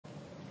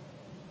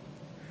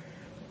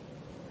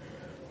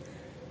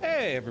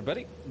Hey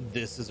everybody,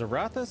 this is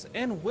Aurathas,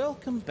 and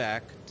welcome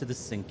back to the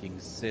Sinking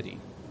City.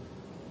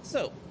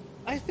 So,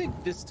 I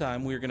think this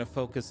time we're going to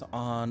focus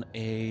on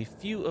a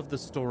few of the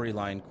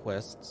storyline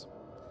quests.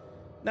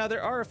 Now,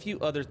 there are a few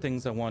other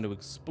things I want to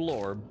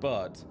explore,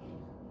 but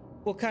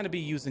we'll kind of be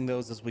using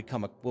those as we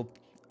come...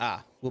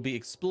 We'll be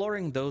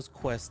exploring those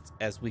quests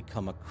as we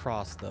come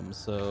across them,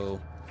 so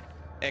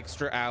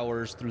extra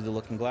hours through the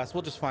Looking Glass.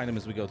 We'll just find them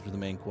as we go through the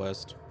main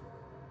quest.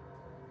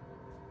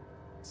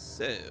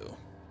 So...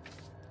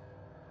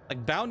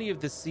 like Bounty of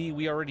the Sea,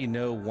 we already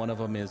know one of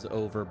them is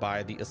over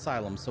by the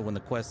asylum. So when the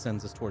quest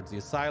sends us towards the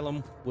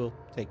asylum, we'll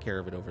take care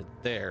of it over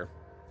there.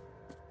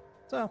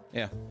 So,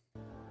 yeah.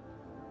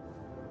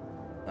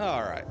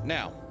 All right,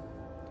 now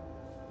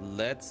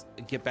let's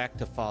get back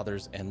to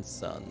Fathers and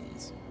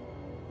Sons,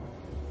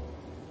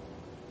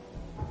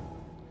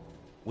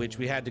 which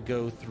we had to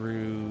go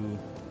through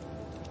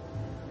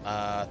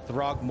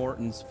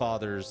Throgmorton's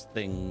father's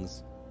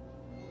things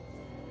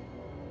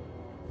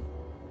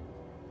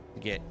to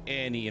get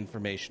any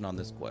information on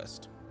this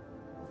quest.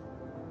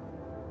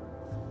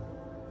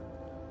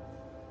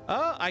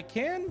 I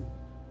can,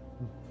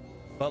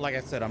 but like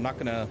I said, I'm not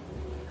gonna...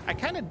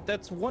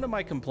 that's one of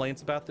my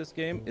complaints about this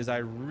game, is I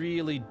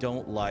really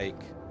don't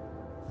like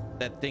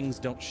that things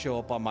don't show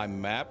up on my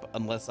map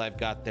unless I've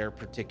got their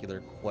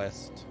particular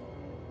quest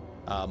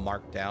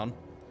marked down.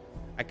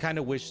 I kind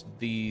of wish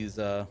these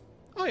oh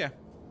yeah,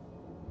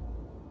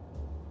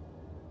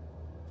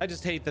 I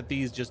just hate that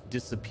these just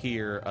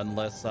disappear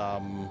unless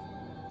I'm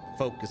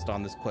focused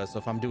on this quest. So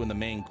if I'm doing the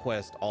main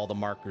quest, all the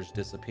markers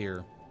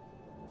disappear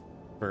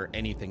for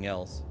anything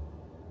else.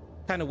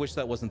 Kind of wish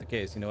that wasn't the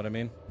case, you know what I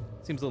mean?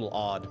 Seems a little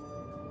odd.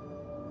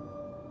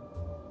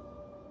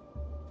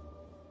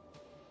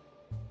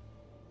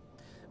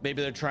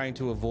 Maybe they're trying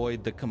to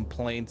avoid the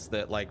complaints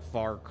that like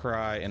Far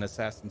Cry and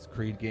Assassin's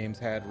Creed games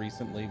had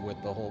recently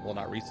with the whole, well,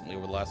 not recently,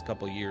 over the last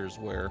couple of years,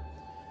 where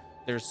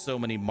there's so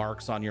many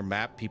marks on your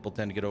map, people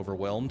tend to get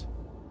overwhelmed.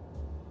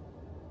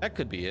 That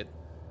could be it.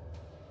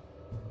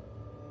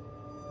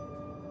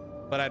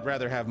 But I'd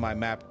rather have my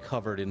map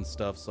covered in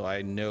stuff so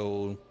I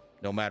know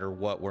no matter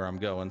what where I'm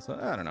going. So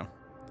I don't know.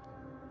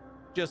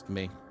 Just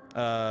me.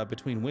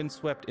 Between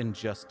Windswept and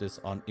Justice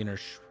on Inner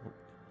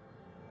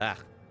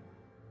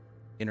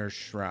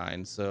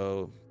Shrine.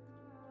 So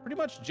pretty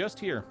much just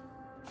here.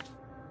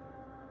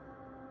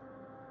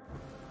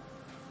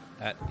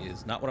 That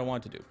is not what I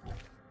want to do.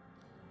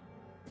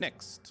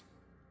 Next.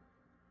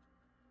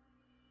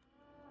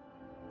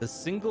 The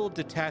single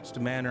detached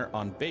manor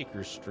on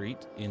Baker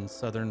Street in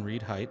southern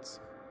Reed Heights,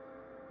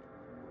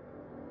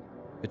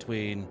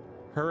 between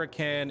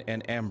Hurricane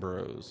and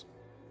Ambrose.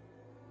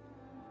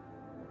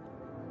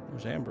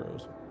 Where's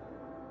Ambrose?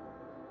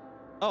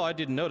 Oh, I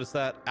didn't notice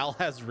that.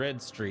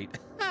 Alhaz Street.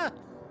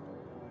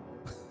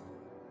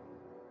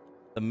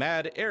 The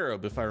Mad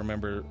Arab, if I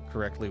remember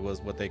correctly,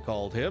 was what they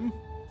called him.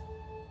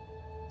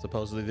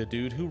 Supposedly the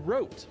dude who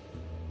wrote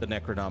the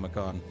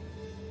Necronomicon.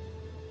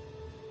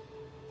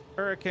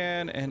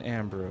 Hurricane and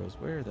Ambrose.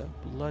 Where the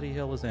bloody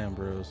hell is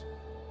Ambrose?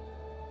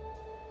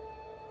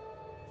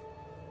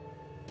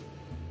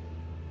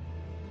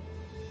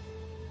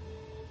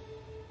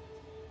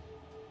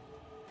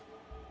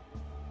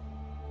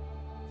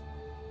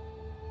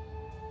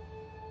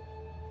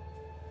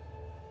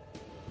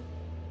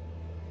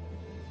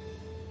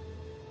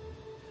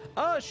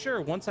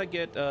 Sure. Once I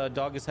get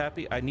Dog is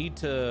Happy, I need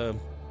to...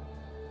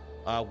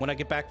 when I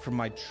get back from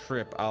my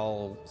trip,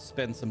 I'll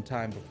spend some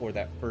time before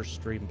that first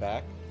stream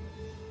back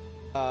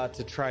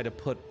to try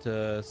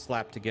to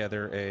slap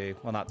together a...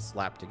 well, not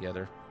slap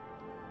together,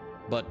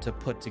 but to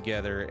put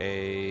together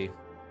a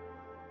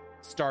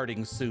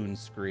starting soon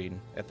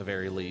screen at the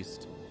very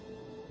least.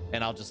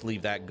 And I'll just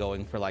leave that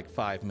going for like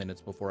 5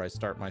 minutes before I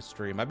start my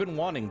stream. I've been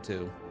wanting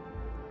to,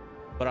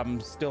 but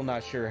I'm still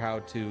not sure how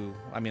to...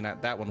 I mean,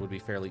 that one would be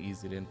fairly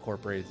easy to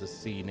incorporate as a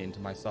scene into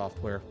my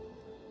software.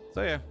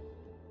 So yeah,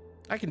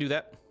 I can do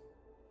that.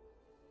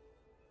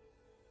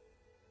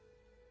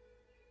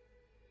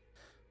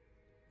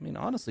 I mean,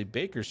 honestly,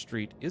 Baker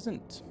Street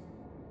isn't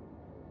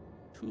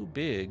too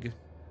big,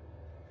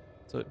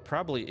 so it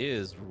probably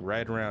is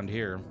right around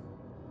here.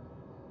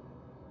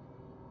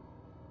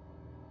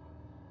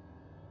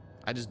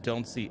 I just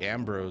don't see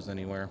Ambrose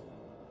anywhere.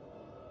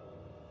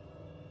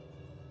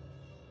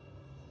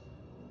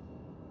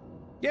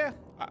 Yeah,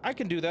 I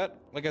can do that.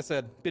 Like I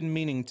said, been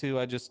meaning to.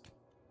 I just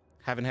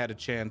haven't had a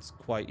chance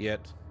quite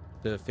yet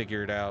to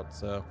figure it out,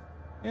 so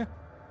yeah.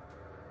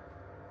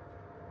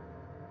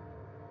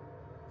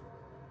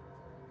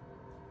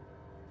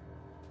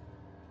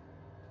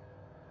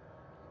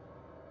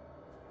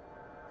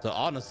 So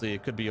honestly,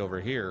 it could be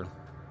over here.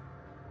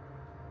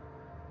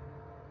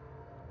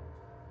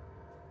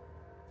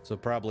 So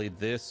probably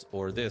this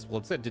or this. Well,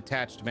 it said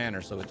detached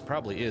manor, so it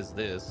probably is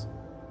this.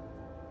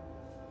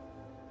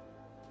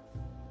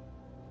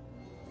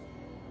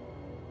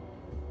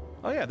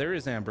 Oh yeah, there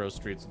is Ambrose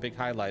Street. It's a big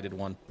highlighted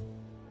one.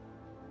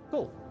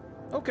 Cool.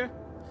 Okay.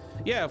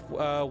 Yeah,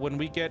 when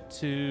we get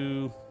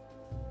to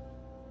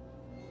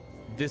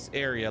this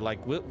area, like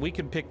we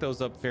can pick those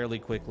up fairly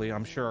quickly.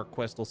 I'm sure our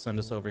quest will send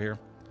us over here.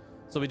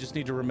 So we just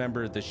need to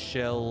remember the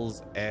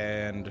shells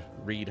and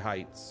Reed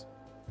Heights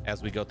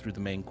as we go through the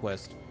main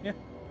quest. Yeah,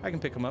 I can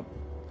pick them up.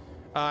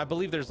 I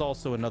believe there's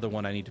also another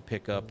one I need to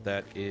pick up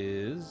that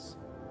is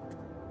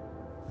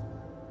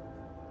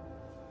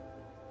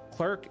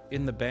Clerk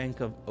in the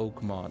Bank of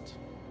Oakmont.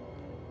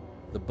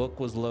 The book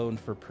was loaned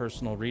for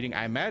personal reading.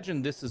 I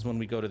imagine this is when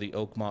we go to the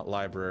Oakmont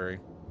Library.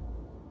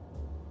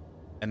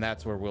 And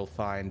that's where we'll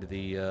find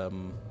the,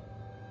 well,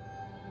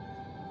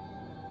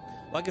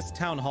 I guess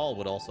Town Hall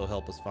would also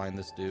help us find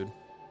this dude.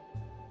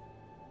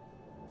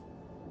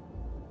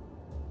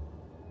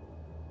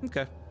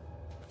 Okay.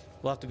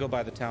 We'll have to go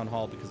by the Town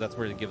Hall because that's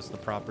where they give us the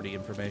property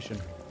information.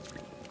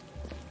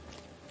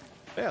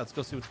 Yeah, let's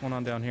go see what's going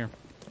on down here.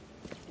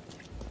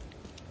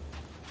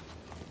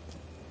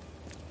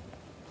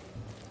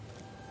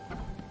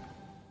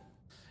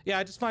 Yeah,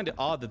 I just find it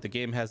odd that the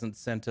game hasn't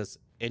sent us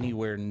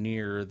anywhere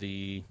near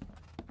the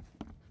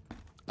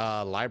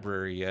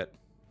library yet.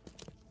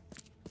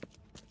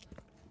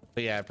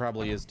 But yeah, it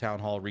probably is Town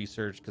Hall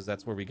research because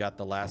that's where we got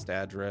the last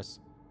address.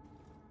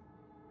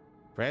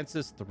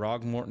 Francis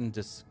Throgmorton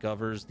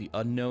discovers the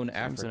unknown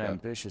Africa. Seems an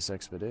ambitious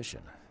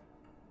expedition.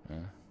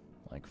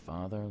 Like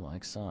father,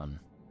 like son.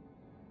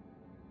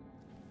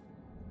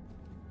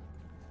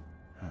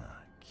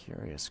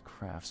 Curious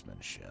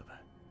craftsmanship.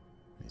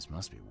 These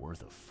must be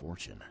worth a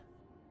fortune.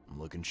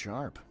 I'm looking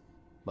sharp,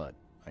 but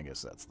I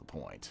guess that's the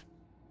point.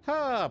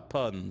 Ha,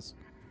 puns.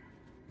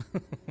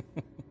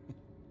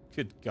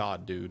 Good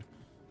God, dude.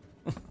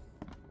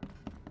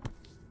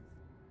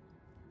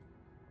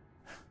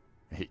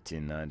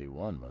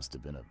 1891 must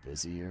have been a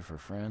busy year for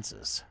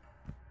Francis.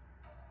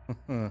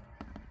 I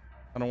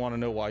don't want to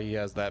know why he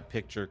has that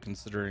picture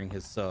considering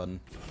his son.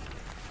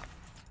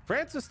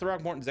 Francis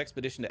Throgmorton's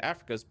expedition to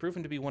Africa has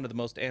proven to be one of the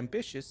most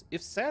ambitious,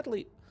 if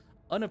sadly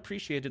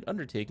unappreciated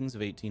undertakings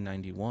of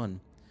 1891.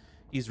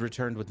 He's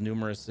returned with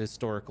numerous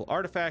historical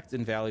artifacts,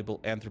 invaluable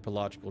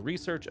anthropological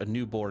research, a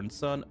newborn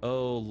son,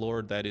 oh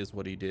Lord, that is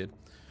what he did,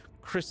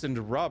 christened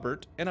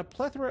Robert, and a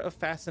plethora of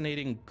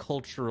fascinating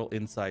cultural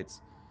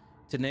insights.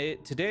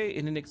 Today,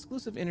 in an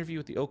exclusive interview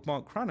with the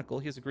Oakmont Chronicle,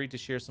 he has agreed to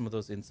share some of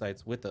those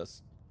insights with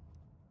us.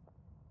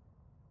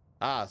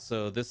 Ah,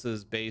 so this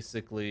is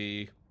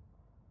basically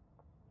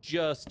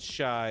just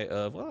shy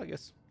of, well, I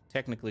guess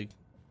technically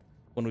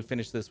when we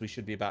finish this, we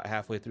should be about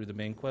halfway through the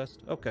main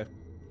quest. Okay.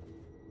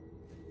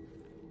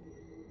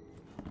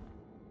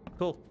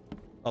 Cool.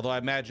 Although I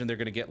imagine they're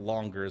going to get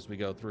longer as we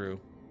go through.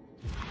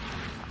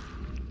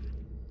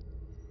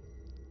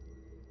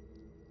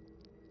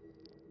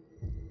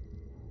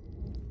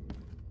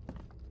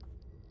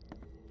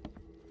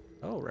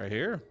 Oh, right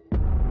here.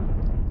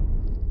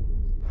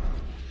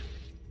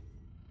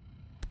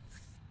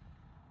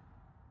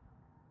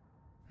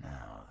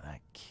 Now,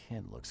 that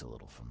kid looks a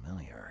little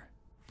familiar.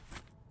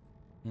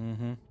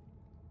 Mm-hmm.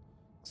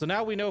 So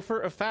now we know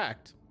for a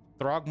fact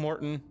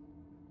Throgmorton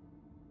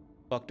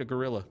fucked a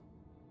gorilla.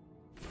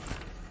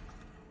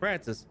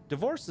 Francis,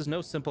 divorce is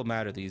no simple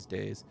matter these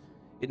days.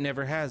 It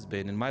never has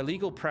been. In my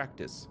legal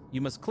practice, you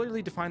must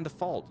clearly define the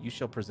fault you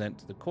shall present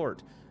to the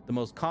court, the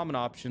most common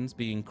options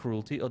being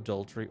cruelty,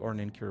 adultery, or an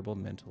incurable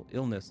mental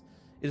illness.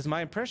 It is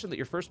my impression that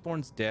your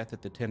firstborn's death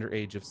at the tender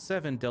age of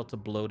 7 dealt a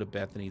blow to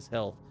Bethany's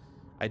health.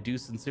 I do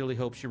sincerely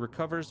hope she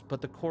recovers,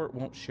 but the court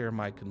won't share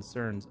my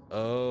concerns.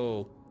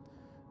 Oh,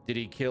 did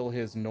he kill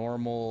his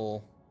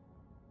normal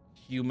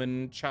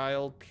human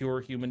child,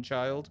 pure human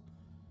child,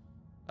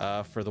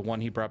 for the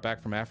one he brought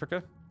back from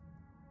Africa?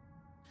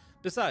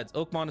 Besides,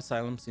 Oakmont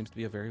Asylum seems to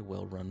be a very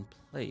well-run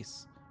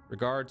place.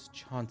 Regards,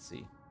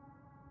 Chauncey.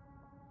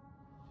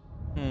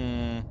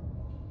 Think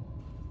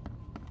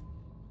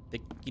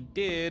he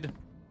did.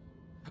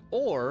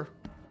 Or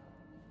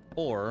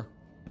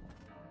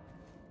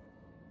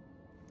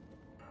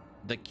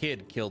the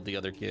kid killed the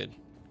other kid.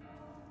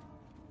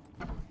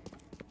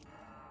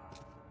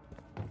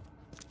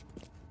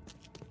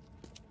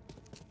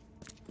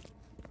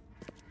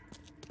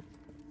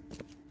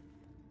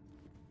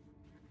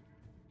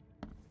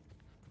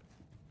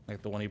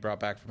 Like the one he brought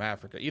back from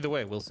Africa. Either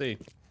way, we'll see.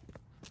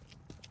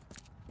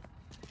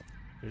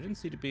 There didn't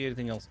seem to be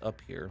anything else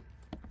up here.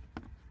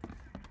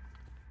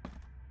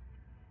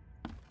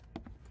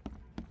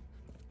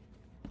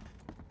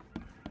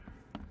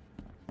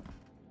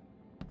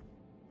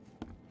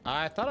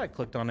 I thought I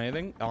clicked on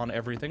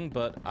everything,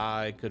 but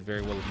I could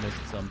very well have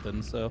missed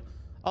something, so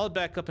I'll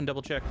back up and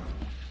double check.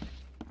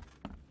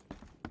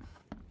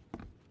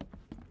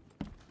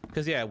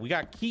 Because yeah, we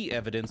got key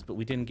evidence, but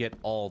we didn't get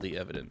all the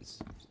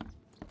evidence.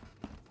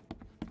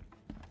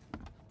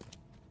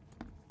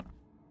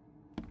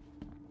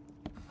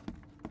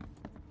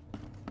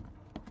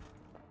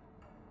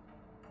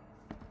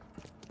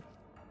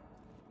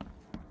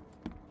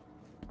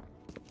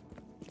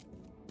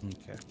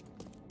 Okay.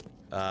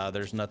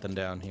 There's nothing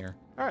down here.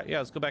 All right, yeah,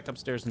 let's go back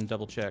upstairs and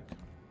double check.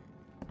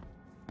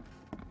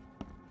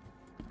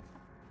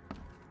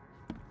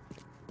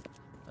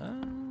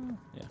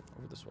 Yeah,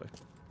 over this way.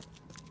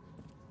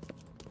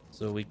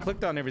 So we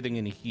clicked on everything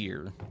in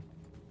here.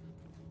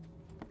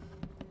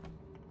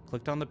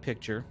 Clicked on the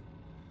picture.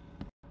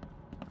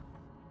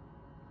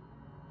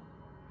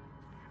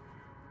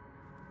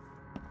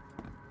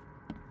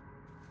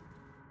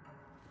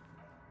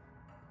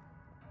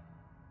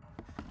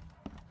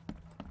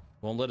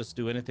 Won't let us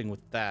do anything with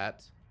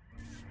that.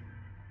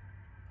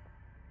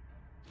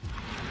 And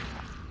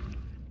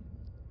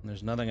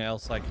there's nothing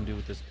else I can do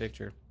with this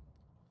picture.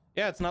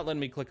 Yeah, it's not letting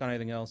me click on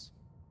anything else.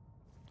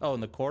 Oh, in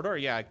the corridor?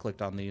 Yeah, I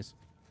clicked on these.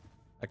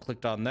 I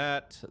clicked on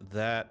that,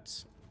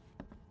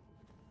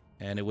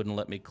 and it wouldn't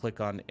let me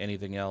click on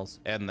anything else,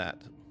 and that.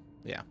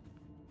 Yeah,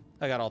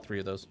 I got all three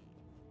of those.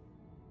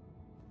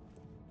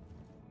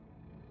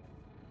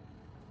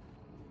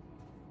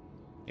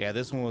 Yeah,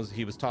 this one was,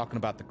 he was talking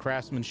about the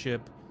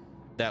craftsmanship.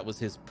 That was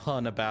his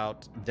pun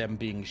about them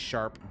being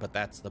sharp, but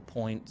that's the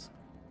point.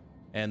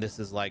 And this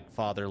is like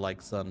father,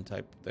 like son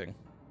type thing.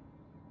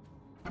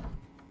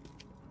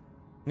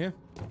 Yeah.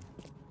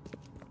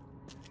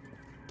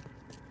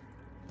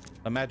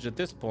 Imagine at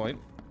this point,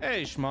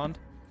 hey, Schmond.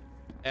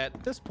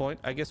 At this point,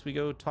 I guess we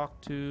go talk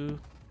to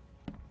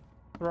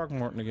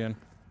Throgmorton again.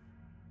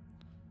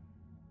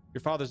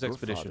 Your father's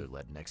expedition. Your father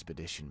led an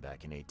expedition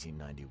back in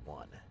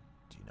 1891.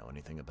 Do you know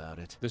anything about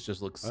it? This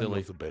just looks silly. I'm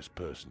not the best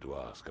person to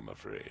ask, I'm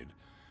afraid.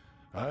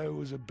 I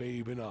was a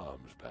babe in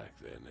arms back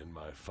then, and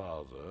my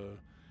father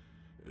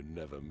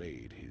never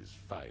made his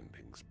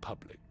findings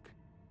public.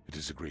 It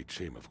is a great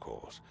shame, of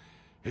course.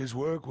 His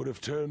work would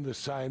have turned the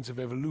science of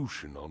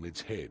evolution on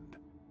its head.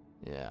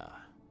 Yeah,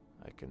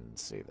 I can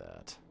see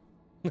that.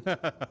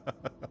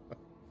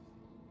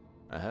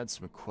 I had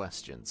some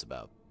questions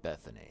about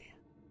Bethany.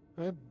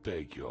 I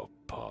beg your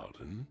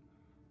pardon?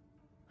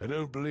 I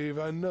don't believe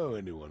I know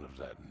anyone of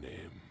that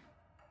name.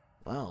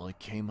 Well, it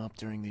came up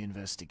during the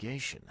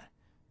investigation.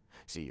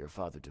 See, your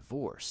father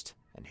divorced,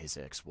 and his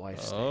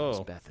ex-wife's name was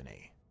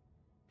Bethany.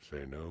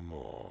 Say no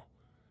more.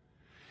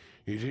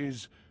 It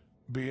is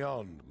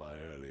beyond my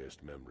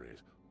earliest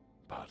memories,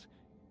 but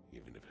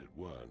even if it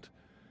weren't,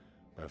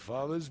 my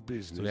father's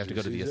business. So we have to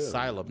go to the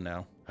asylum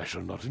now. I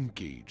shall not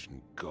engage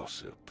in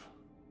gossip.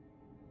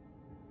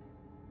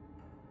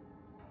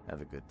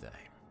 Have a good day.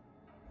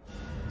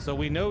 So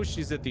we know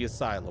she's at the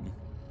asylum.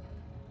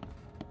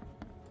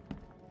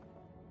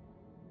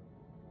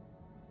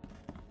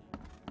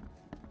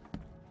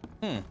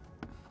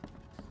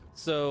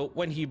 So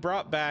when he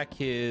brought back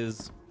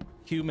his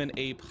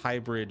human-ape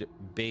hybrid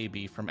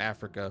baby from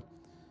Africa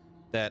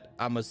that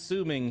I'm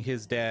assuming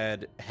his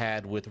dad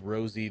had with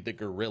Rosie the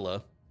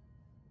gorilla,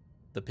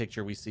 the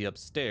picture we see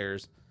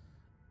upstairs,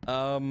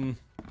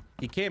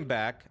 he came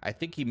back. I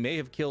think he may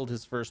have killed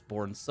his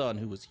firstborn son,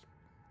 who was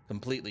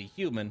completely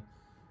human,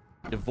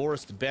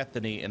 divorced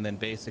Bethany, and then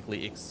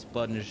basically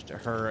expunged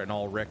her and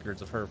all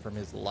records of her from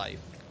his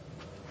life.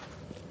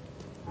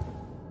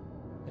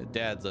 His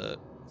dad's a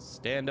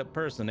stand-up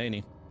person, ain't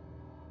he?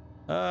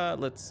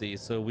 Let's see.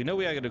 So we know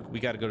we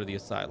gotta go to the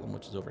asylum,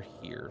 which is over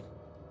here.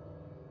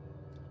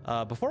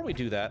 Before we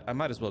do that, I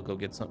might as well go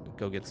get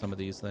some of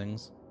these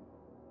things.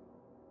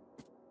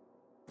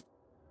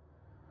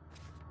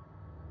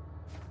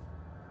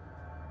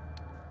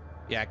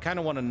 Yeah, I kind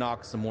of want to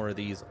knock some more of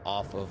these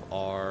off of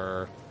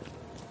our...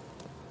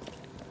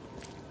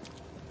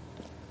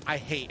 I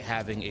hate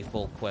having a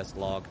full quest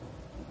log.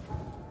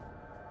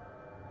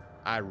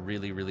 I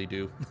really, really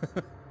do.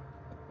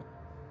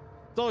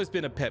 It's always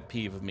been a pet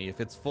peeve of me. If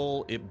it's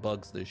full, it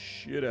bugs the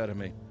shit out of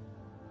me.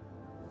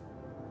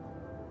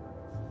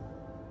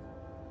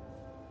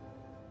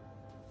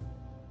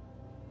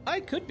 I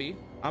could be.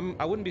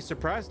 I wouldn't be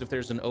surprised if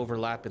there's an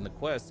overlap in the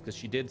quest, because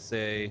she did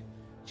say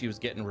she was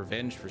getting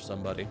revenge for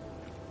somebody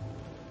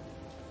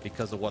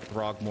because of what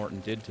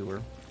Throgmorton did to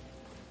her.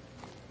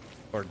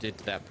 Or did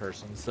to that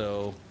person.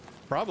 So,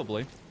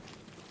 probably.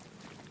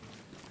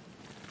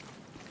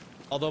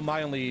 Although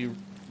my only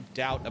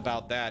doubt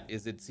about that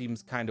is it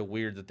seems kind of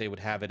weird that they would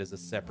have it as a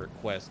separate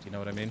quest, you know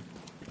what I mean?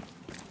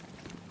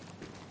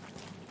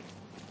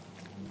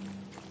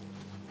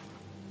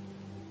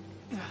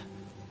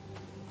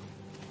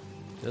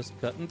 Just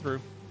cutting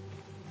through.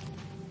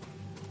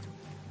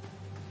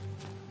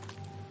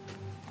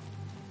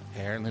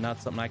 Apparently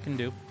not something I can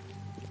do.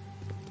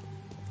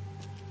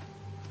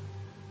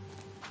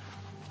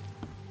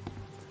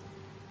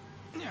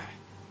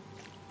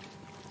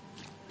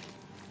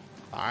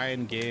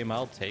 Fine, game,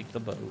 I'll take the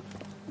boat.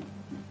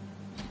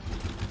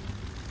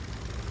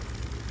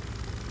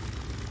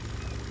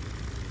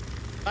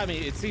 I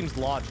mean, it seems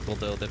logical,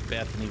 though, that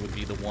Bethany would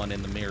be the one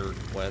in the mirror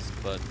quest,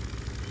 but...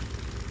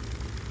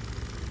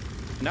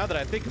 now that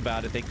I think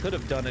about it, they could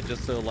have done it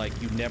just so, like,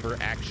 you never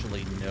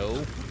actually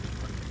know.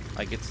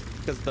 Like, it's...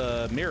 because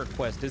the mirror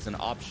quest is an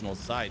optional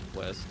side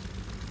quest.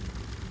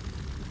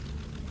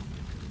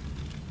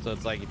 So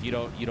it's like, if you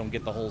don't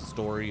get the whole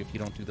story if you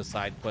don't do the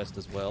side quest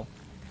as well.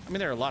 I mean,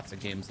 there are lots of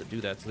games that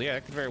do that, so yeah,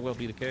 it could very well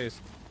be the case.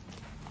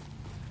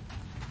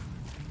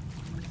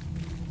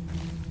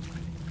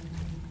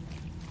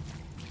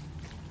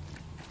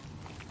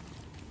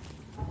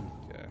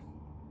 Okay.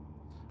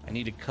 I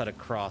need to cut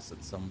across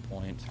at some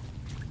point.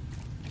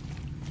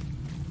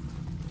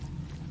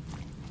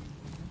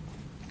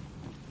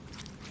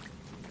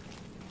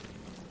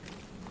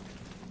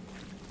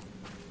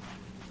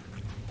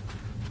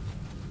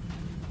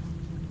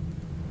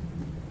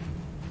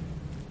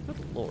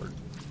 lord.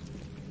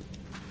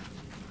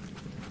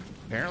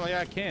 Apparently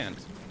I can't.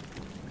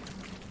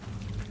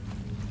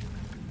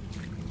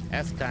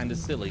 That's kind of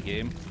silly,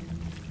 game.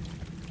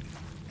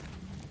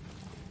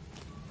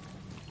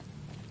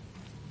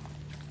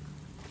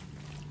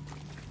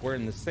 We're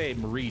in the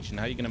same region.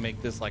 How are you gonna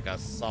make this like a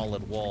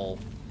solid wall?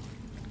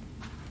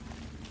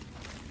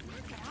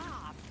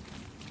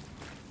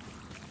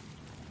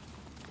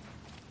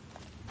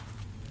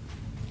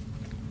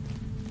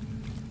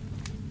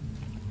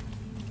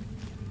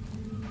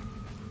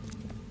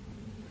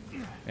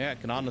 Yeah, I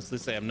can honestly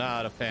say I'm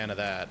not a fan of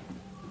that.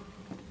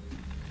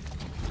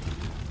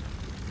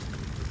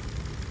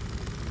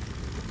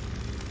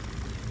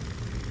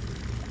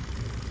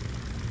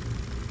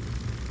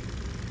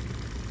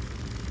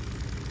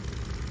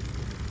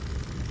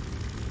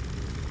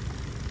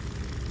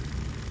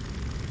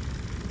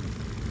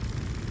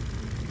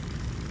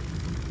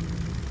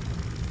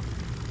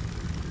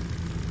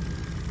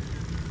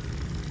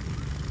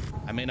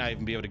 I may not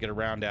even be able to get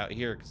around out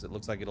here because it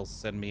looks like it'll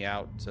send me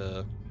out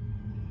to...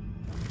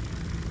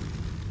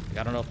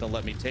 I don't know if they'll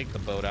let me take the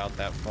boat out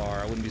that far.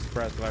 I wouldn't be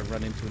surprised if I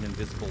run into an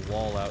invisible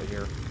wall out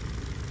here.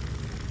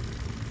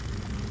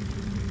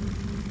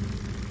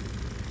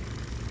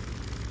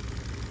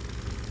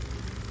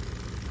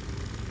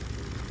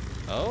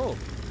 Oh,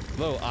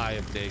 hello, Eye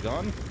of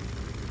Dagon.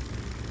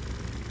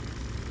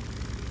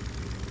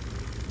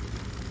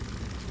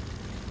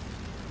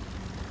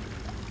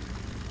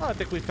 Oh, I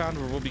think we found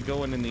where we'll be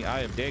going in the Eye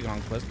of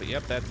Dagon quest, but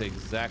yep, that's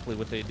exactly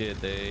what they did.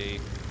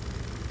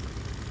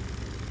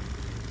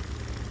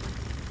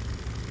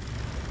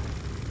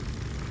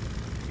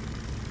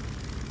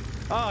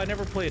 Oh, I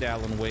never played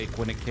Alan Wake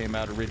when it came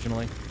out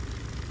originally.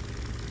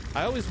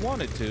 I always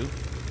wanted to.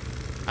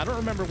 I don't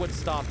remember what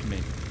stopped me.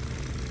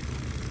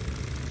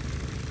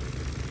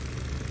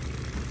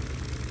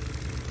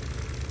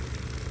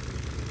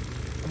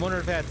 I wonder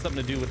if it had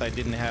something to do with I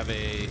didn't have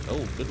a...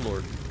 Oh, good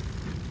lord.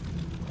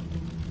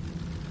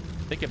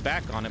 Thinking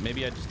back on it,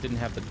 maybe I just didn't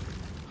have the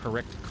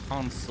correct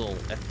console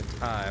at the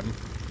time.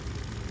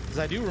 Because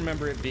I do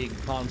remember it being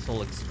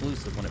console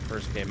exclusive when it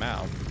first came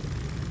out.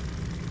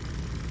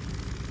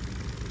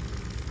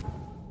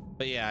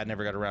 But yeah, I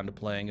never got around to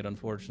playing it,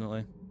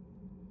 unfortunately.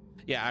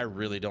 Yeah, I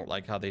really don't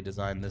like how they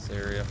designed this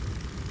area.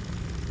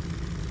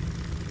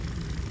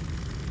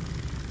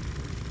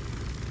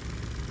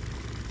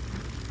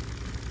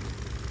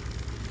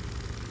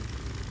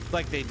 It's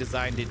like they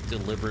designed it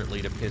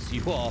deliberately to piss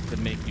you off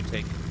and make you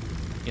take,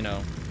 you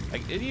know,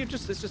 like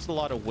it's just a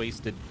lot of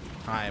wasted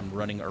time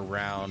running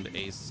around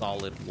a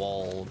solid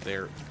wall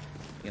there,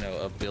 you know,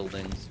 of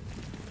buildings.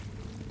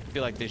 I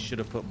feel like they should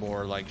have put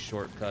more like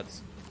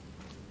shortcuts.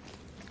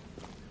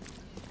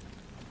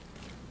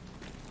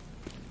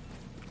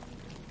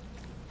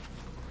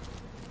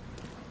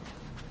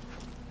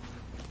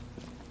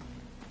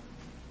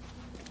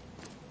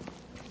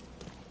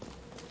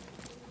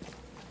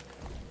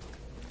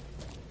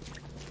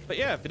 But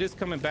yeah, if it is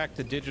coming back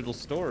to digital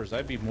stores,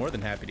 I'd be more than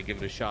happy to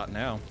give it a shot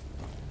now.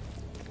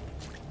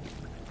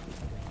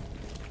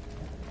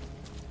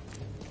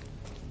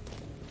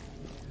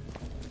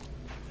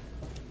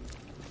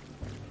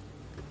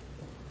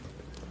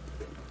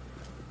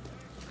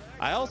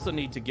 I also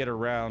need to get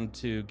around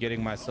to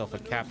getting myself a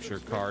capture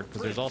card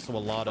because there's also a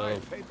lot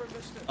of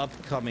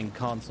upcoming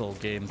console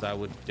games I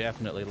would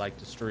definitely like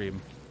to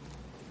stream.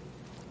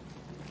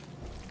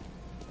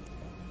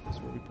 That's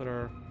where we put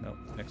our... No,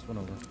 next one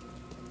over.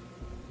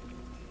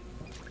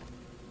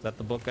 Is that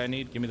the book I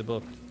need? Give me the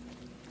book.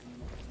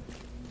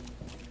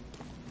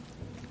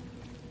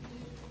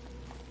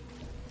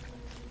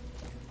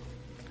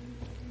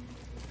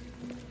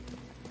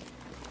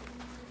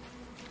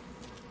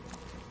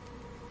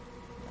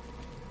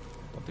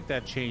 Don't think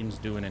that chain's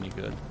doing any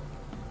good.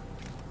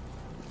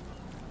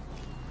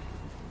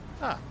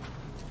 Ah.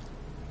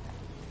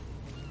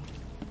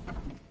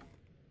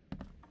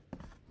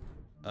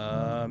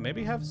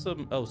 Maybe have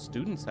some... Oh,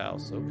 student's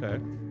house. Okay.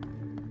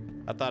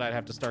 I thought I'd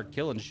have to start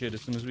killing shit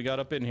as soon as we got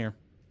up in here.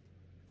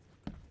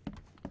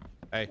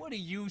 Hey. What are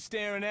you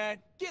staring at?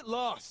 Get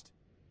lost!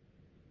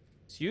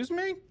 Excuse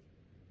me?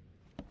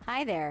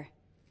 Hi there.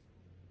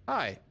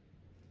 Hi.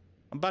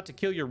 I'm about to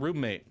kill your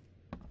roommate.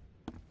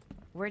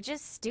 We're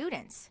just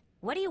students.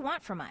 What do you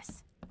want from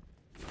us?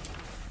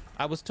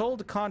 I was told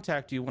to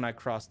contact you when I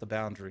crossed the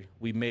boundary.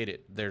 We made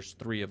it. There's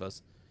 3 of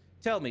us.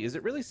 Tell me, is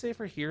it really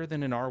safer here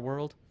than in our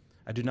world?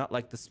 I do not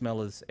like the smell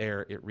of this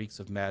air. It reeks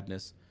of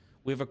madness.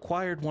 We have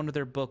acquired one of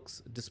their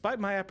books. Despite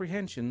my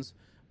apprehensions,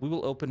 we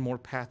will open more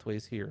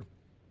pathways here.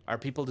 Our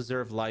people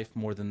deserve life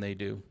more than they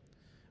do.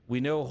 We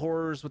know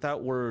horrors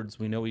without words.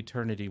 We know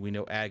eternity. We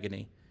know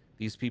agony.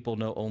 These people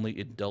know only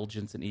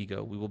indulgence and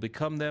ego. We will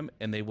become them,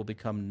 and they will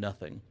become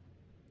nothing.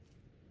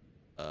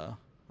 Huh?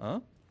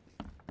 I'm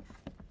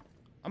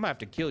gonna have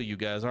to kill you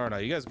guys, aren't I?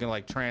 You guys are gonna,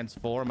 like,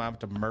 transform. I have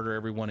to murder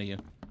every one of you.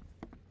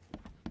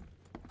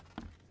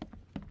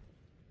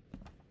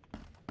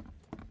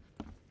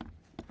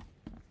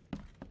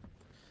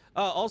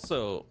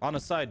 Also, on a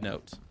side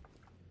note,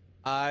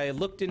 I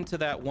looked into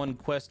that one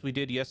quest we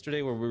did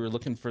yesterday where we were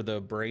looking for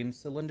the brain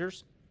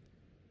cylinders.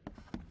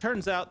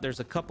 Turns out there's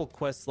a couple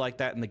quests like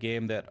that in the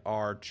game that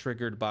are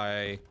triggered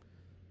by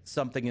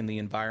something in the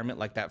environment,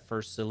 like that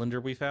first cylinder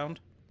we found.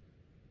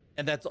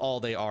 And that's all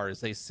they are,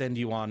 is they send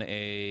you on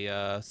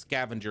a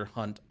scavenger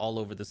hunt all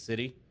over the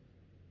city.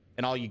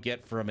 And all you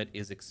get from it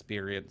is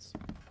experience.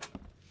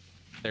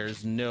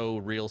 There's no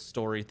real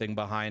story thing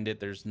behind it.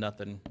 There's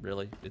nothing,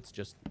 really. It's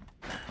just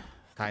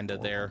kind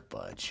of there.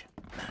 Budge.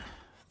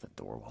 The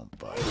door won't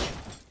budge.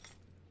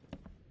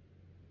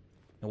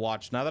 And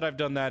watch, now that I've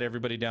done that,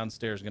 everybody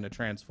downstairs is going to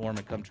transform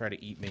and come try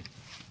to eat me.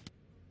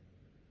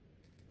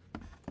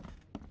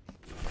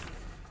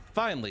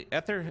 Finally,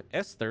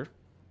 Esther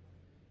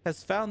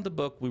has found the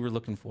book we were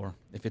looking for.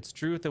 If it's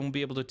true, then we'll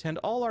be able to attend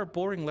all our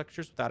boring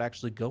lectures without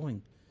actually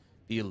going.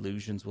 The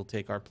illusions will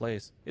take our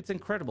place. It's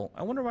incredible.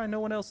 I wonder why no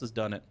one else has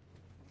done it.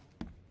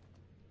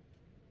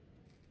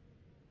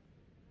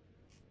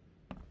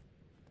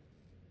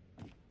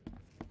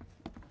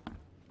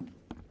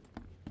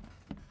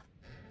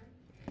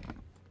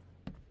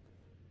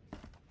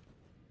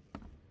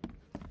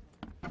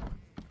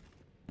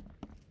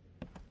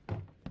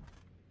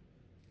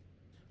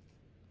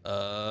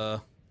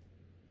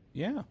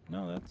 Yeah,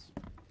 no, that's...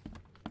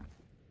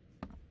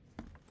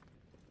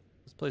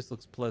 This place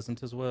looks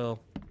pleasant as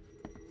well.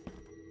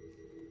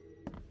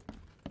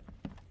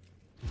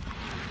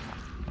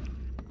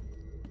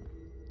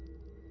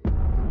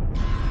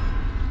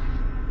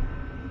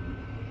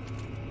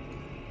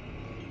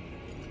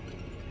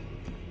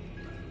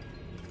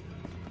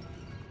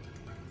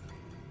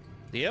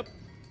 Yep.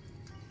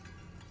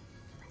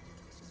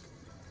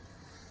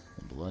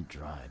 The blood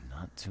dried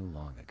not too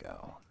long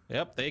ago.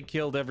 Yep, they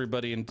killed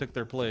everybody and took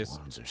their place.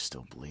 Wounds are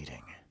still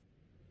bleeding.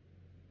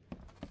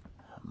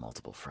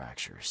 Multiple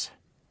fractures.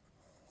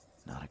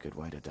 Not a good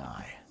way to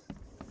die.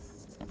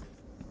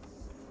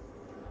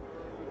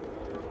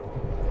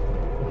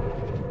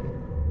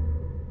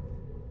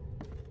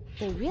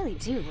 They really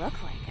do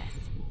look like us.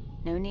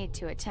 No need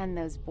to attend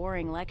those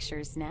boring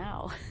lectures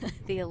now.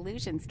 The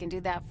illusions can do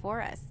that for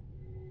us.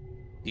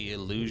 The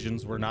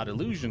illusions were not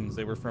illusions.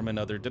 They were from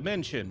another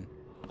dimension.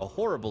 A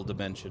horrible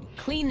dimension.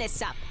 Clean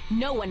this up.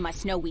 No one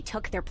must know we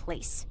took their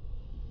place.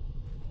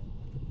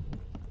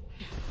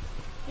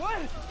 What?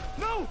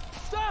 No!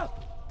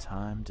 Stop!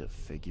 Time to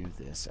figure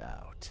this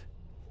out.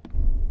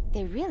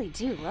 They really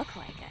do look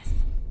like us.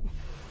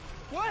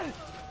 What?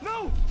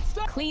 No!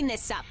 Stop! Clean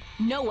this up.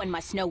 No one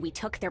must know we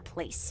took their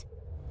place.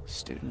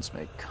 Students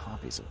make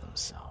copies of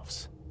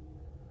themselves.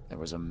 There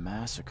was a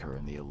massacre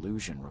and the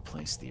illusion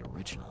replaced the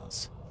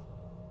originals.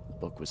 The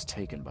book was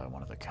taken by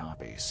one of the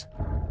copies.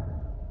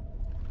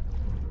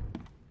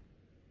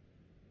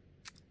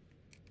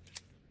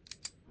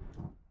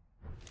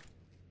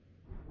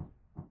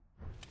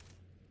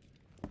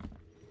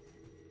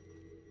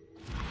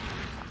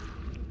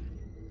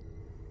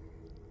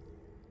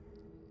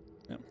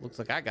 Yep, looks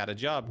like I got a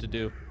job to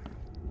do.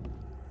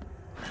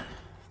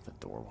 The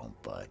door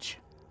won't budge.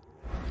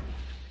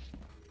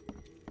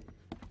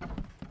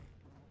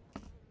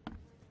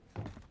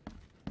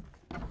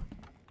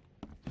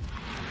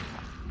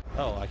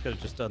 Oh, I could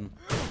have just done...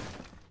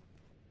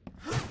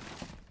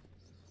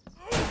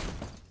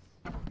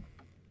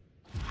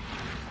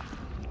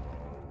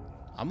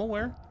 I'm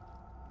aware.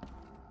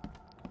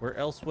 Where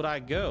else would I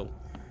go?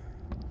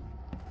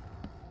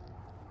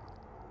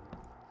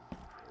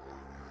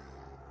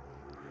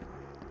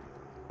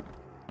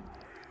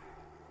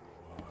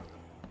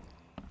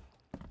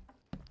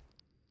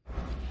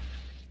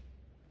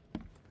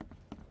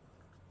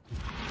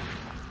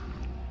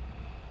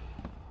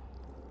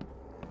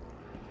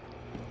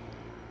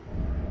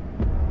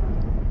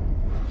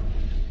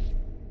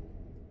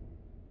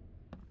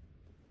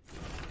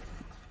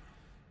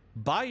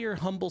 By your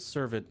humble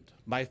servant,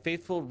 my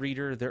faithful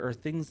reader, there are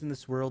things in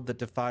this world that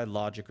defy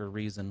logic or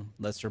reason.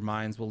 Lesser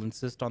minds will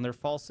insist on their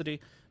falsity,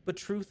 but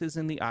truth is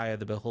in the eye of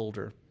the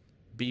beholder.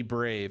 Be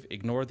brave,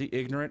 ignore the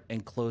ignorant,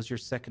 and close your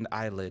second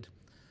eyelid.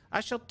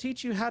 I shall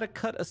teach you how to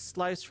cut a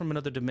slice from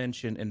another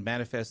dimension and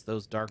manifest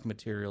those dark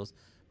materials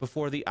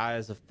before the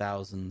eyes of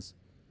thousands.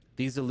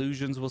 These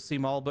illusions will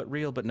seem all but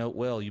real, but note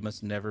well, you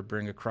must never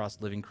bring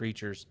across living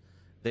creatures.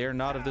 They are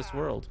not of this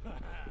world.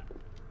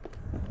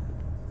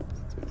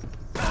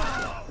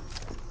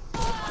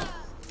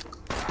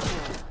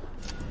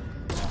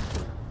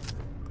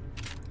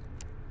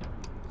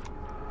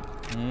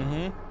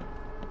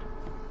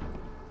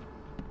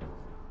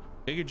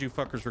 Figured you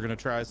fuckers were gonna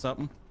try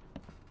something.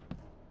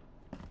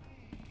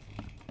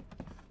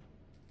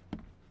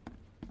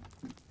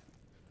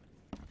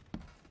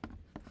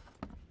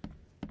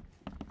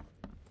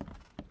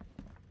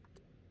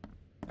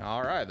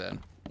 All right then.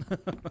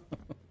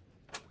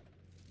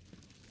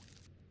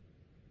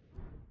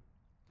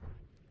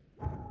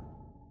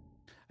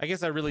 I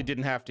guess I really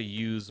didn't have to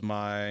use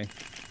my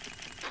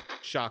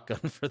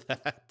shotgun for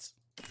that.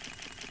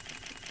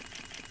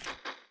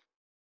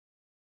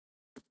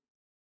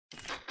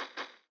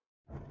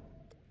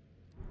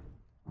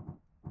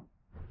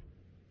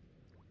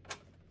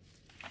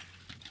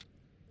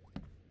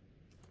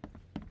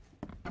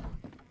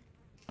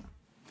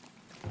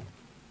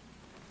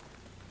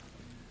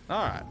 All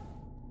right.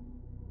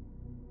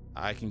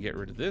 I can get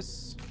rid of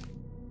this.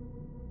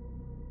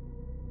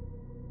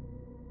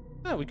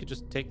 No, we could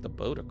just take the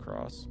boat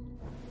across.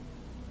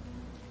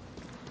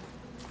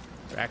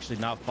 We're actually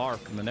not far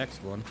from the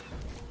next one.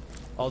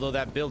 Although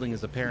that building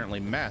is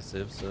apparently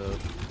massive, so...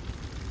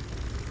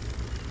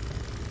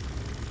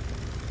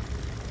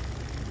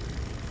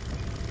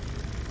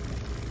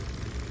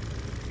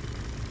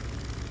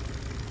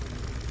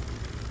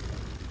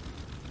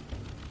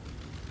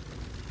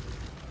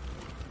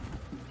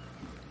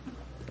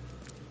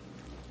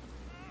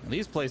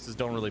 These places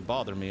don't really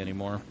bother me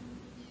anymore.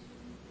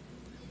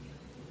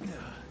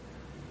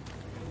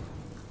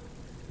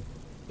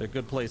 They're a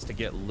good place to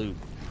get loot.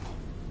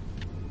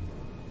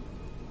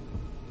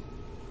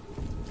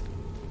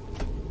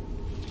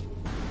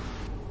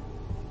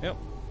 Yep.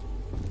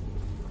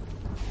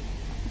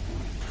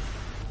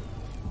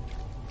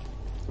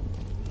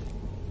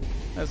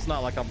 It's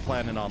not like I'm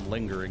planning on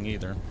lingering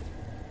either.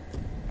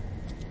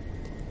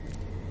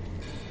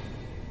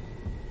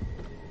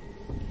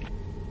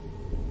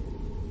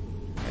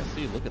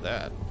 Look at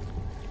that.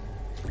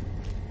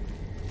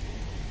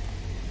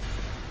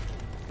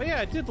 But yeah,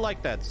 I did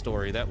like that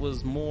story. That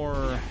was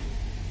more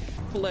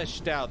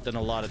fleshed out than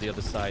a lot of the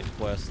other side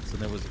quests,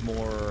 and there was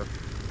more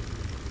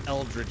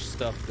eldritch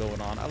stuff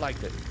going on. I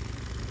liked it.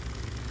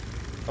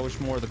 I wish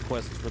more of the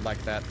quests were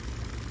like that.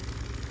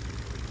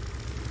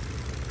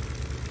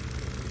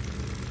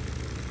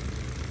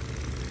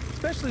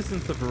 Especially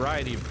since the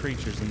variety of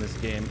creatures in this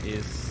game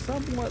is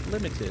somewhat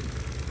limited.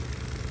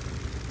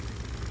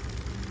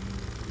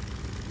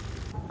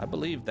 I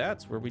believe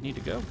that's where we need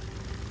to go.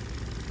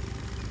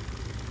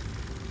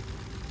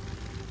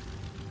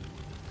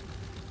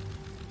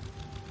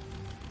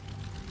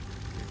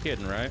 You're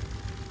kidding, right?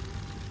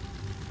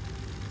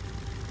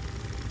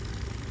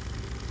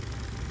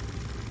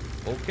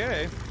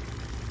 Okay.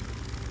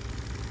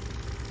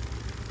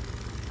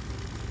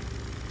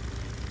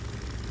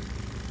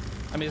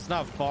 I mean, it's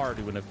not far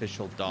to an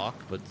official dock,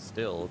 but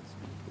still,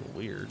 it's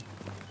weird.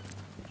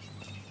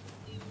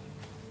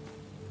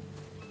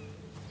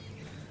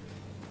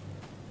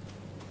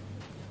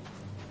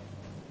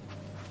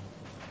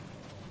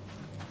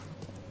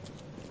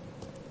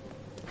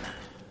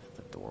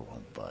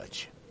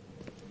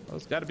 Well,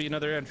 there's got to be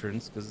another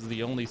entrance because this is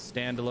the only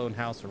standalone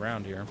house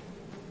around here.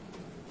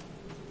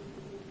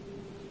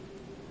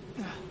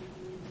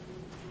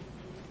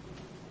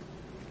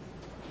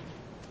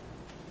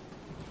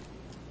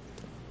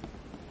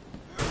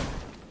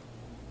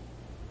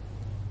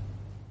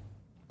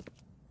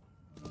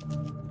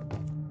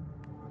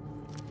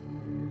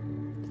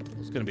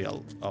 There's going to be a...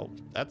 Oh,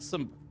 that's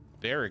some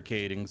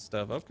barricading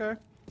stuff. Okay.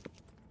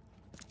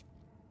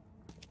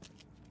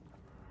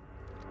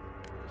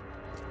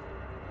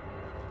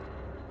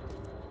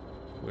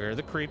 Where are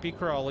the creepy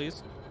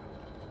crawlies?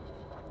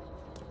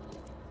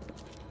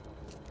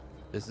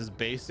 This is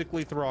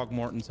basically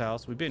Throgmorton's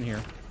house. We've been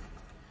here.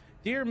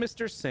 Dear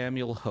Mr.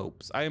 Samuel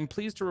Hopes, I am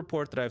pleased to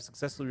report that I have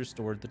successfully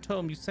restored the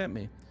tome you sent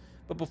me.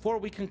 But before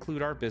we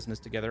conclude our business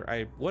together,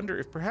 I wonder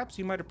if perhaps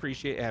you might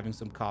appreciate having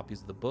some copies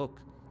of the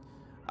book.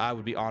 I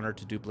would be honored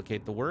to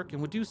duplicate the work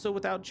and would do so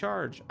without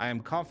charge. I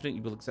am confident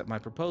you will accept my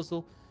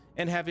proposal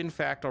and have in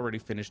fact already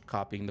finished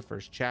copying the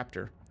first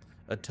chapter.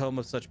 A tome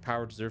of such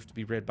power deserves to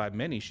be read by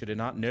many, should it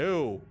not?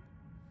 No.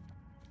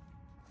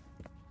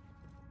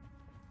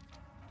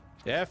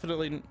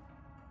 Definitely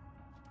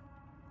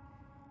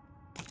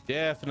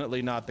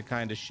not the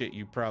kind of shit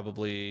you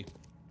probably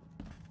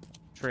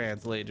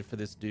translated for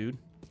this dude.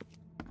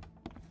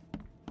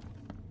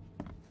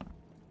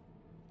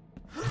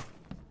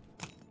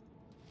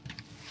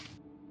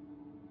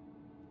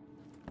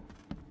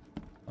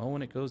 Oh,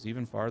 and it goes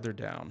even farther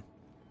down.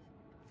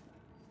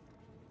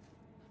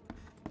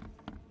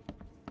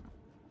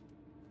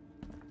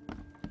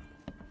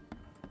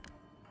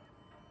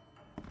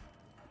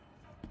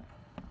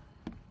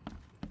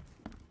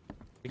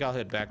 I think I'll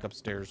head back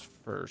upstairs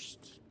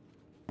first.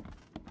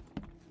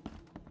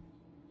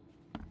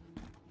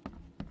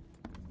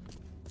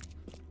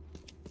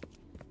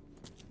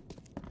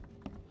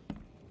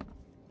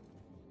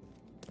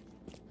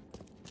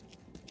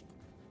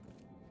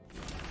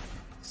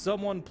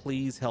 Someone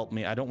please help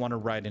me. I don't want to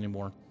write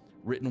anymore.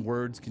 Written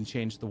words can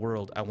change the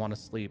world. I want to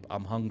sleep.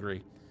 I'm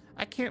hungry.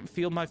 I can't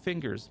feel my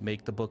fingers.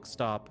 Make the book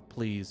stop,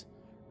 please.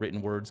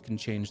 Written words can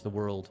change the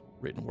world.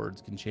 Written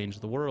words can change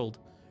the world.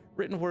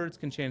 Written words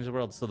can change the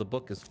world. So the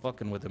book is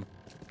fucking with him.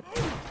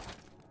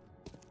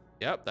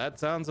 Yep, that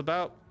sounds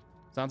about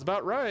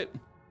right.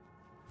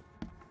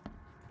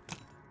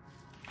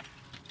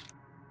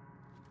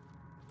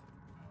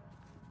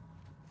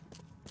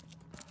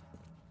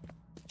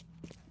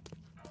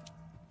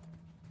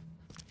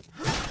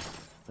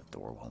 The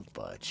door won't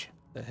budge.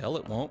 The hell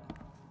it won't.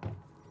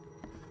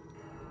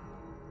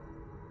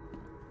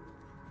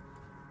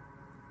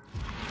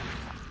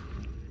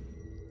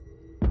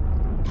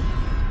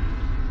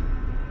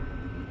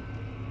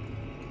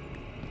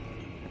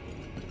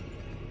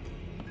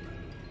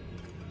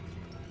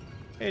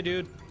 Hey,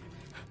 dude.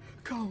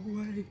 Go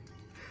away.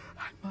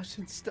 I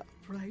mustn't stop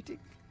writing.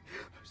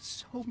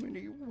 So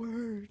many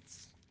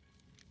words.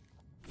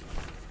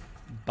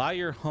 By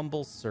your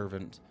humble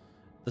servant.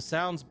 The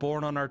sounds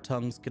born on our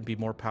tongues can be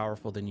more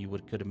powerful than you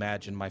could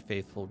imagine, my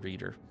faithful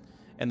reader.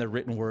 And the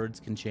written words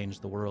can change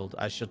the world.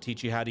 I shall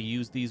teach you how to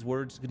use these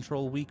words to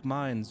control weak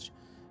minds.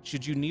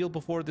 Should you kneel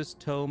before this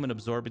tome and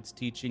absorb its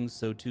teachings,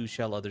 so too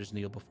shall others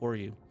kneel before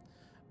you.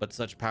 But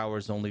such power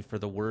is only for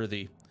the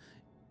worthy,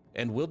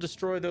 and will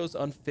destroy those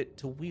unfit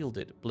to wield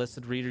it.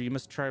 Blessed reader, you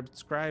must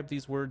transcribe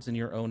these words in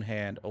your own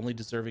hand. Only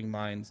deserving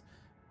minds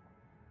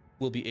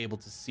will be able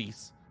to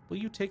cease. Will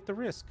you take the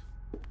risk?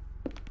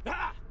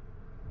 Ah!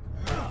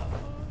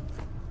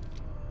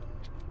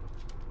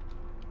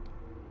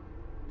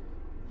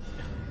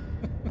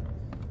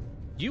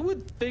 You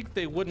would think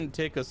they wouldn't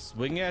take a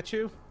swing at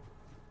you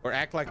or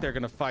act like they're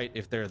gonna fight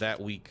if they're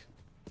that weak.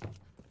 All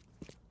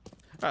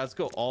right, let's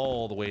go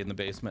all the way in the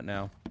basement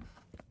now.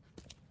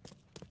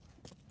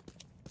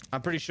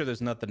 I'm pretty sure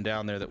there's nothing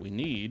down there that we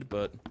need,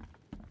 but...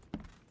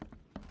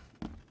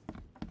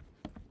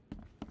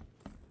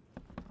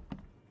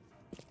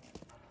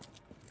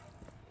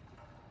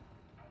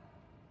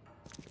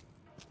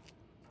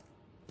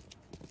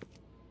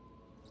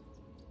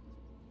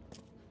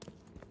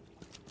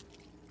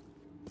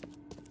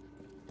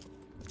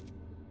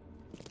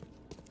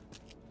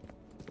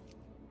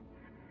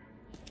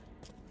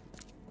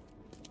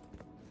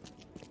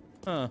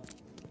 Huh.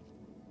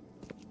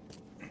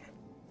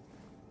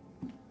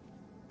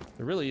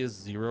 There really is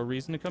zero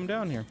reason to come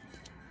down here.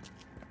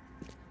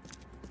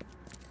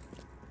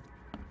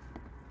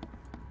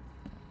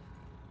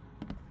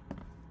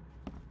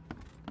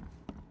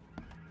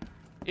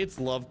 It's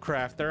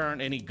Lovecraft. There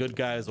aren't any good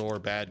guys or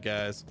bad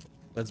guys.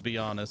 Let's be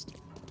honest.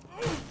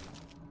 The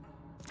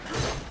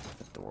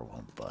door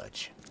won't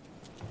budge.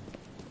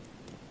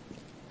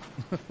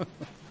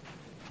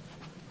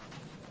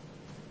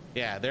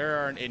 Yeah, there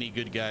aren't any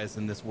good guys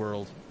in this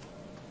world.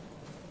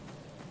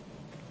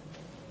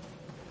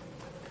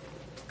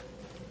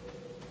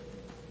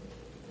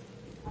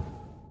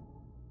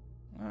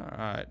 All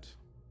right.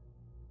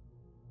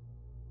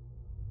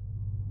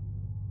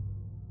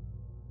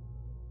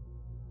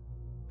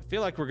 I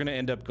feel like we're going to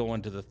end up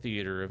going to the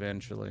theater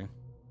eventually.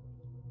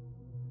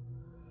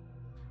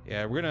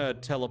 Yeah, we're going to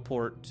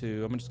teleport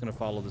to... I'm just going to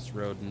follow this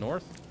road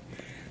north.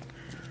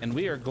 And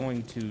we are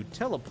going to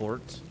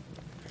teleport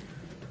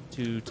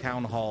to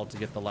Town Hall to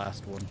get the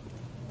last one.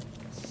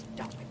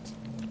 Stop it.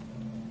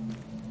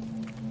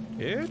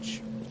 Bitch.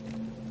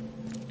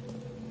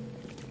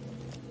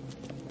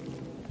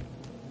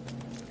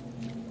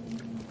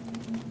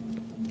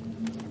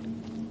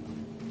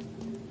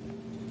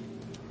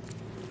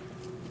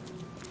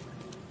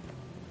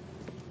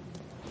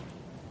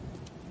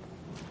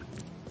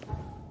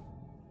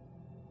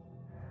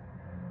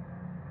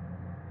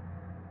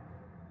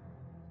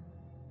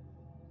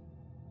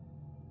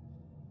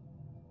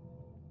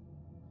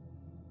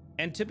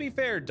 And to be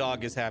fair,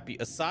 Dog is happy.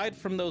 Aside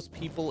from those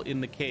people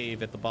in the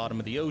cave at the bottom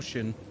of the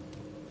ocean,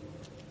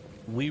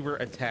 we were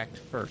attacked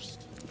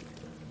first.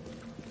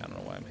 I don't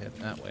know why I'm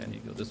heading that way. I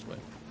need to go this way.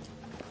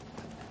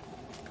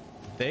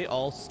 They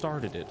all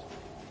started it.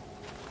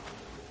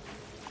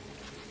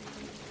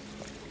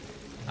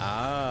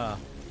 Ah.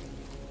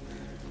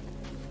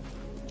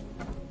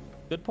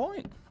 Good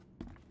point.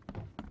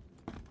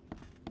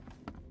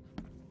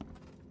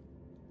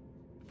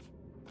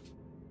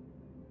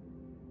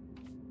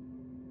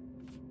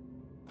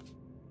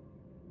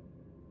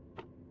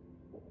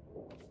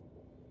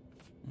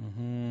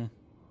 Mm-hmm.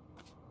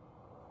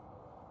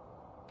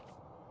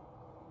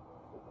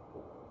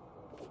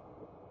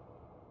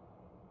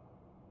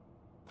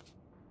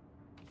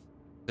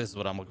 This is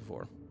what I'm looking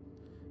for.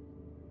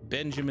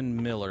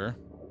 Benjamin Miller,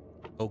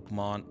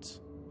 Oakmont,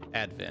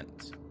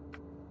 Advent.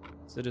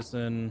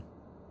 Citizen.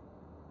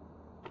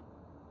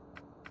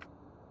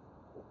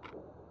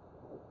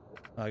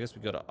 I guess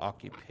we go to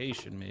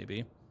occupation,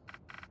 maybe.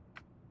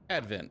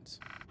 Advent.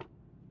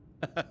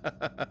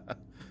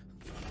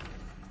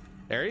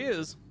 There he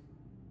is.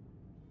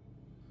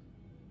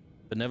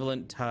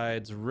 Benevolent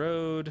Tides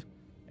Road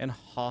and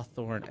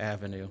Hawthorne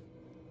Avenue.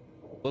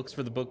 Books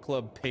for the book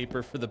club,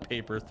 paper for the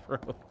paper throw.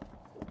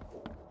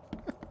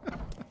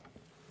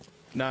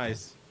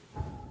 Nice.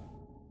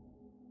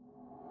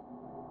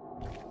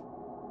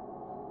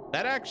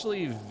 That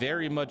actually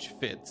very much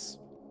fits.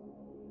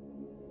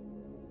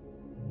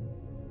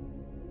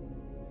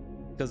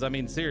 Because, I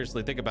mean,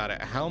 seriously, think about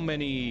it. How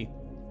many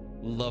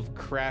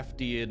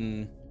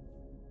Lovecraftian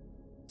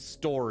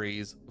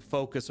stories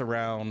focus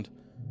around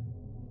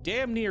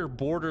damn near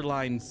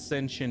borderline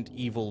sentient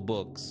evil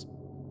books?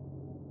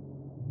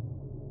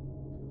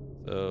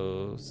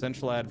 So,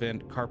 Central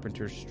Advent,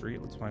 Carpenter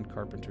Street. Let's find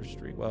Carpenter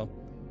Street. Well,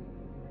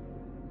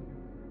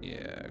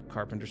 yeah,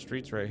 Carpenter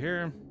Street's right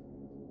here.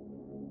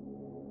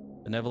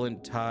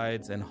 Benevolent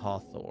Tides and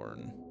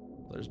Hawthorne.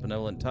 There's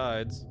Benevolent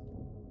Tides.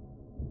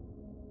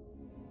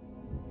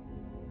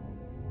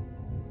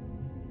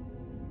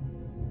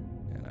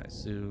 And I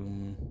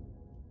assume...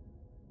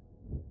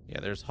 yeah,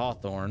 there's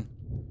Hawthorne.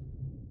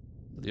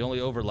 The only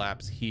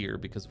overlap's here,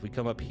 because if we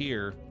come up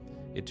here,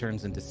 it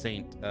turns into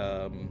St.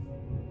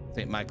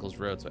 Michael's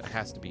Road, so it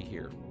has to be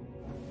here.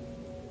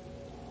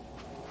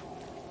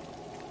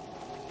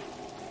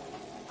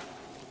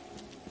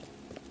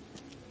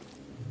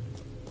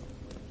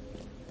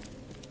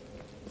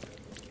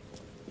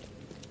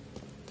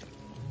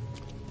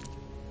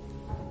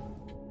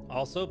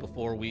 Also,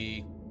 before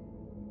we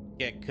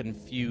get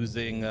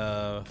confusing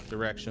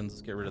directions,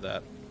 let's get rid of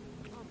that.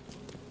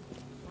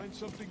 Find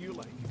something you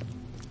like.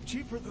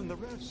 Cheaper than the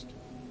rest.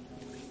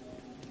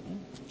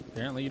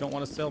 Apparently you don't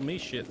want to sell me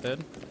shit,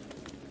 then.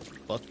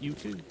 Fuck you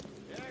too.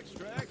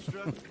 Extra,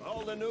 extra.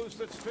 All the news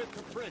that's fit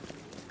for print.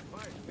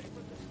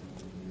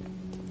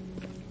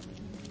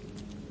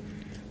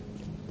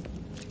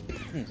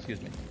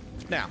 Excuse me.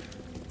 Now,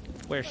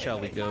 where shall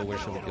we go? Where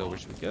shall we go? Where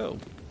shall we go?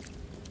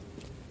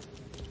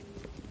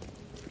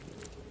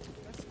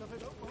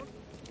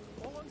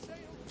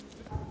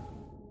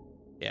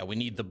 Yeah, we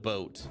need the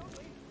boat.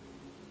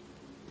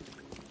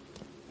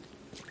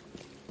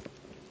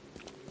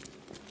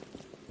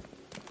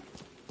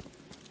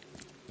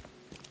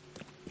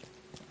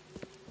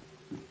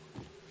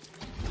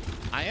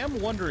 I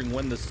am wondering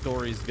when the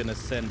story's gonna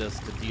send us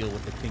to deal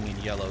with the King in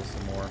Yellow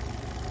some more.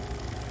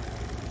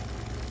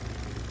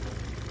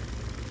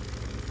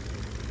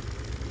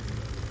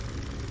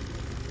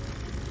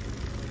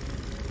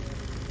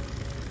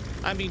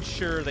 I mean,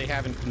 sure, they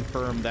haven't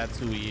confirmed that's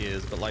who he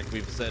is, but like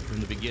we've said from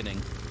the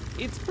beginning,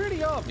 it's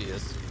pretty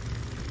obvious.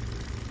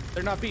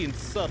 They're not being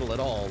subtle at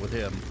all with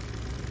him.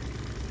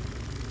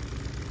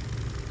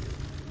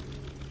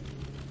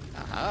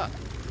 Aha.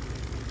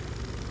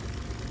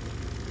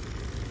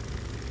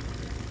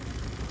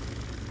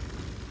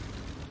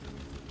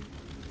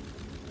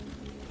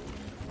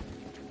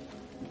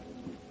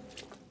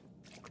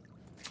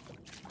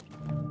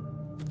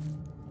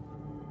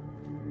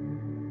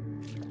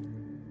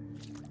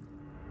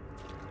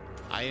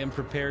 I am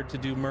prepared to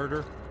do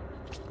murder.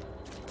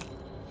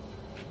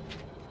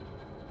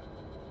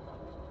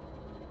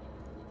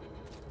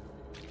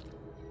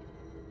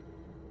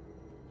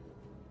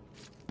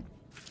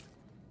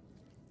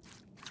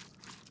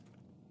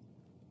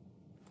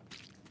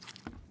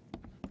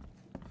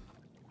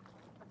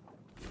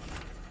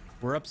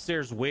 We're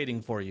upstairs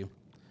waiting for you.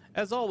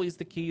 As always,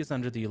 the key is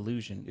under the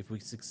illusion. If we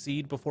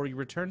succeed before you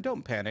return,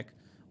 don't panic.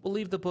 We'll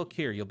leave the book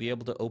here. You'll be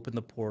able to open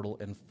the portal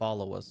and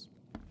follow us.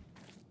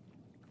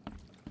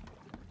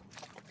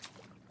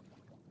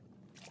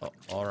 Oh,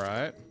 all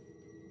right.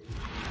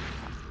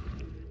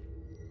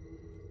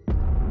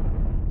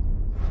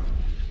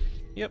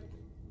 Yep.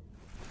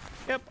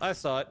 Yep, I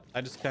saw it.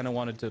 I just kind of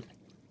wanted to...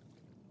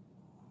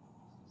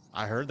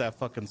 I heard that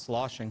fucking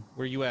sloshing.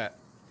 Where you at?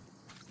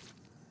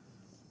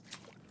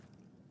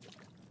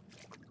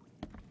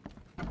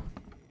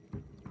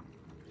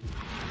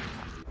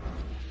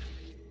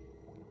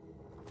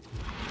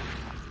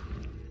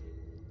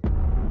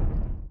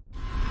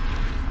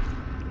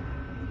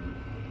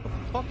 What the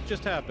fuck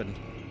just happened?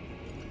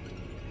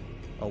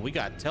 Oh, we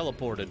got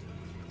teleported.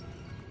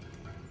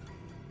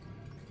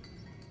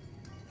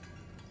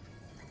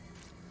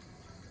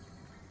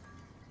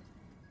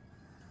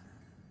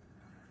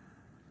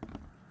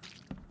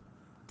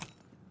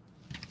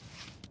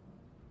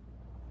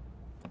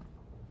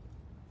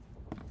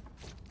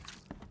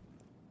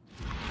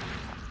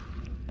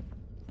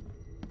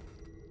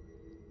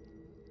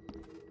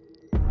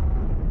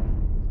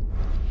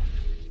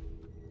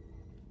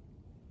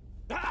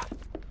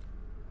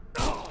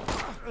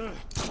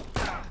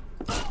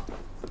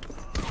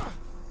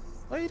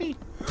 Lady.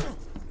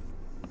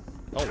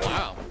 Oh,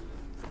 wow.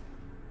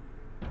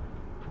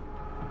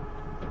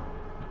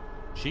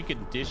 She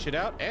can dish it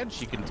out and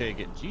she can take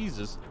it.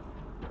 Jesus.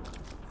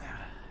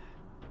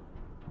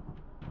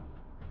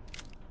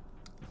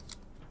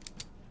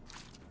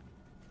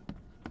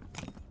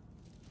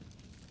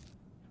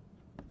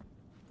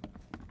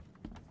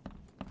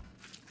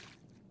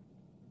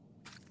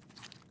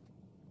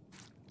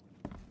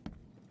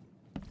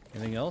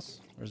 Anything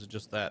else? Or is it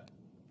just that?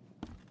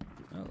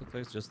 Oh, it looks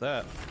like it's just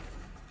that.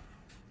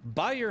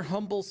 By your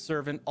humble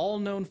servant, all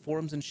known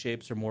forms and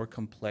shapes are more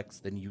complex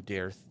than you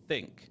dare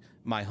think,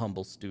 my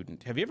humble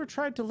student. Have you ever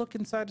tried to look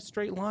inside a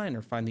straight line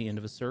or find the end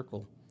of a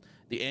circle?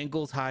 The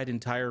angles hide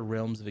entire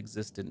realms of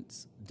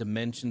existence,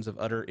 dimensions of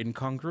utter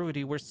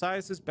incongruity where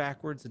size is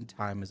backwards and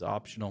time is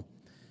optional.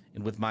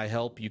 And with my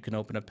help, you can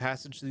open a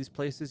passage to these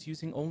places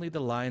using only the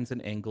lines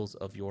and angles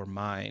of your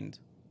mind.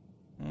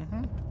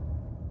 Mm-hmm.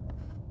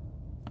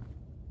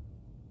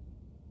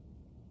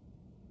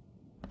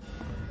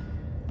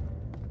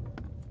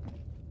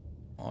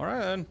 All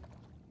right, then.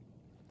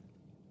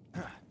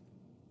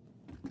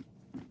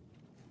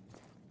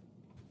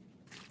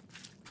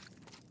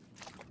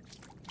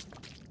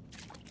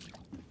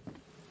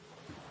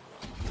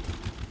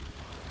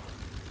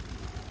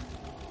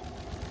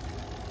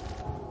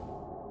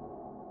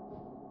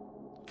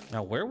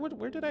 Now,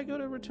 where did I go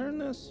to return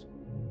this?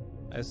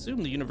 I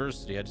assume the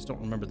university. I just don't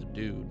remember the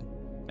dude.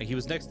 Like, he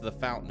was next to the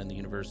fountain in the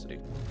university.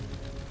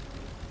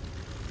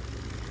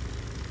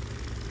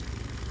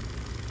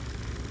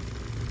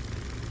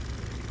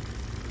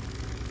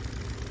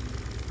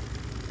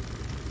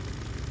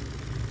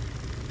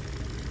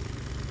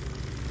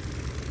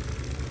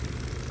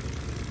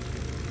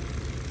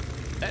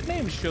 That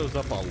name shows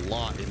up a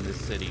lot in this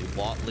city.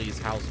 Watley's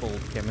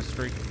Household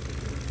Chemistry.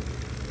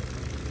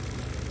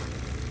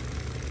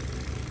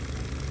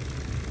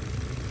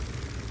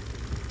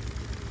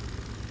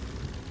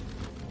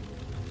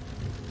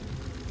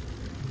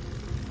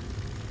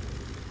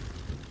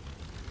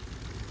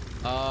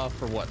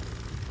 For what?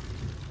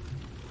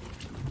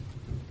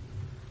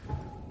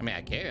 I mean,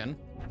 I can.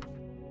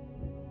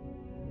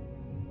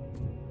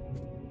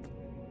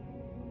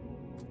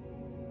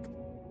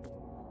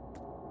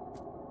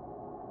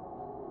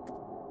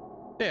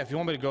 Yeah, if you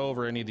want me to go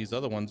over any of these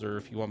other ones, or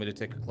if you want me to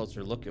take a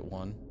closer look at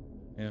one.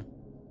 Yeah.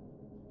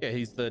 Yeah,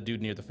 he's the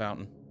dude near the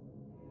fountain.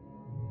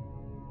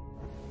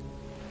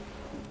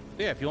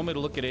 Yeah, if you want me to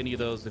look at any of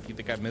those, if you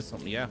think I missed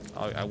something, yeah,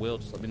 I will.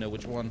 Just let me know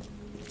which one.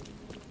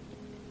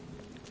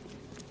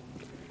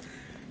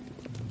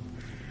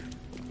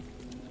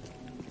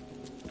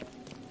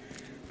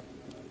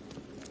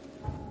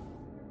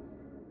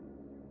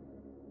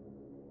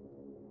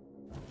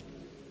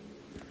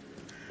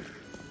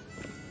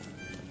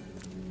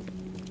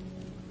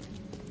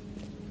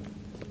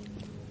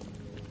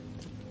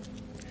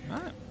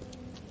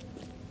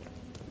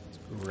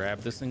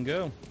 Grab this and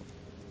go.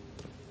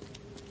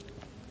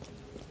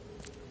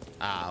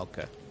 Ah,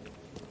 okay.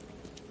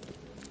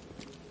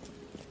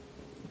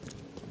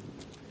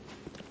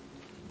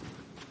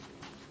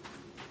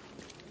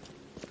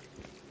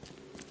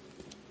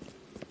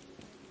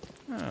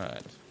 All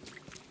right.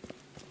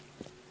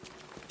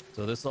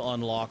 So this will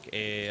unlock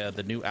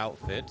the new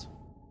outfit.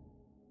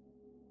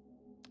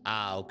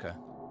 Ah, okay.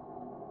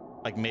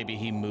 Like maybe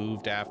he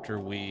moved after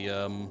we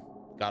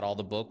got all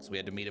the books. We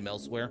had to meet him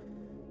elsewhere.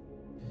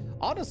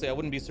 Honestly, I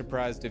wouldn't be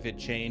surprised if it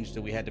changed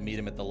and we had to meet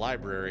him at the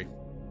library.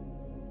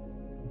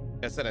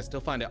 Like I said, I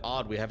still find it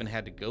odd we haven't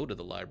had to go to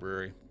the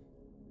library.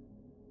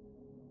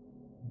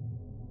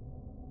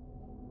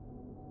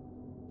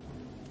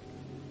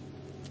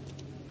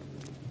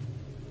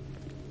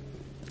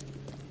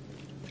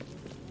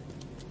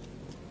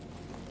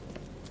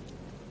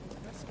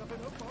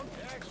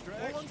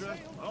 Extra.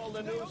 All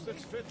the news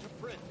that's fit to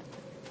print.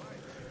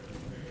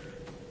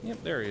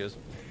 Yep, there he is.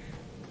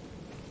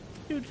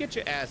 Dude, get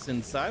your ass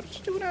inside. What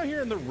you doing out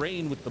here in the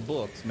rain with the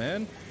books,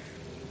 man?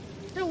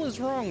 What the hell is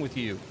wrong with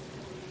you?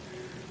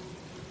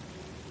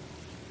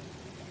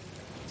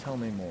 Tell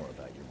me more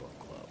about your book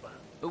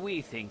club.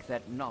 We think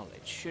that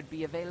knowledge should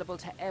be available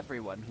to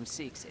everyone who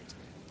seeks it,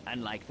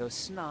 unlike those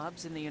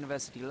snobs in the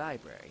university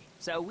library.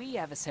 So we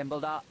have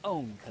assembled our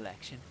own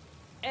collection.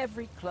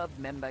 Every club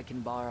member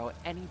can borrow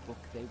any book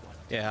they want.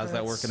 Yeah, how's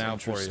that working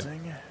out for you?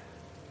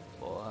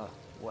 For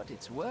what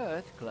it's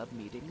worth, club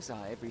meetings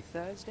are every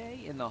Thursday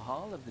in the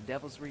hall of the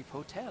Devil's Reef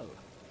Hotel.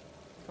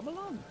 Come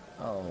along.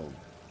 I'll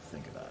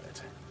think about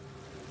it.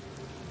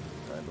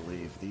 I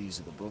believe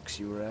these are the books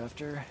you were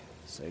after.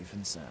 Safe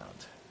and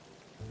sound.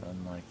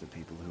 Unlike the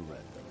people who read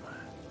them.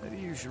 Maybe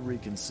you should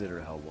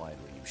reconsider how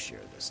widely you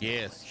share this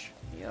knowledge.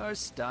 You're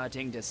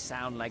starting to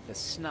sound like the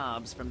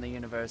snobs from the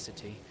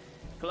university.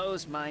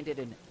 Closed-minded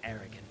and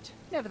arrogant.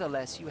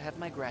 Nevertheless, you have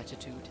my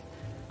gratitude.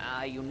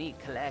 Our unique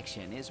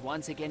collection is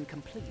once again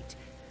complete.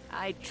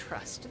 I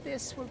trust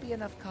this will be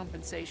enough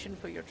compensation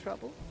for your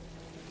trouble.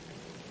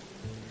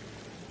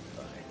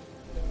 Bye.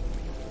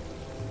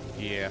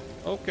 Yeah,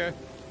 okay.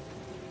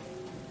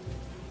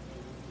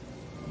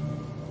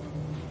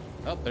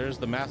 Oh, there's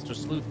the Master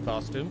Sleuth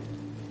costume.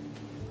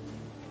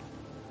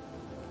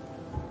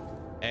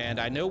 And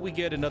I know we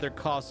get another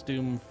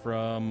costume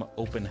from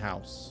Open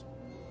House.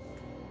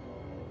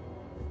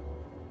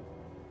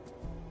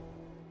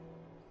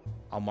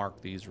 I'll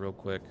mark these real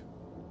quick.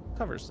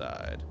 Cover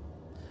side.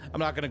 I'm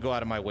not gonna go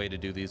out of my way to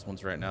do these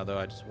ones right now, though.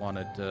 I just want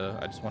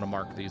to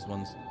mark these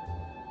ones.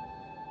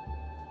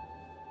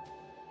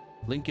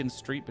 Lincoln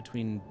Street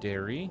between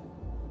Derry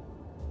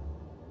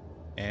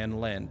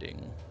and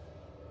Landing.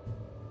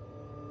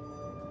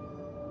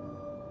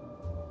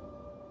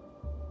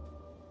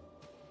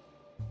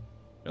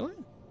 Really?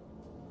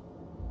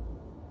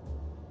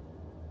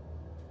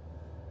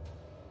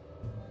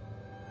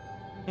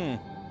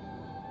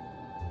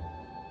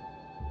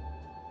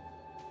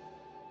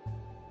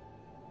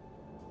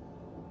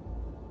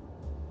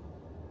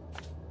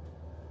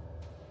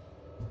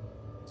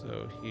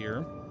 So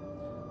here.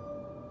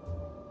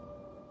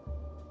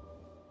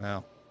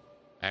 Well,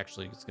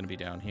 actually, it's going to be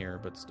down here,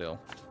 but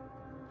still.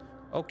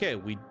 Okay,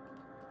 we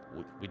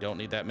don't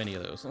need that many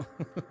of those. So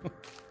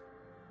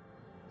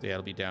yeah,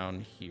 it'll be down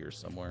here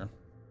somewhere.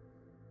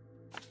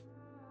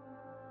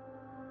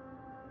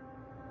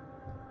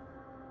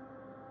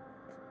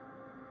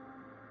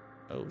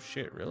 Oh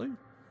shit, really?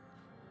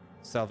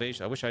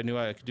 Salvation. I wish I knew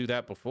I could do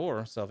that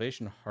before.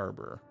 Salvation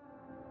Harbor.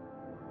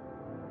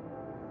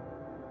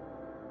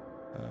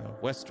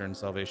 Western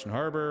Salvation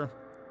Harbor.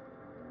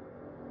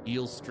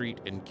 Eel Street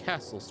and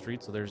Castle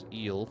Street. So there's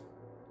Eel.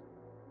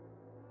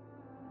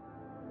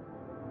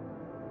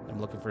 I'm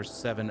looking for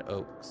Seven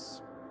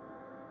Oaks.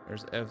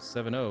 There's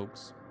Seven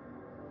Oaks.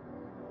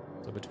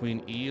 So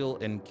between Eel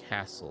and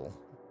Castle.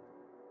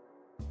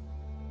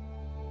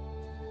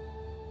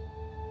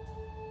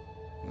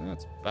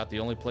 That's about the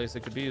only place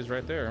it could be is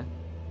right there.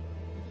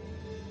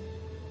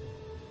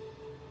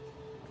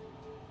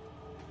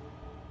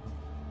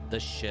 The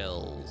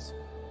shells.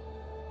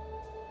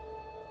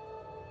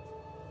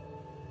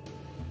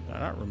 Did I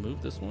not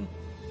remove this one?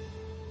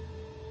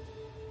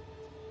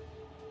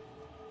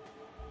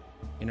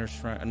 Inner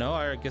shrine. No,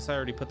 I guess I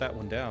already put that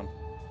one down.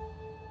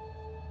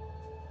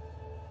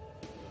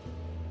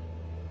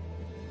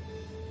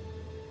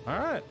 All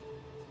right.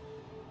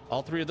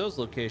 All three of those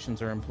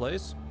locations are in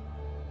place.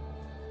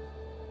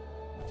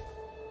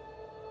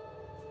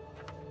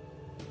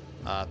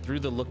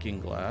 Through the looking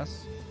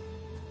glass.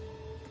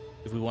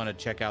 If we want to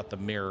check out the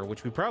mirror,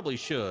 which we probably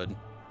should.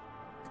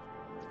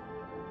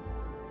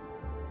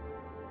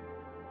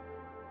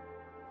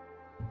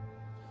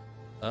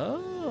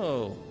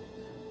 Oh.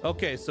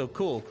 Okay, so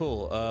cool.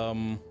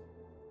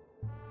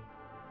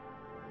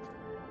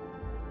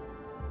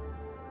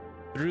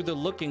 Through the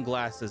looking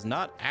glass is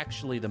not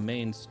actually the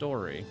main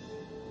story.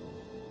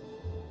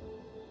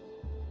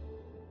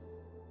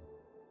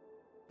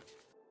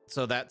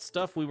 So that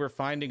stuff we were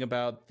finding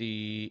about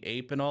the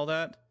ape and all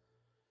that.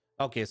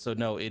 Okay, so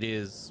no, it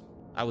is.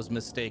 I was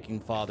mistaking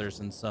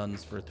fathers and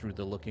sons for Through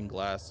the Looking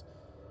Glass.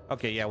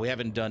 Okay, yeah, we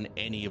haven't done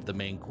any of the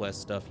main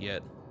quest stuff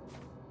yet.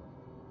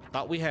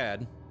 Thought we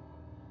had.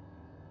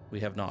 We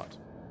have not.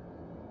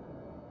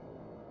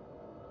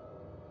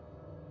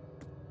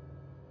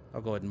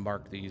 I'll go ahead and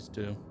mark these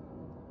too.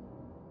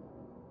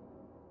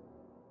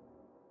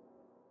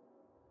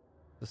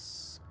 The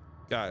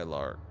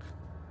Skylark.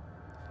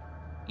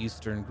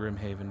 Eastern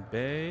Grimhaven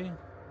Bay.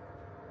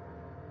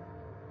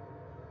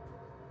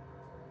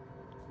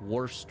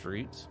 War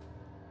Street.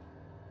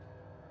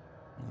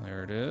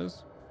 There it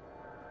is.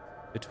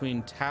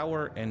 Between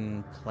Tower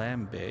and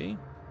Clam Bay.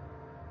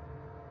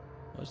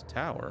 What's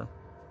Tower?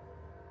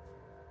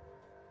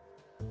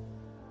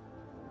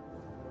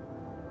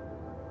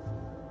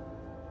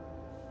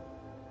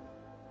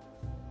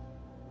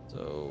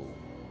 So,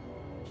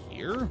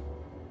 here?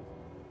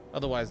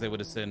 Otherwise, they would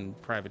have sent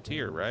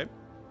Privateer, right?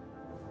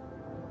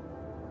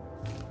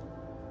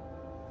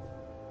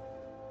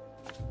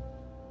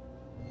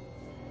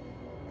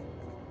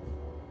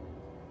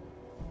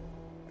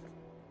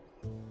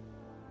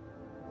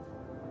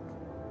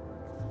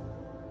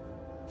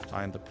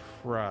 Find the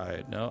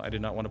Pride. No, I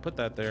did not want to put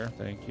that there.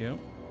 Thank you.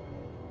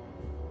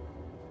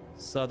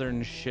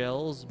 Southern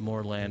Shells,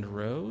 Moorland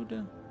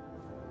Road.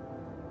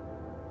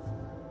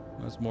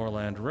 That's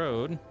Moorland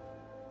Road.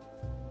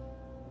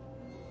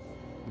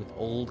 With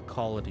Old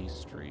Colony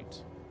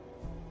Street.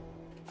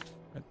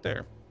 Right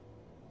there.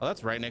 Oh,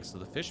 that's right next to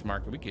the fish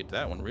market. We get to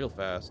that one real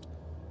fast.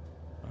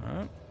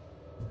 Alright.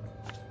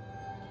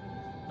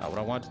 Not what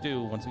I want to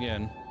do, once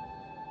again.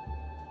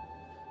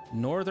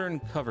 Northern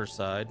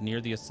Coverside,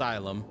 near the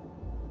Asylum.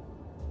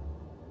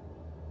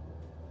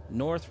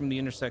 North from the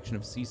intersection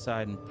of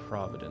Seaside and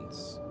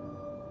Providence.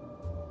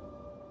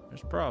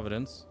 There's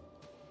Providence.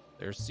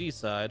 There's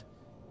Seaside.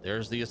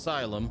 There's the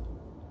Asylum.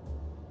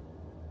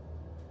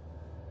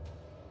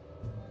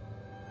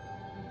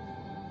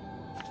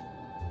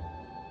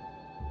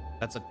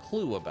 That's a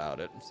clue about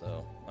it,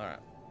 so, alright.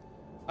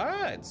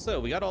 Alright, so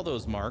we got all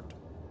those marked.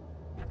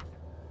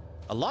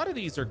 A lot of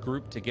these are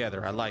grouped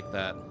together. I like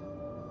that.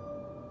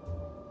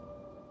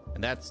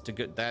 And that's to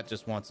go, that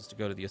just wants us to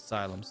go to the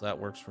Asylum, so that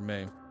works for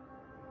me.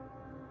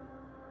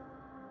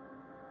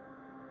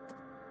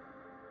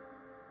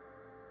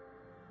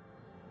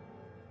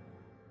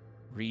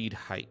 Reed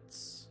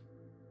Heights.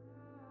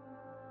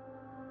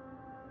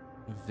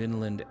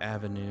 Vinland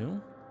Avenue.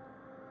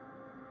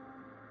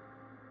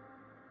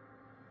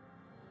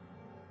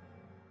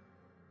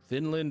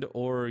 Vinland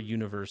or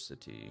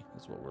University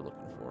is what we're looking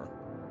for.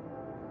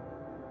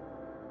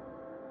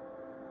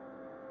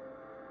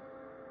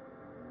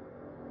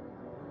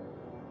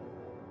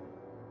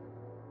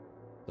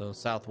 So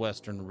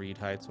southwestern Reed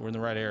Heights. We're in the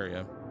right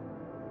area.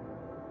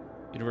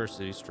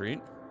 University Street.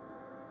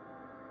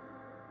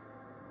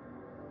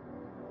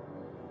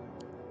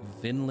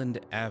 Vinland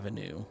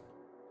Avenue.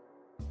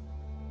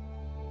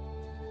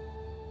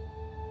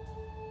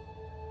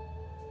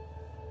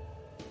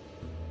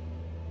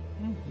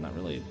 Not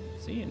really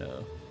seeing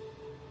a...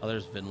 Oh,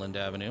 there's Vinland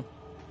Avenue.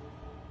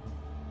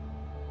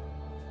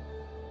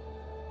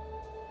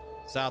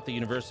 South of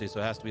University, so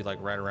it has to be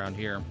like right around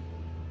here.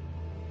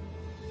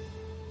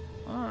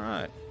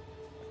 Alright.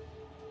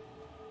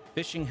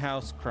 Fishing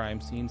House,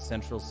 Crime Scene,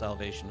 Central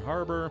Salvation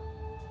Harbor.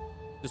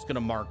 Just gonna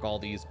mark all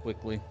these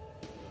quickly.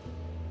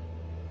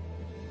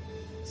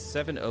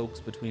 7 Oaks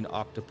between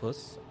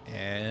Octopus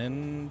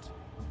and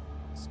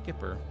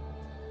Skipper.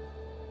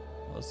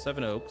 Well,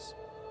 7 Oaks.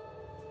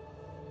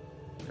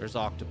 There's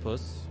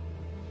Octopus.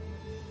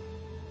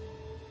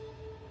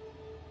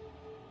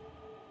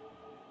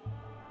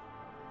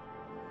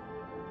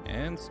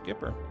 And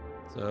Skipper.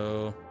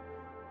 So,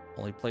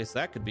 only place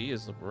that could be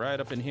is right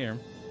up in here.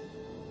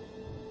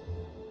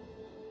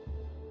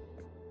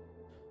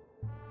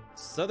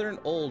 Southern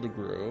Old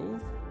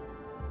Grove.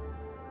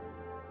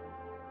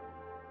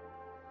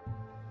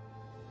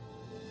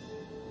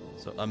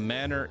 So a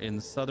manor in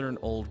southern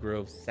Old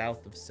Grove,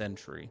 south of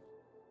Sentry.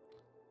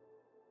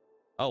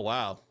 Oh,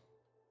 wow.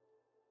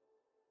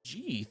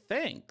 Gee,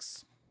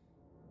 thanks.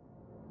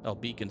 Oh,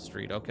 Beacon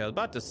Street. Okay, I was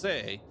about to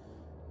say,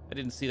 I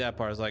didn't see that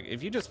part. I was like,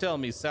 if you just tell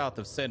me south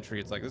of Sentry,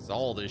 it's like, this is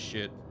all this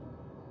shit.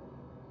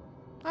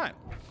 All right.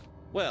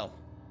 Well,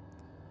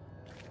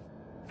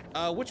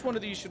 which one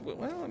of these should we,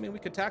 well, I mean, we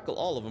could tackle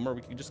all of them, or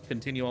we could just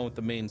continue on with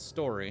the main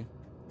story.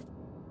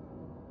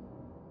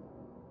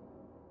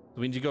 So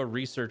we need to go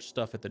research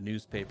stuff at the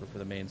newspaper for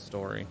the main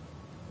story,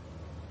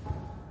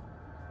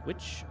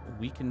 which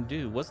we can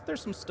do. Wasn't there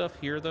some stuff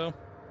here, though?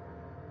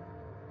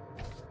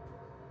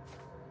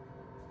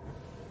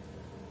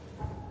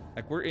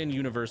 Like, we're in the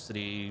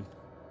university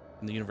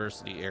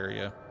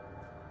area.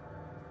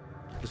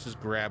 Let's just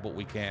grab what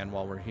we can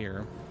while we're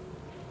here.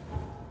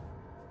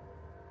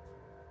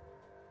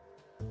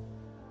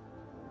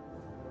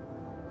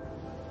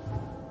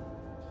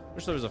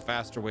 Wish there was a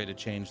faster way to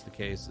change the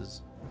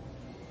cases.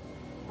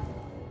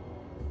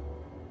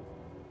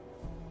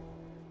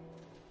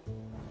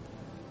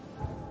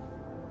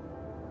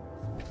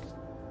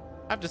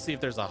 I have to see if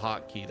there's a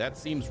hotkey. That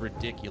seems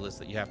ridiculous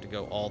that you have to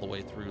go all the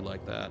way through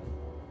like that.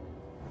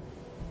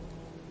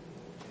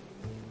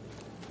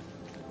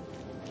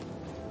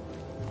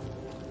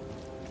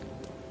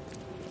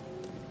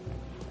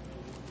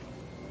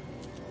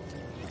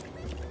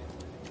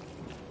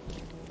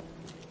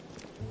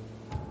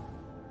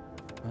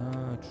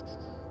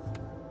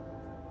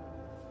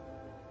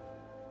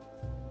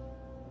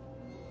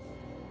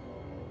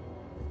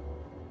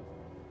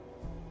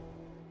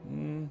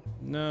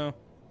 No.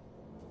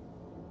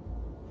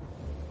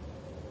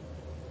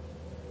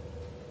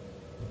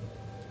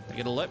 Like,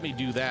 it'll let me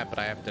do that, but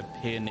I have to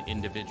pin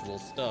individual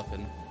stuff,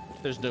 and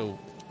there's no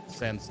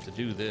sense to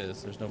do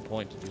this. There's no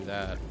point to do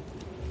that,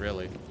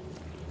 really.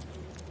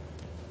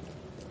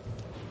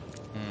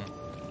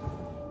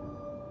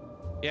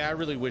 Yeah, I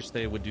really wish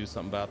they would do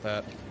something about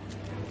that.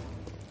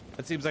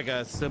 It seems like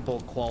a simple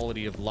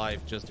quality of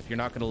life. Just if you're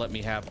not going to let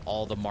me have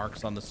all the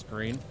marks on the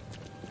screen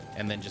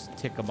and then just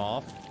tick them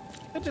off,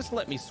 then just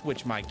let me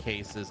switch my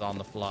cases on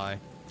the fly.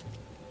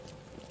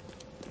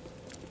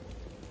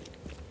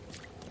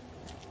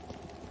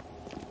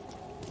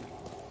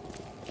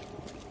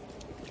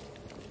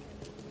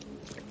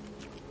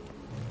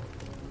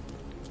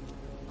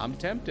 I'm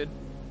tempted.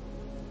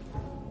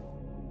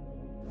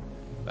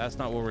 That's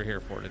not what we're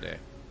here for today.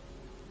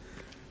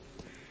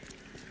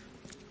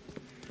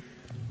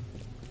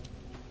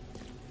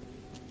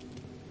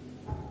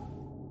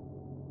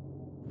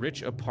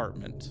 Rich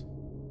apartment.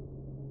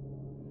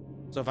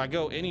 So if I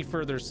go any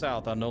further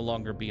south, I'll no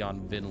longer be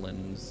on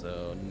Vinland,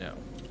 so no.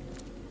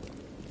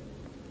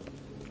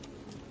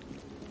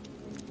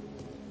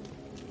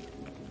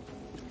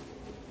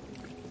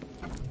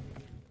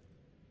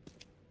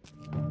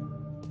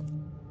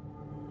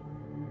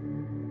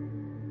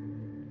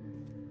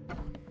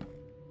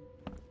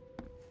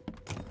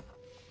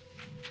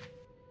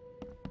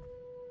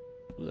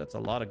 Ooh, that's a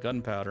lot of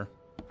gunpowder.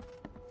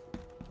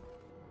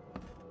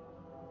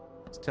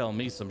 It's telling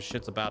me some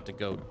shit's about to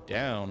go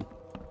down.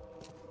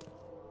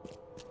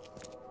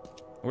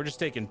 We're just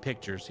taking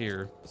pictures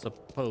here,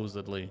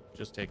 supposedly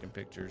just taking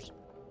pictures.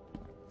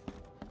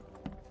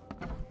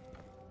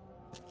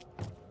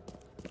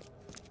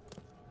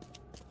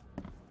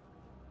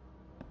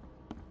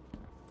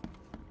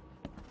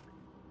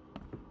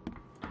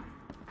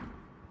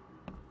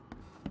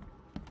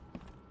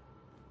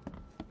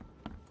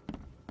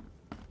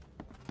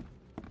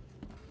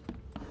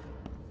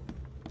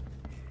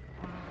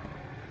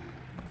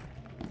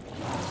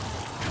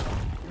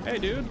 Hey,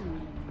 dude.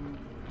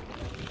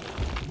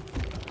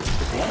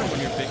 I wonder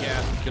when your big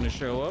ass is gonna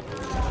show up.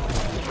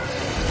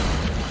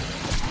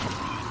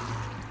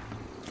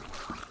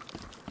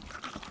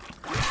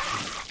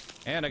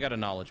 And I got a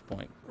knowledge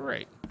point.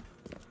 Great.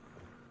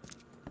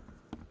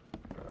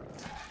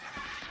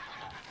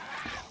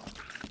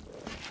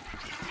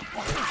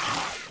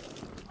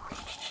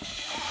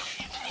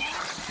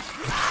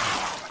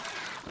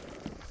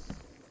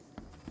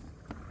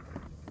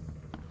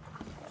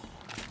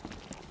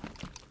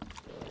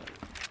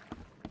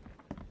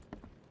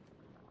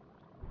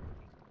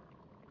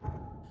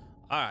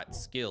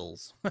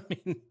 Skills. I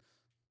mean,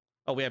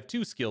 oh, we have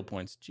 2 skill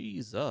points.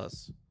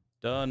 Jesus.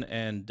 Done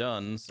and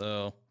done.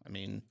 So, I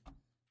mean,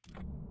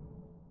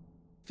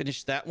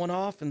 finish that one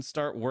off and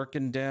start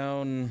working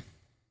down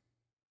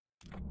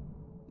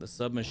the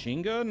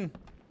submachine gun,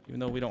 even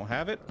though we don't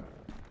have it.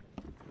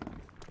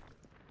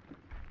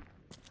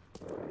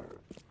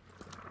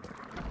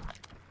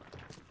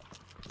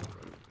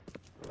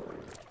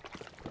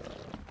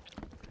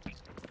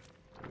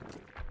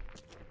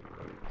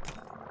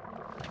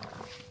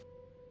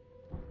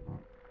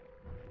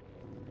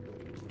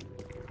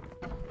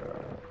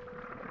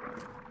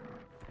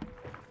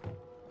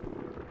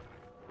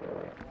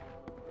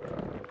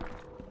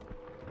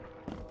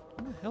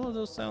 Where are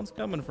those sounds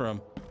coming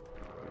from?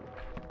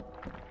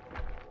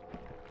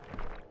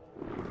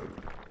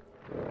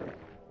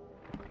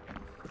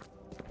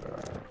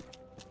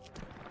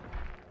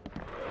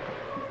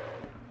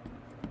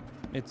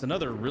 It's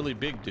another really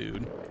big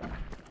dude.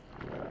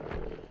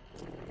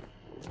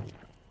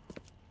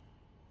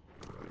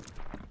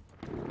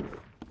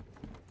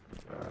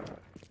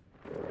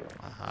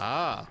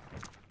 Aha.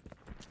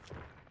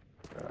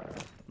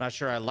 Not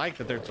sure I like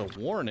that there's a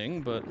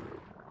warning, but...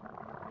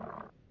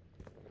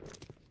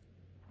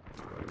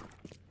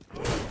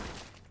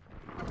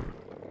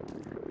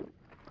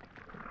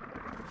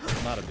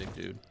 Not a big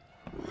dude.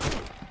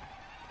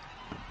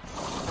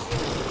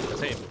 I'd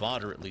say a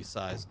moderately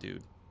sized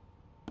dude.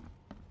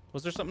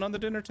 Was there something on the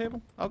dinner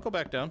table? I'll go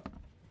back down.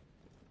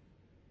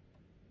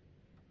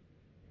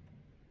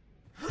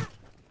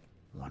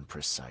 One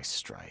precise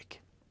strike.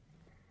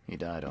 He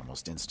died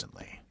almost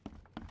instantly.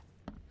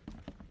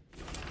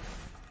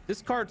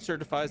 This card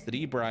certifies that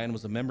E. Bryan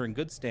was a member in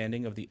good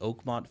standing of the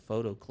Oakmont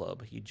Photo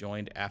Club. He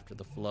joined after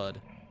the flood.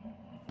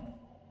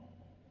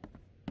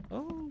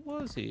 Oh,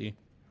 was he?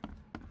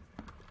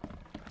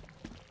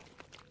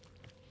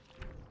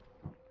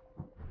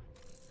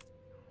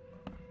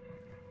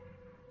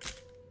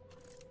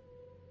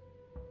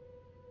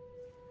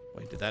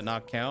 Wait, did that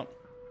not count?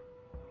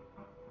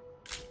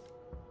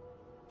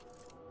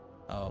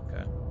 Oh,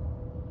 okay.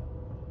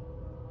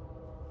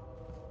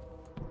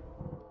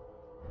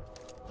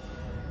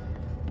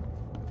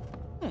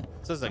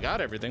 It says I got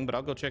everything, but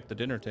I'll go check the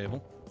dinner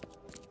table.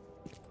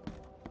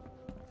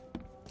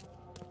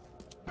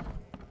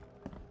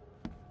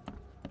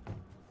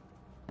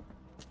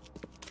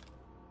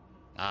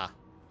 Ah.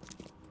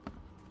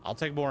 I'll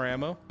take more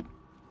ammo.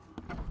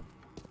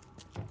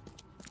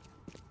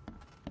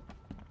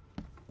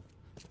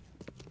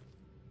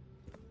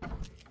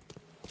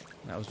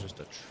 That was just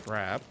a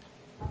trap.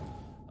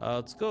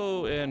 Let's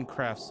go and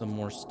craft some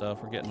more stuff.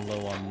 We're getting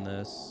low on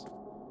this.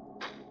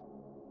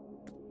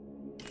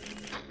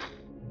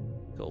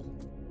 Cool.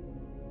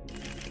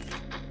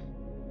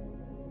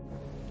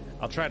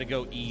 I'll try to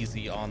go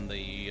easy on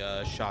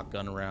the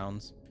shotgun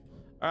rounds.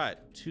 All right,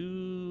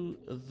 to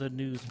the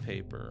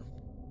newspaper.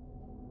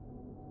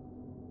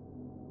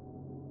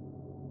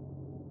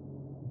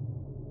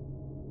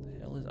 The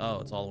hell is... Oh,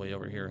 it's all the way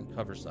over here in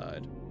cover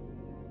side.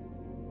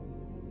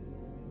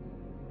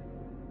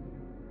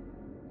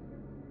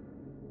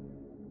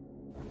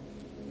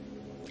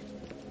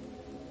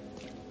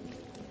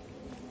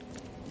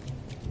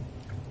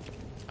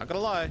 Not gonna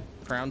lie,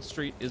 Crown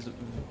Street is,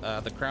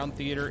 the Crown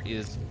Theater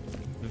is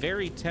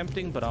very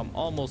tempting, but I'm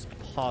almost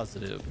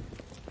positive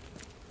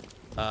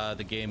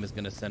the game is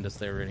gonna send us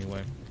there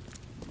anyway.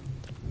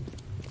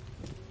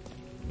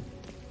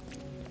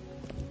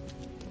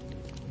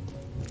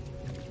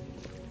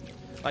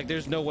 Like,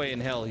 there's no way in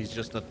hell he's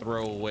just a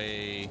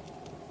throwaway,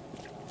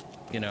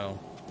 you know,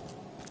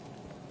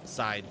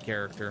 side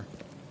character.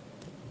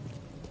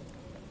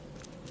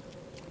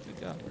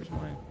 Good God, where's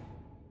my...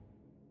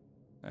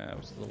 I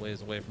was a little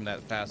ways away from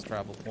that fast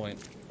travel point.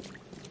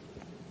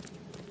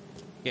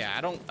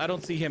 Yeah, I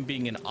don't see him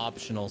being an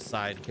optional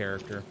side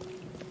character.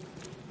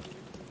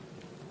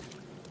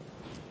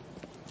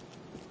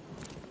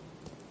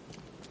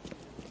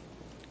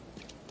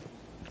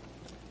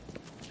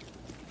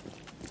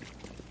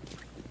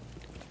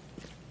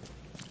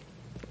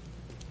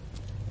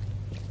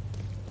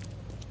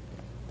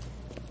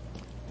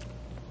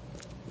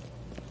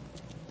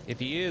 If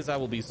he is, I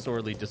will be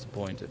sorely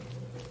disappointed.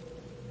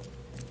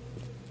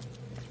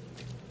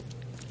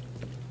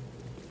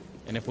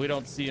 And if we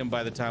don't see him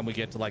by the time we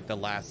get to like the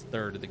last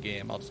third of the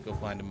game, I'll just go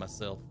find him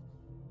myself.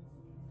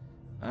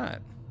 All right.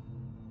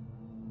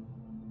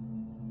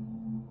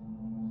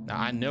 Now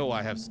I know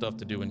I have stuff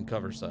to do in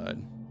cover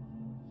side.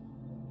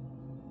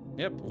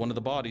 Yep, one of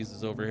the bodies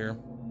is over here.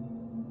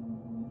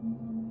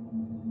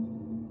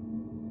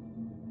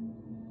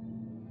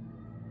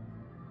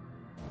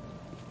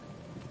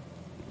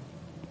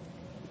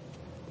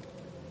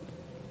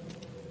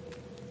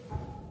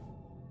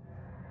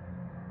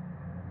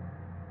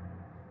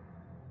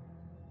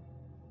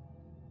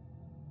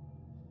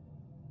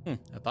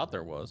 I thought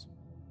there was.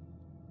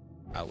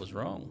 I was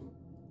wrong.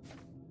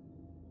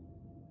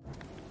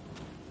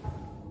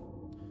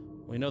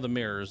 We know the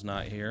mirror's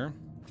not here.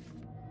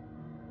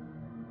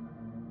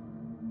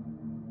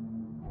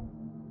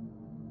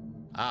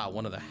 Ah,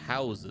 one of the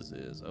houses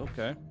is.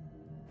 Okay.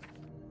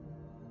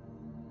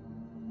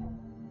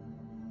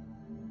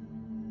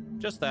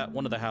 Just that,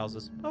 one of the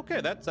houses. Okay,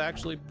 that's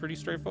actually pretty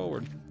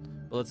straightforward.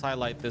 But let's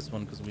highlight this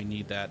one because we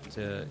need that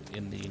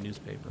in the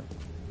newspaper.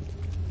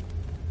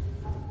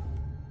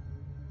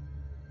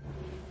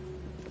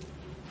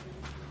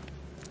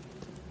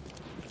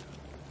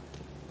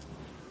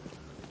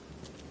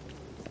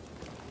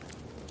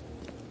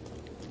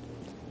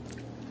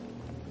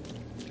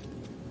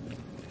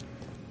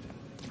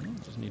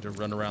 Need to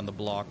run around the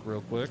block real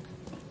quick.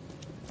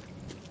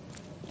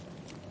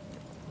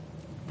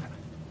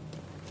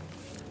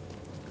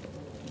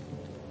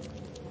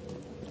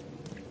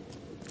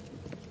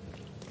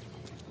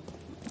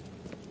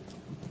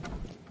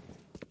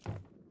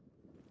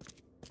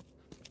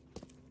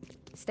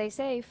 Stay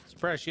safe.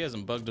 Surprised she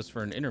hasn't bugged us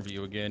for an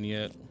interview again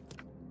yet.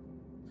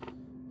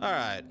 All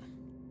right.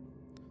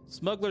 Let's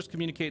Smugglers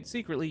communicate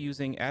secretly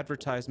using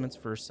advertisements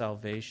for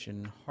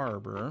Salvation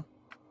Harbor.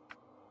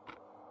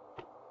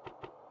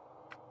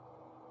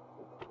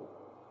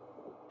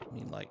 I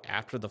mean, like,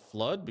 after the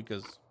flood?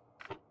 Because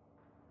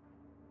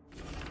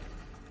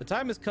the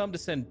time has come to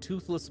send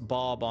Toothless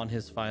Bob on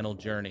his final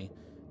journey.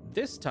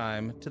 This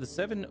time to the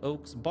Seven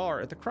Oaks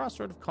Bar at the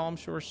crossroad of Calm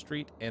Shore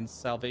Street and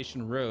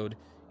Salvation Road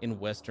in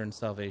Western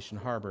Salvation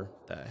Harbor.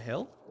 The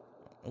hell?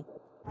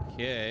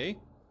 Okay.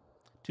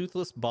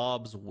 Toothless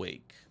Bob's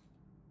Wake.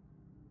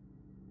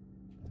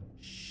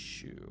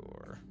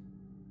 Sure.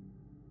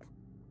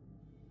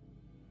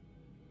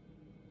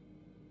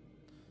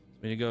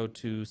 We need to go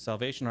to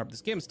Salvation Harbor.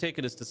 This game's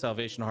taken us to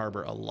Salvation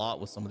Harbor a lot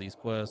with some of these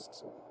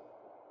quests.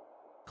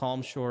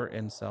 Calm Shore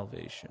and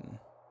Salvation.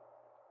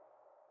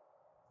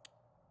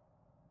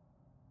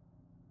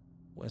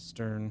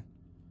 Western.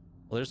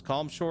 Well, there's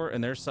Calm Shore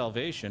and there's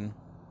Salvation.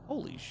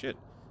 Holy shit.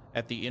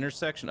 At the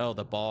intersection. Oh,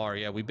 the bar.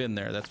 Yeah, we've been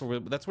there. That's where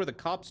the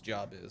cop's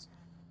job is.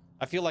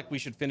 I feel like we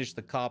should finish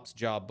the cop's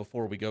job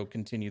before we go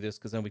continue this,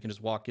 because then we can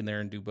just walk in there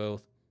and do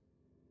both.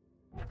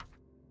 All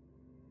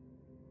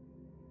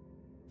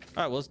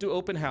right, well, let's do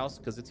open house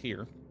because it's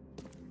here.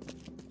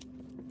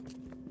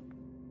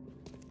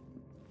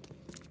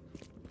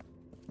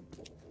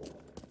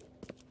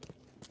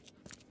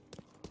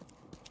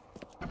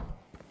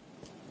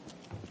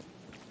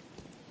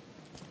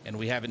 And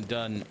we haven't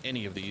done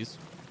any of these.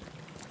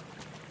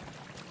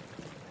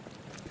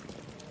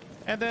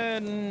 And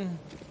then,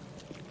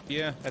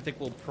 yeah, I think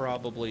we'll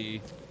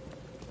probably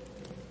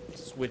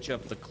switch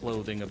up the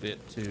clothing a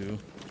bit too.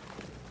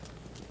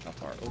 How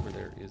far over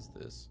there is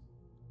this?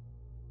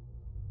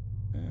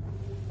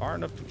 Far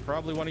enough to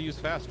probably want to use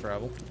fast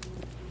travel.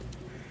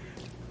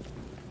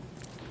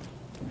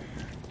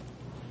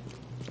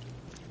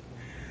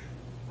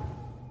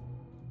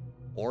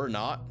 Or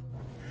not.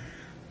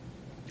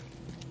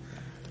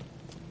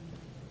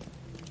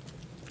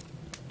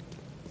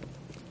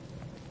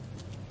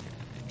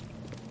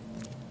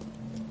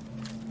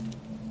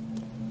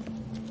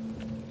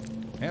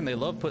 Man, they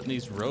love putting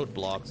these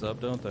roadblocks up,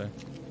 don't they?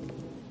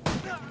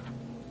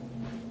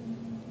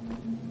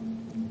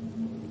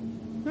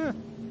 Huh.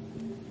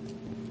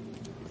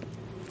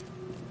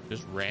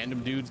 Just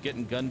random dudes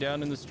getting gunned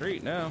down in the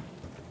street now.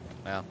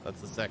 Well,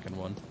 that's the second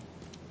one.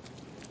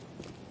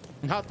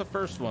 Not the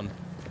first one.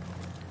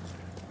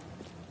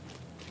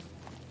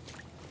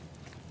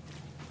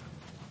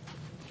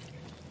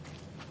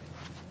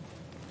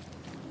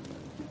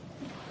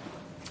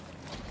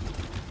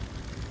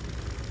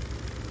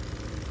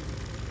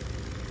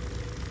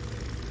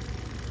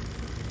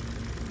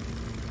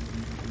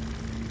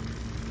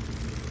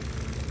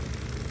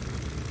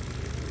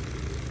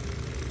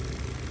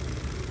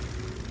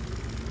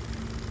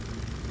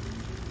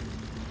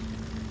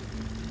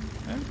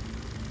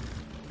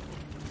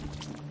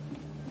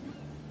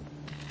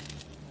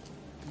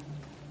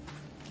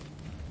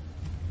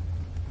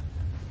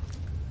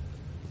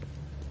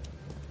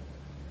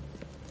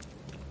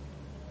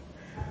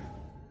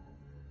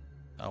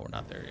 Oh, we're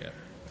not there yet.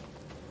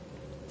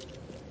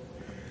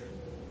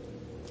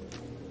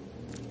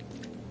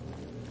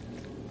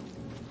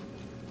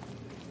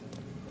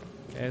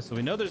 Okay, so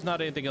we know there's not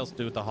anything else to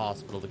do with the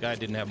hospital. The guy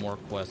didn't have more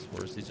quests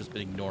for us. He's just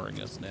been ignoring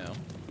us now.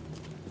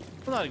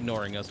 Well, not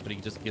ignoring us, but he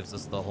just gives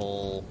us the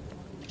whole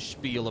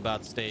spiel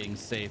about staying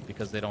safe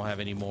because they don't have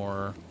any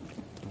more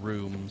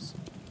rooms.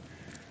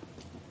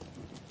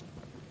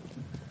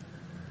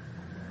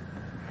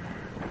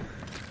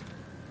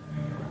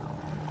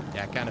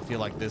 Yeah, I kind of feel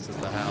like this is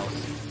the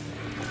house.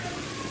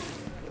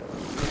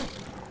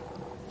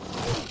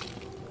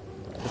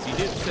 Because he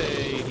did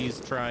say he's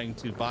trying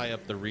to buy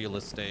up the real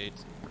estate.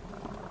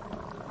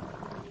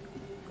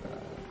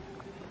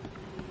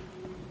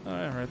 Oh,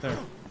 yeah, right there.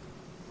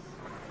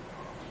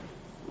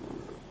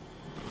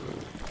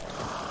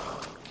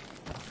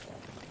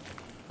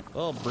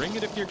 Well, bring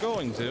it if you're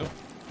going to.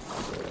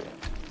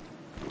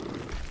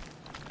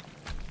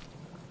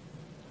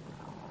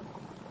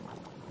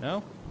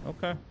 No?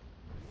 Okay.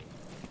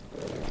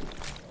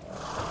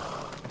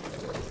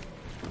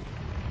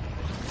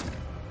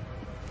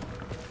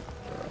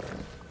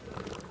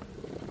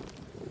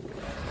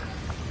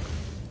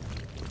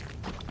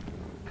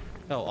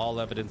 Oh, all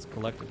evidence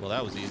collected. Well,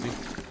 that was easy.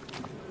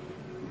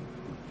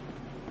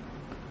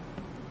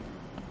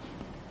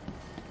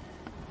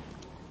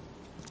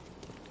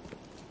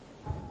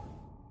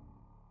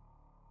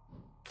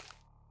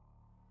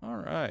 All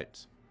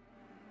right.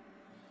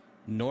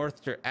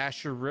 North to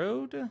Asher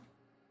Road.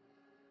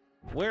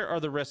 Where are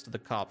the rest of the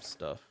cop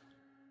stuff?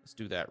 Let's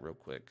do that real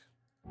quick.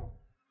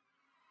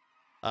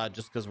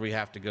 Just because we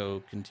have to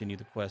go continue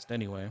the quest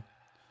anyway.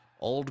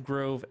 Old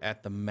Grove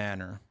at the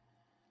Manor.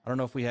 I don't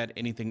know if we had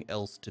anything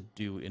else to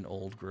do in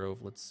Old Grove.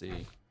 Let's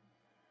see.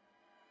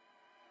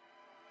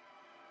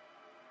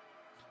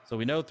 So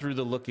we know Through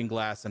the Looking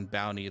Glass and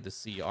Bounty of the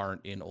Sea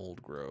aren't in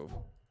Old Grove.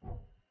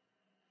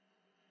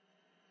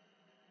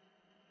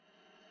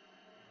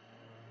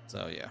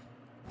 So yeah.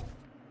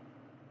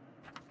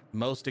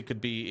 Most it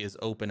could be is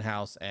open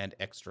house and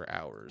extra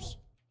hours.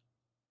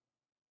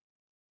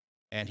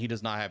 and he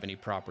does not have any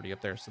property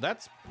up there. So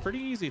that's pretty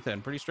easy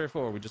then, pretty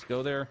straightforward. We just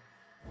go there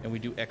and we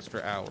do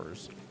extra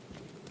hours.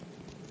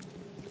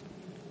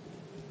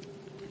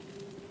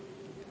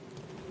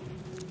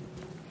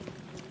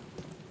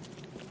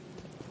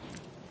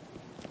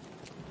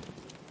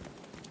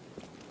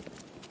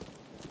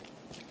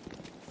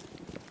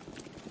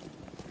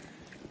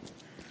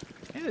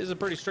 It is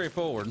pretty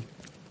straightforward.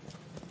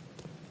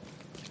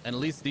 And at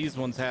least these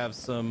ones have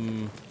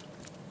some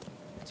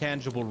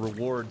tangible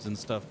rewards and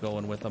stuff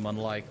going with them,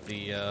 unlike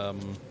the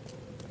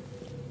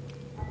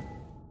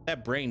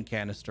that brain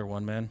canister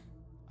one, man.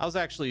 I was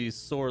actually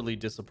sorely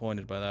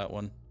disappointed by that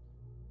one.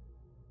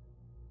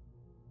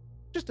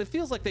 Just, it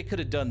feels like they could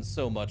have done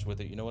so much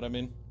with it, you know what I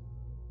mean?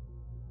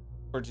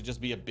 For it to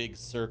just be a big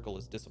circle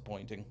is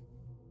disappointing.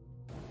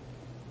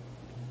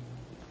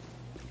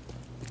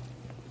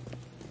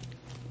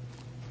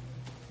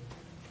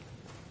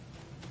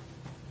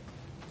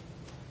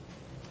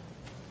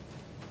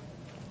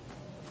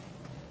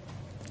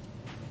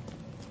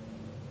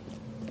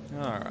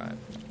 All right.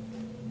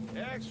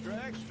 Extra,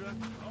 extra.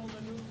 All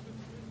the news.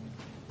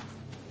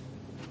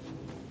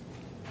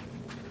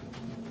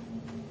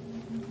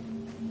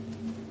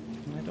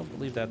 I don't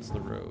believe that's the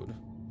road.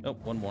 Oh,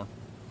 one more.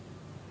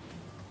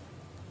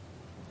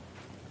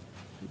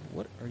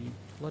 What are you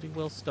bloody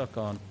well stuck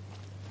on?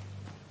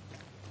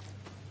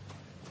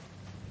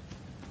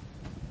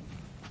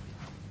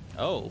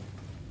 Oh,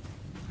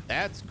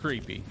 that's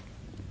creepy.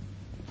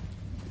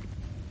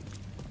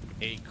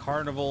 A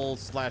carnival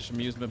 /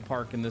 amusement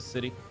park in this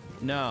city?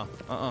 No,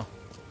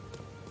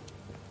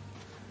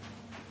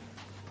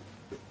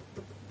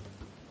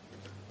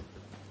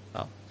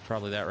 Oh,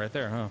 probably that right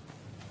there, huh?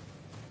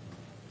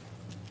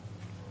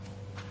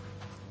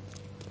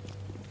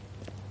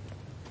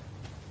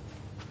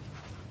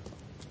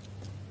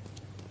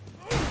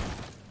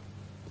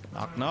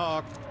 Knock,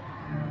 knock.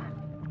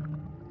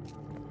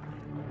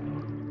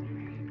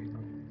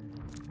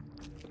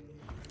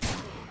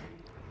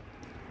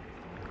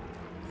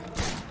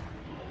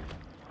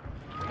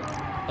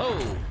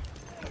 Oh.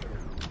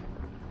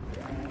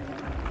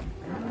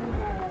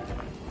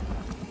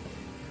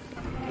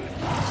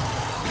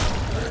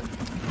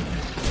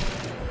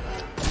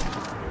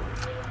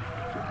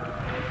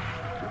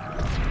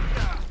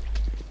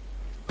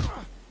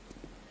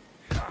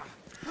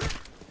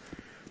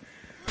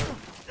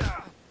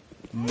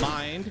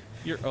 Mind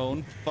your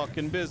own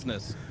fucking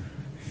business.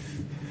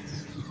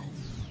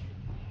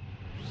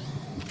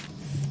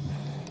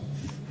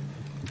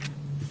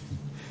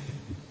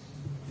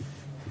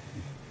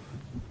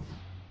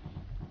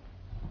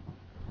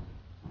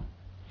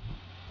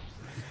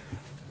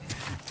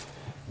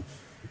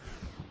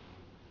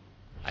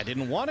 I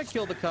didn't want to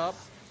kill the cop.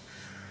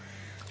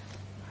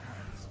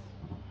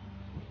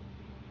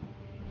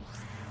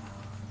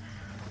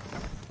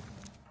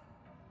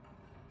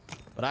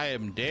 But I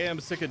am damn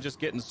sick of just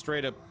getting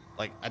straight up,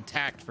 like,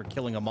 attacked for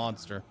killing a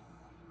monster.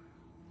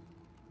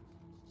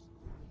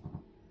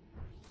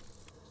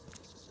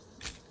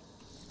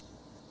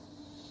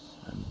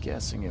 I'm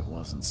guessing it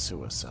wasn't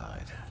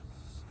suicide.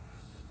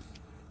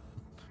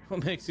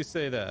 What makes you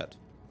say that?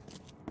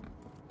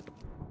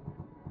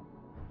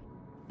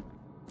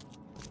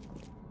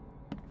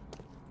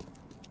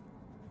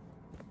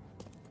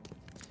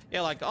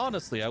 Yeah, like,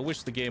 honestly, I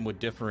wish the game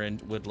would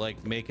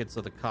like make it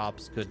so the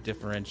cops could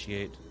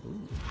differentiate.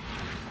 Ooh.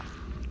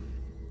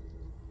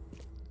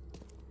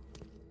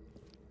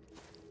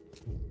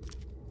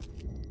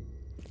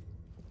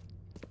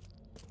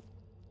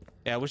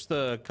 Yeah, I wish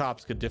the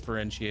cops could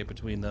differentiate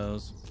between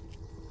those.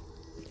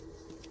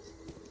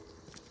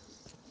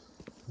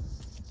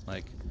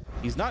 Like,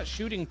 he's not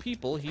shooting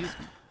people, he's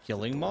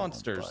killing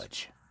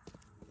monsters.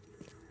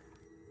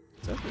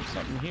 Says there's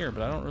something here,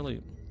 but I don't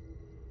really...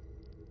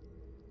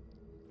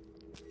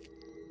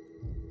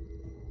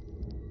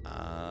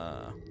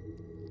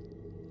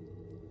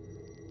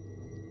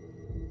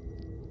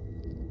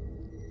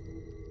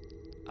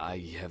 I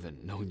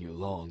haven't known you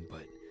long,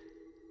 but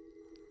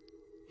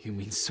you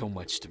mean so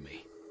much to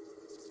me.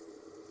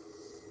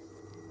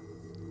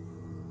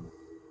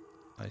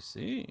 I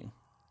see.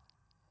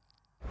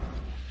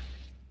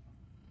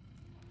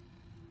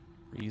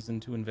 Reason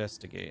to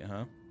investigate,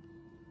 huh?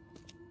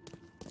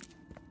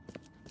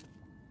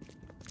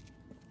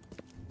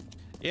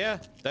 Yeah,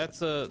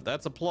 that's a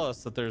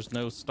plus that there's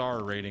no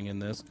star rating in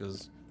this,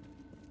 because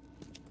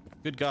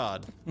good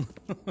God.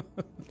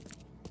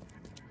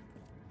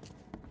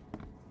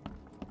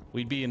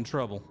 We'd be in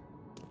trouble.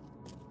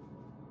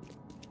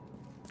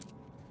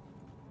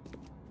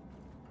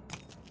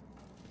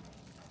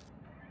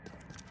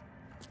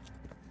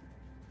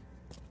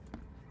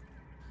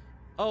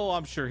 Oh,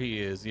 I'm sure he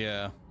is,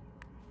 yeah.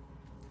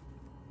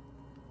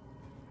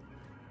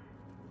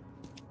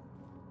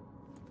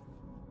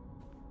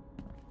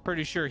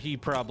 Pretty sure he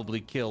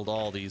probably killed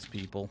all these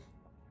people.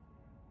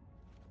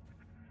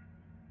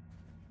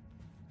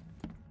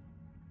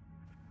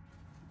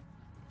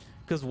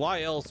 Because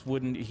why else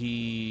wouldn't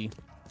he...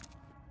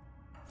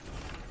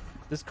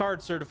 This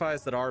card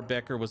certifies that R.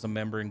 Becker was a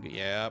member in...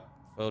 Yeah,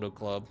 photo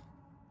club.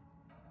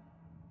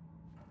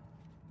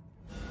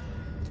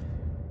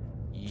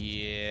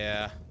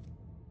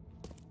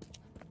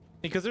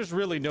 Because there's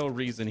really no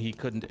reason he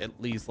couldn't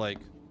at least, like,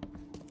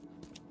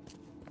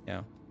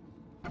 yeah.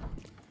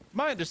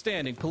 My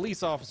understanding,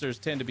 police officers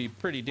tend to be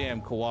pretty damn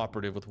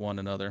cooperative with one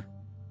another.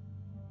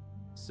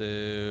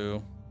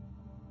 So,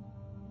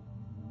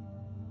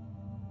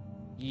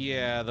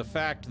 yeah, the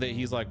fact that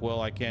he's like,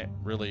 well, I can't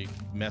really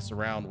mess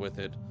around with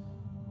it.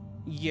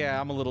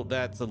 Yeah,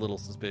 that's a little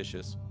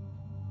suspicious.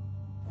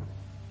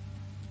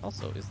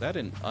 Also, is that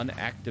an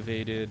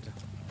unactivated?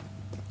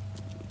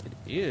 It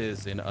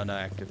is an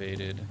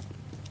unactivated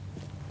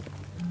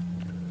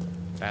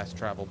fast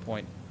travel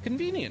point.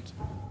 Convenient.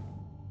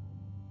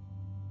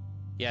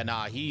 Yeah,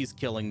 nah, he's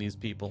killing these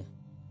people.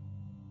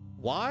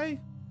 Why?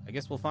 I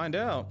guess we'll find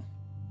out.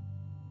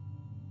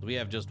 We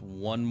have just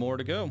one more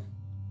to go.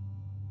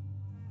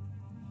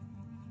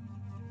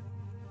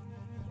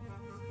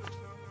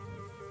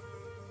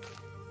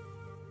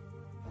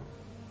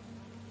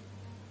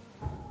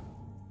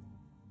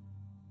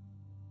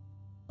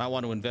 I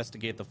want to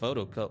investigate the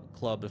photo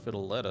club if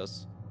it'll let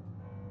us.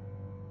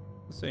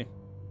 Let's see.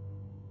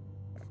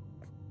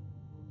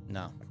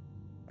 No.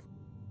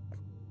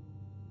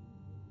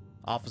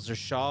 Officer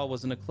Shaw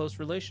was in a close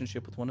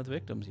relationship with one of the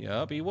victims.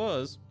 Yup, he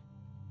was.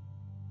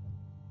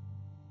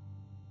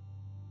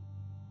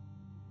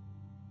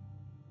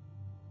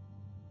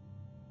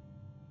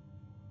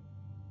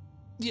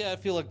 Yeah, I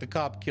feel like the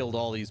cop killed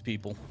all these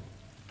people.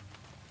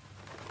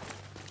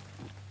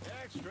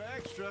 Extra,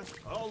 extra.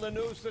 All the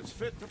news that's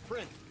fit to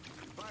print.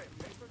 Buy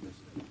a paper,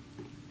 mister?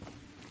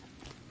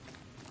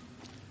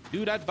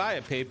 Dude, I'd buy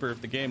a paper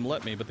if the game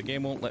let me, but the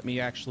game won't let me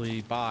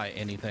actually buy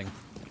anything.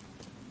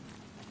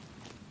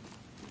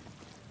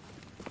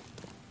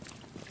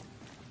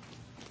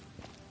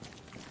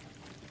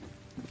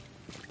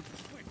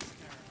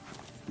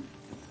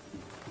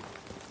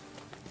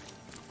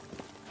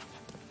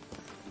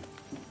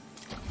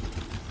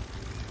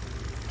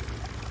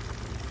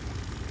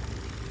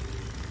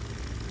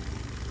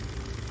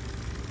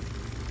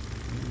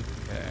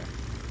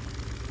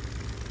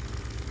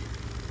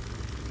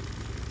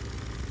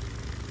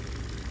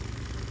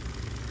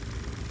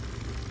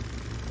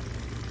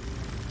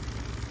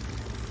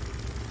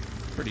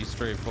 Pretty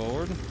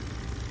straightforward.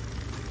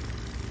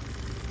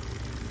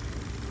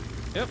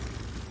 Yep.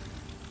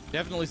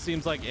 Definitely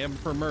seems like M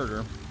for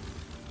murder.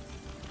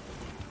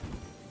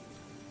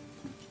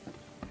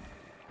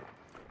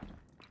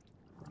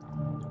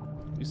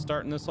 You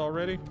starting this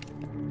already?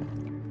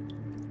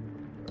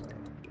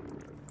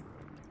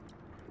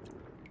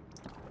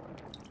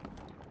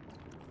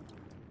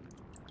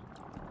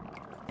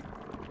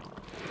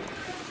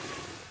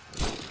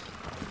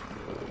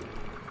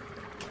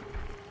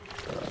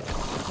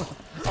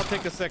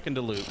 Take a second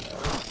to loot.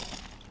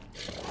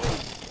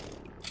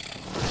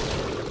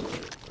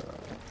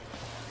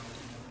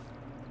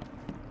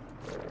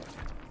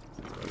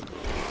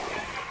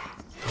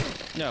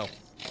 No.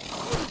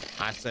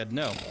 I said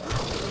no.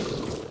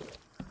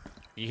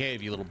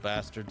 Behave, you little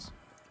bastards.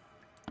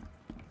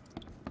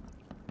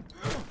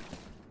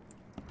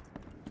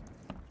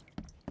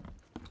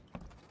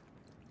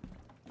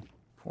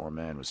 Poor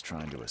man was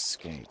trying to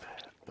escape,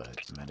 but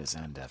met his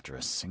end after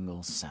a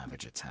single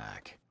savage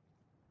attack.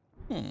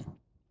 We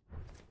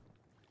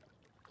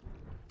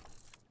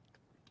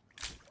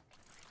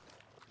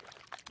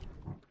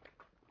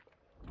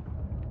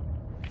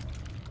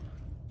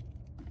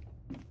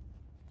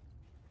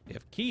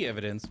have key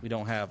evidence. We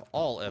don't have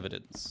all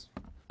evidence.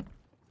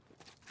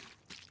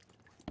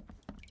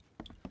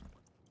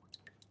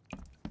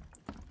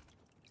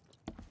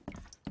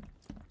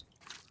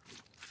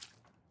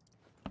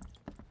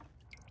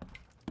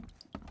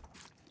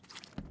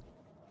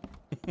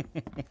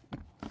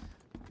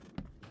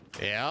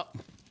 Yeah.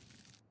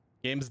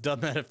 Game's done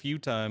that a few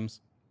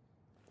times.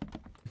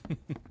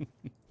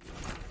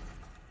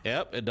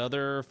 Yep,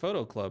 another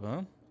photo club,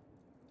 huh?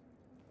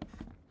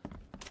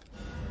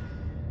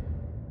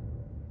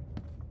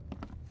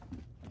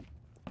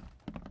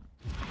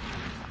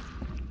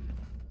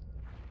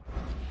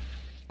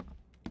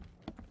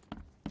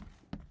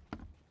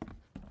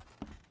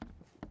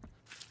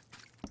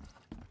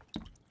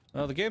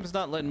 Well, the game's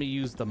not letting me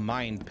use the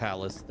Mind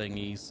Palace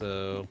thingy,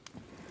 so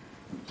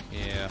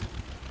yeah.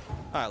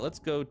 All right, let's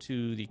go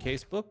to the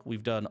casebook.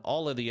 We've done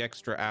all of the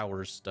extra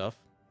hours stuff.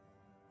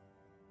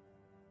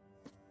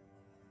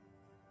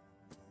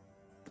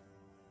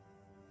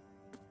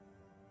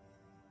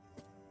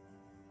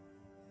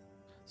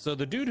 So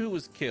the dude who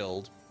was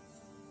killed.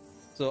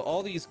 So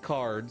all these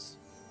cards,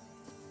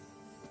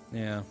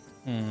 yeah,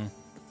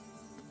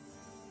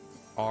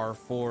 are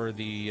for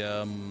the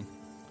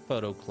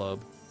photo club.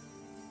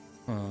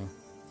 Huh.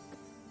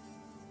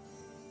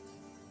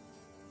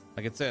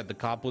 Like I said, the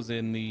cop was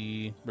in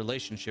the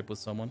relationship with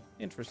someone.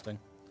 Interesting.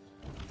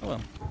 Oh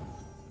well.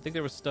 I think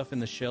there was stuff in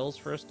the shells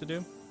for us to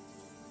do.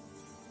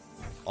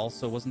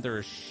 Also, wasn't there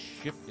a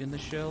ship in the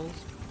shells?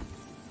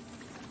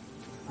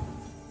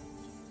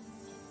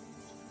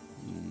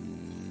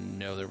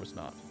 No, there was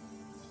not.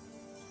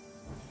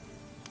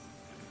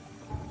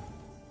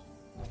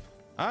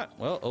 Alright,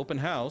 well, open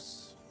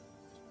house.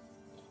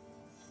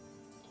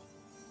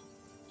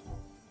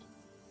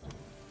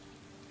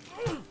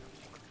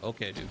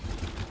 Okay, dude.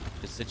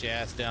 Just sit your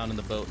ass down in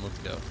the boat and let's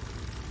go.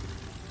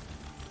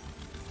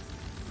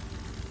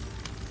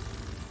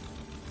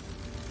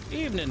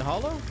 Evening,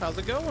 Hollow. How's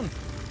it going?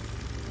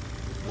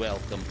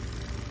 Welcome.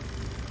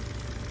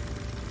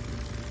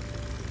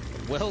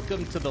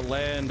 Welcome to the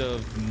land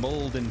of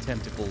mold and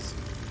tentacles.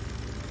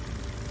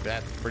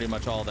 That's pretty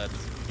much all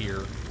that's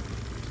here.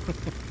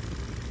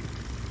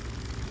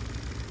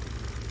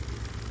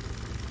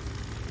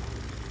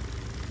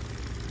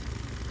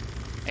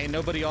 Ain't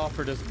nobody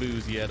offered us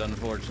booze yet,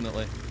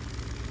 unfortunately.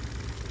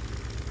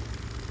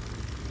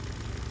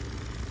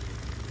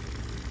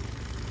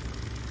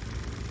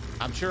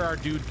 I'm sure our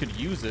dude could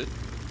use it,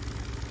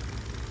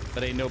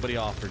 but ain't nobody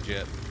offered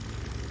yet.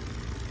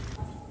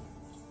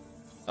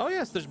 Oh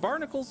yes, there's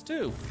barnacles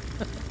too.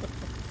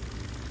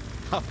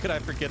 How could I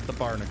forget the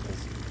barnacles?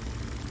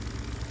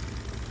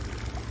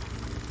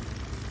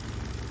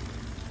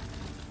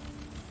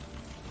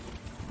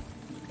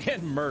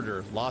 And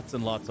murder. Lots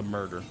and lots of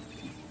murder.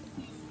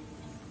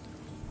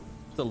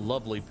 It's a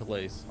lovely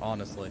place,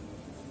 honestly.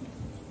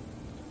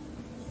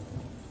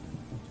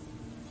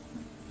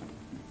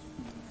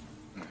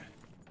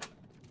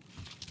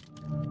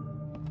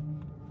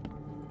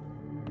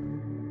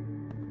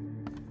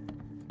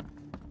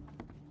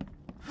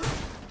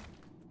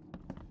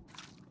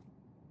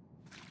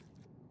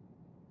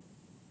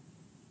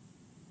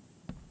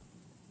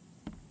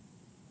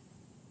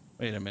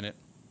 Wait a minute.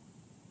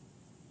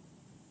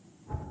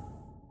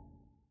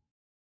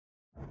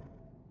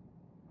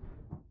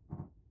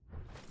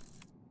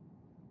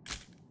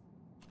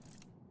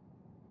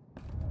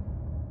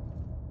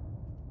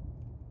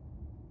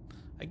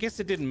 I guess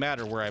it didn't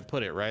matter where I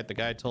put it, right? The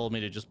guy told me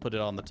to just put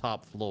it on the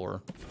top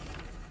floor.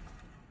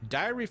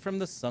 Diary from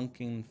the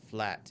Sunken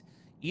Flat.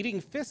 Eating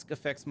fisk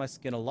affects my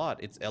skin a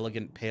lot. Its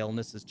elegant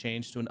paleness has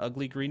changed to an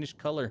ugly greenish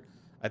color.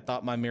 I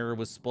thought my mirror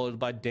was spoiled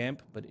by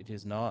damp, but it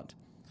is not.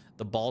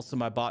 The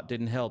balsam I bought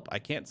didn't help. I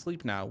can't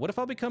sleep now. What if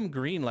I'll become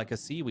green like a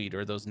seaweed,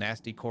 or those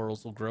nasty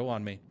corals will grow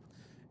on me?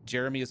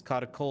 Jeremy has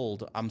caught a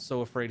cold. I'm so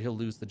afraid he'll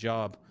lose the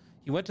job.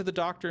 He went to the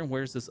doctor and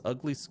wears this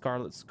ugly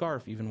scarlet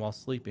scarf even while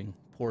sleeping.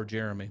 Poor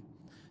Jeremy.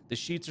 The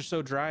sheets are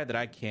so dry that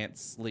I can't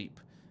sleep.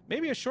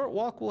 Maybe a short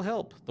walk will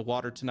help. The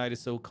water tonight is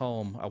so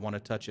calm. I want to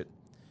touch it.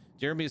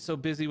 Jeremy is so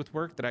busy with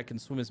work that I can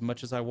swim as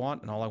much as I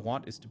want, and all I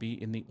want is to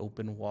be in the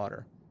open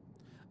water.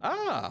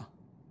 Ah!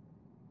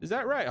 Is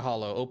that right,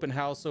 Hollow? Open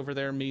house over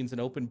there means an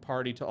open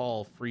party to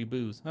all. Free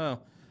booze. Huh.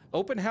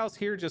 Open house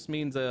here just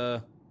means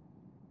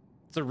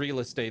it's a real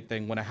estate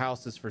thing. When a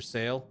house is for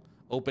sale,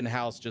 open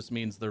house just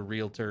means the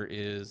realtor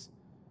is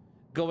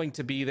going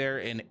to be there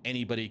and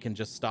anybody can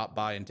just stop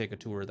by and take a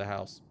tour of the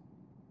house.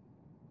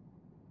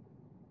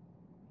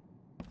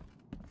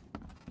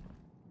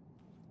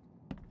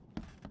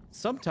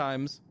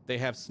 Sometimes they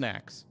have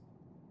snacks.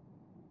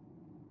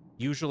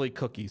 Usually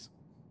cookies.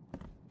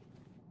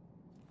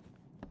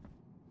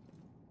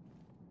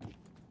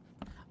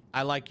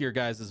 I like your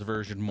guys'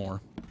 version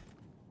more.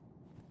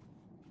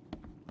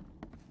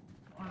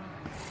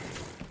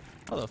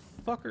 Oh, the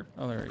fucker.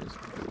 Oh, there he is.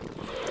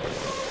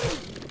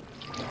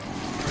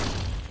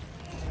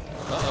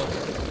 Uh-oh.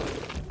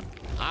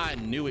 I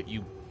knew it,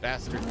 you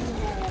bastard.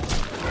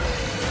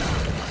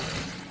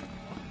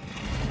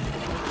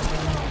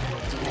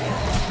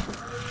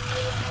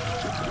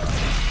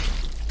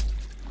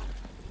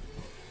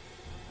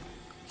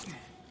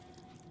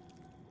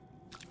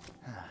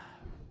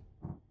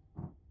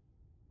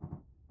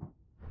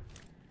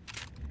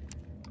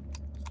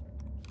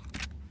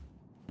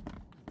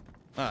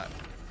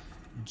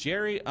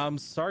 Jerry, I'm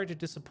sorry to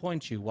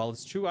disappoint you. While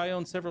it's true I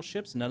own several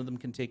ships, none of them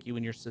can take you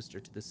and your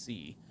sister to the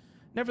sea.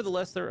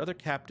 Nevertheless, there are other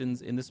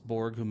captains in this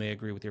Borg who may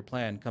agree with your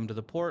plan. Come to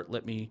the port,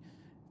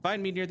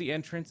 find me near the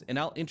entrance, and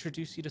I'll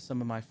introduce you to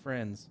some of my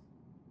friends.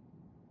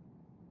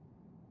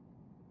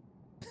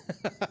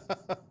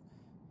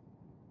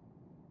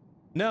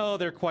 No,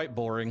 they're quite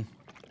boring.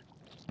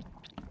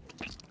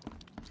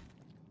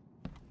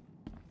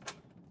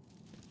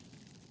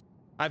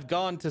 I've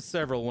gone to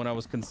several when I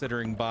was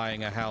considering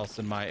buying a house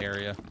in my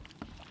area.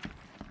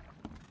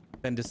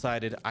 Then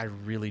decided I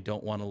really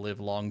don't want to live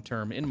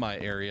long-term in my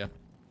area.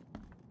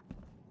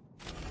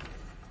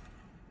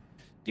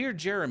 Dear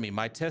Jeremy,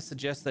 my test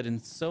suggests that in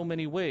so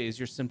many ways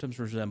your symptoms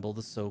resemble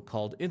the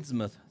so-called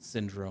Innsmouth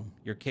syndrome.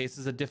 Your case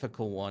is a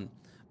difficult one,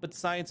 but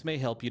science may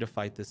help you to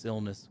fight this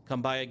illness.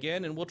 Come by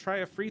again and we'll try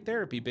a free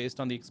therapy based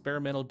on the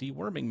experimental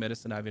deworming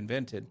medicine I've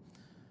invented.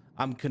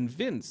 I'm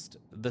convinced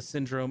the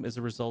syndrome is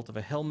a result of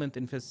a helminth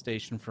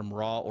infestation from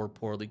raw or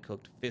poorly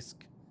cooked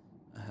fisk.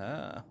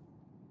 Aha.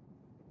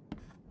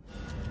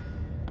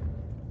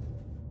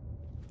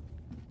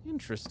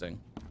 Interesting.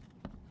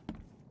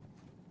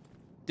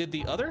 Did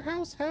the other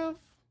house have?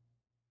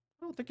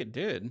 I don't think it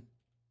did.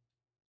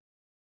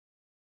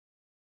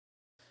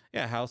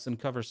 Yeah, house and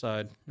cover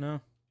side. No.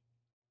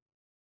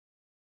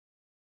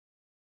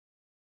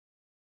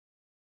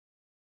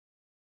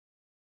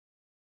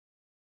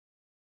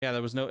 Yeah,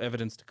 there was no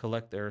evidence to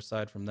collect there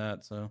aside from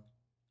that, so.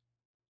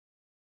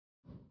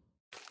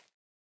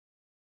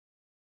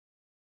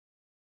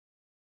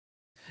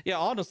 Yeah,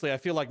 honestly, I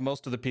feel like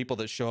most of the people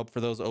that show up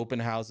for those open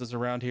houses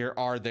around here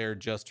are there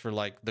just for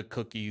like the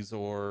cookies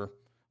or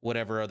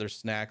whatever other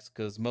snacks,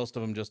 because most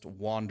of them just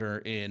wander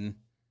in.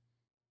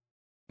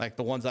 Like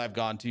the ones I've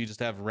gone to, you just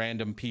have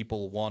random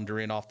people wander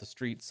in off the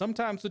street,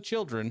 sometimes with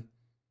children,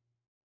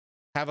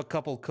 have a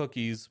couple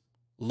cookies,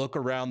 look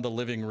around the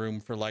living room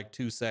for like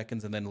 2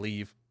 seconds, and then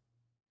leave.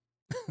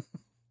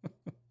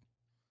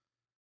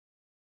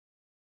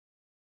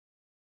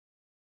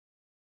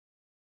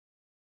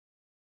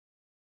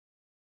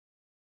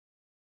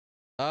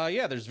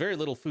 Yeah, there's very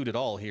little food at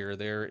all here.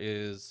 There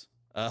is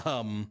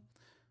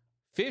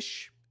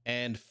fish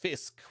and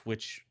fisk,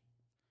 which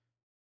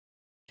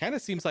kind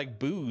of seems like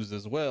booze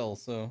as well,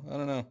 so I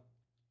don't know.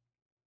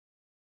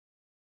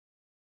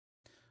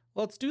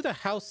 Let's do the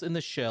house in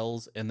the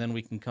shells, and then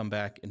we can come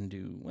back and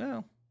do,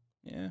 well,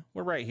 yeah,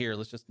 we're right here.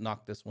 Let's just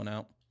knock this one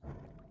out.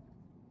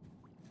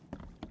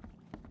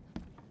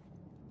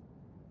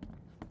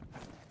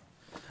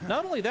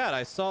 Not only that,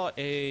 I saw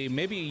a,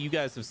 maybe you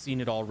guys have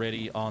seen it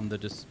already on the,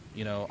 just,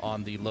 you know,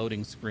 on the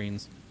loading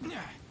screens.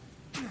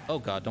 Oh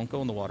God, don't go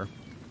in the water.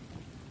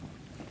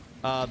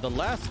 The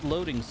last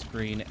loading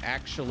screen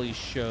actually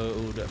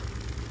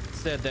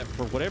said that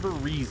for whatever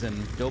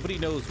reason, nobody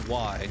knows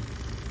why,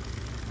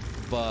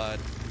 but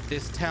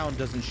this town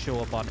doesn't show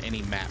up on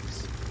any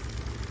maps.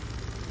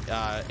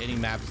 Any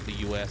maps of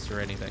the US or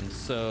anything.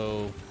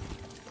 So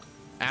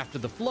after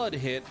the flood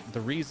hit, the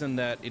reason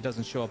that it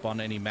doesn't show up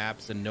on any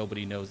maps and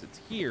nobody knows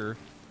it's here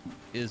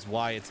is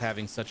why it's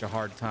having such a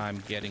hard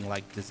time getting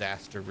like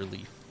disaster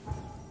relief.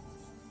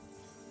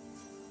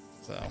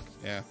 So,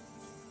 yeah.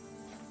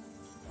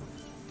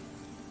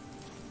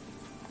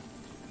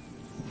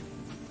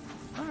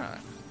 All right.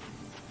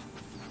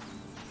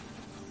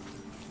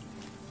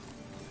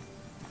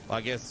 Well,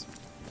 I guess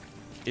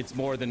it's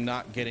more than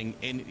not getting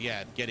any,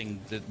 yeah, getting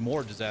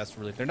more disaster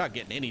relief. They're not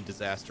getting any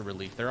disaster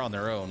relief. They're on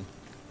their own.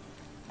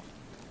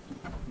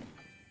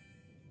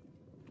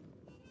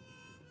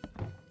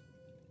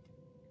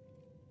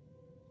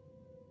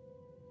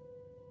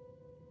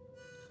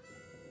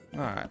 All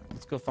right,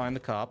 let's go find the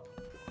cop.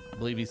 I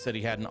believe he said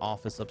he had an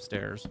office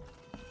upstairs.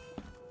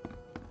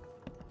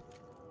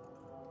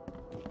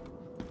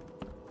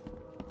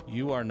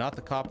 You are not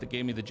the cop that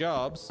gave me the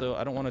job, so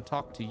I don't want to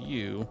talk to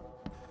you.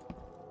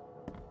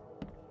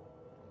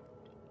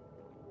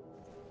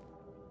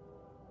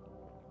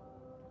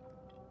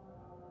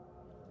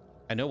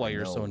 I know why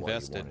you're so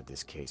invested. You wanted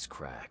this case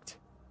cracked.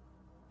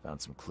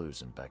 Found some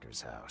clues in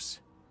Becker's house.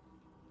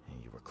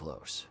 And you were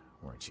close,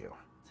 weren't you?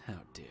 How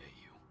dare you?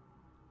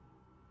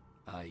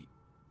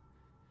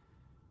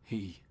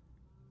 He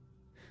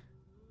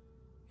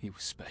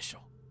was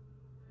special.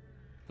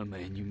 A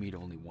man you meet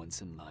only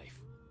once in life.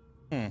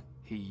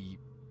 He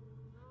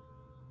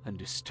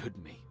understood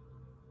me.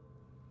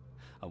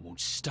 I won't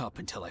stop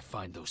until I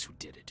find those who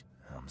did it.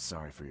 I'm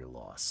sorry for your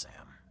loss,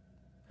 Sam.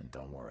 And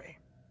don't worry,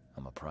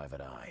 I'm a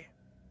private eye.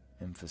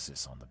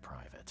 Emphasis on the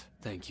private.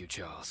 Thank you,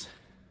 Charles.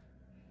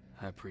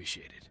 I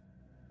appreciate it.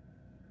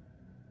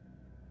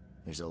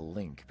 There's a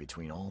link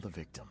between all the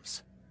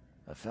victims.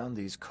 I found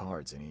these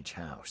cards in each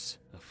house.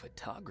 A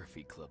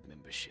photography club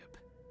membership.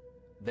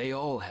 They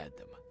all had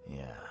them.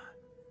 Yeah.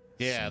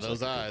 Yeah, Seems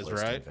those like a good eyes, place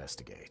to right?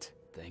 investigate.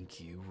 Thank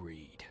you,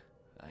 Reed.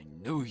 I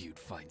knew you'd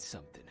find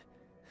something.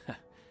 I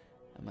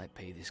might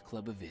pay this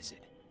club a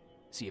visit.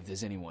 See if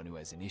there's anyone who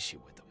has an issue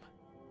with them.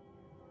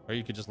 Or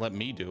you could just let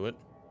me do it.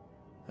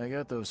 I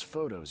got those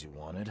photos you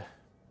wanted.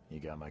 You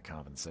got my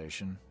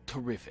compensation?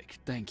 Terrific,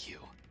 thank you.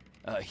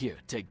 Here,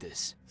 take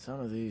this. Some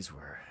of these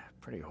were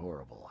pretty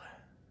horrible.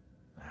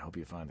 I hope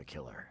you find the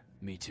killer.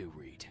 Me too,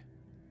 Reed.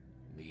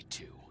 Me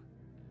too.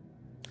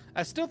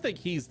 I still think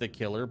he's the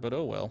killer, but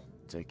oh well.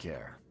 Take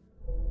care.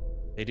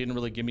 They didn't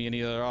really give me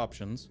any other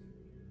options.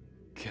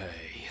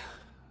 Okay.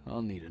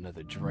 I'll need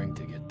another drink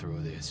to get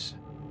through this.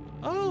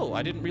 Oh,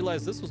 I didn't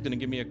realize this was going to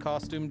give me a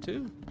costume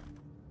too.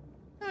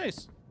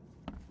 Nice.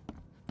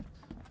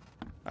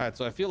 All right,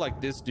 so I feel like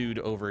this dude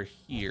over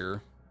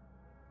here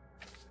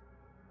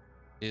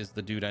is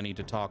the dude I need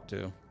to talk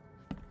to.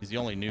 He's the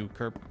only new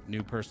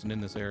person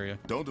in this area.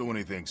 Don't do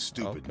anything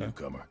stupid, Okay.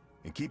 newcomer.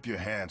 And keep your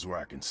hands where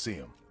I can see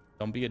them.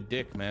 Don't be a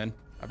dick, man.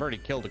 I've already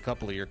killed a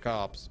couple of your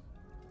cops.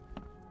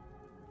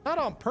 Not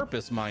on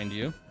purpose, mind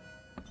you.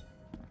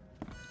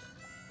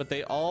 But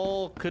they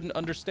all couldn't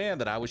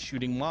understand that I was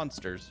shooting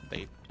monsters.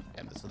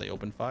 So they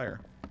opened fire.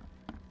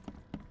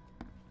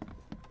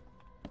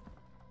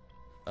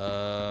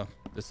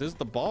 This is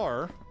the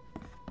bar.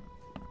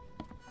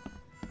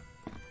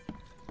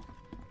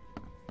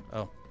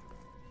 Oh.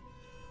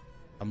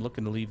 I'm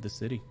looking to leave the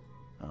city.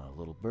 A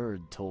little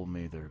bird told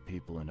me there are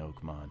people in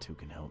Oakmont who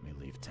can help me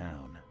leave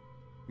town.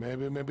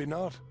 Maybe, maybe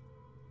not.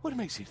 What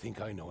makes you think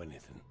I know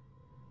anything?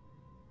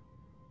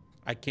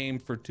 I came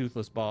for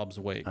Toothless Bob's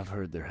wake. I've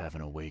heard they're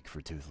having a wake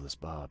for Toothless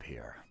Bob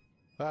here.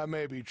 That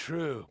may be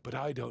true, but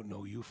I don't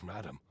know you from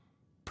Adam.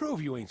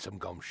 Prove you ain't some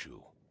gumshoe.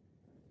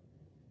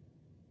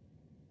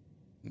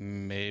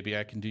 Maybe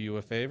I can do you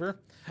a favor.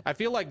 I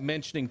feel like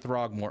mentioning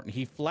Throgmorton.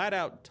 He flat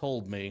out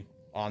told me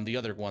on the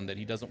other one that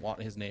he doesn't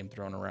want his name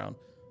thrown around.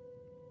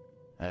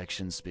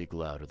 Actions speak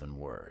louder than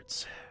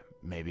words.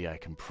 Maybe I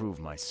can prove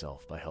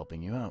myself by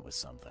helping you out with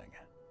something.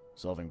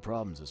 Solving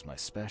problems is my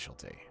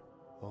specialty.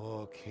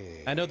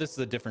 Okay. I know this is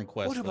a different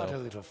quest, What about though. a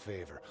little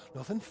favor?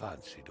 Nothing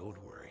fancy, don't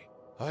worry.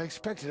 I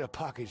expected a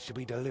package to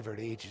be delivered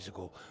ages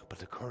ago, but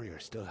the courier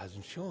still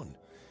hasn't shown.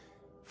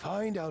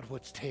 Find out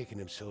what's taken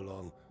him so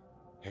long.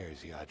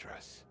 Here's the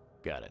address.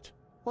 Got it.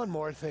 One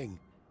more thing.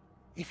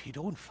 If you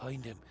don't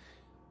find him,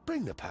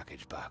 bring the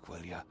package back,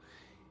 will ya?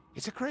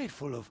 It's a crate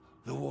full of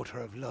the water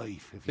of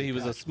life. If So you he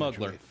was a catch my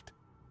smuggler. drift.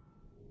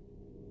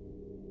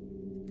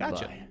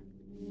 Gotcha. Bye.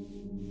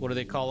 What do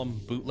they call them?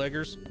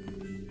 Bootleggers?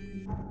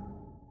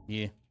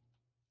 Yeah.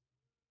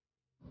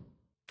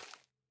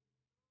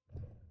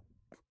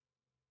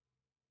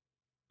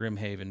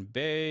 Grimhaven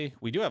Bay.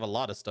 We do have a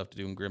lot of stuff to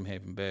do in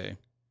Grimhaven Bay.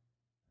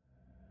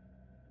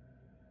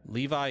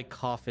 Levi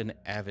Coffin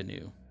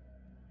Avenue.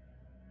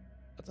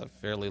 That's a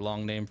fairly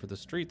long name for the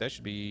street. That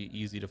should be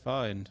easy to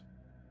find.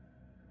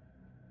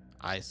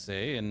 I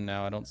say, and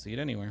now I don't see it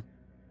anywhere.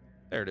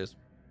 There it is.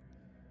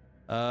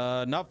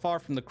 Not far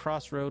from the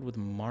crossroad with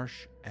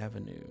Marsh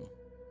Avenue.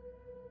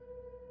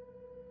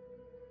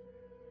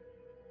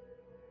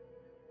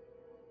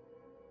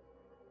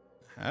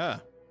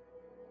 Ah.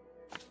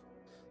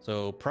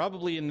 So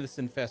probably in this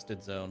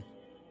infested zone.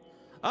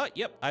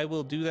 Yep, I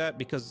will do that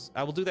because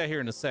I will do that here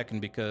in a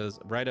second because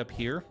right up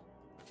here,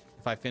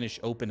 if I finish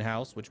open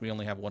house, which we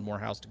only have one more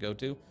house to go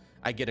to,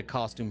 I get a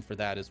costume for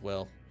that as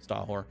well,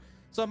 Stahor.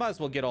 So I might as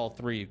well get all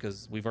three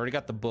because we've already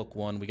got the book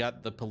one, we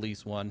got the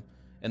police one,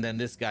 and then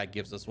this guy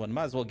gives us one.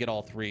 Might as well get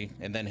all three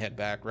and then head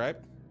back, right?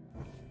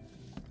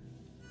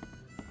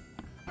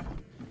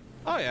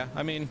 Oh yeah,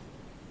 I mean,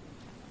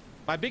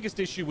 my biggest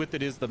issue with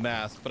it is the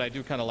mask, but I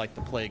do kind of like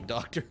the Plague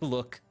Doctor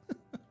look.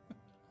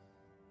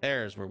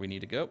 There's where we need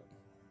to go.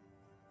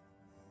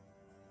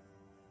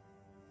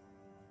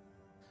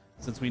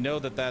 Since we know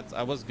that that's,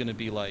 I was going to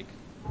be like,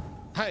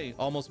 I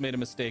almost made a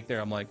mistake there.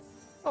 I'm like,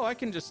 oh, I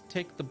can just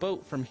take the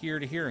boat from here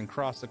to here and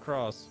cross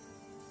across.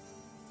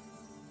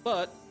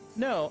 But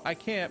no, I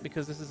can't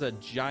because this is a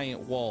giant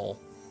wall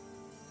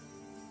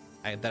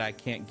that I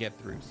can't get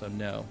through. So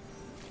no.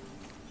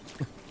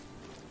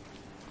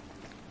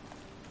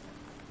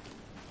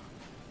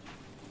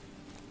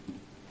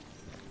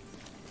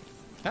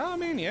 I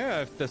mean,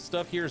 yeah, if the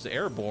stuff here is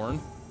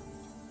airborne,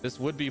 this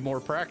would be more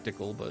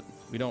practical, but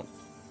we don't,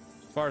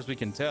 as far as we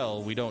can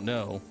tell, we don't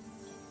know.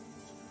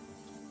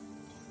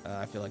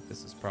 I feel like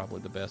this is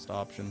probably the best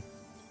option.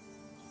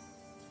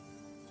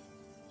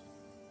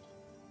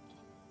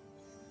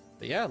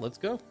 But yeah, let's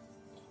go.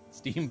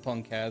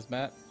 Steampunk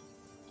hazmat.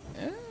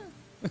 Yeah.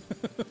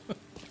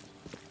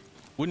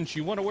 Wouldn't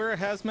you want to wear a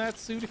hazmat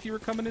suit if you were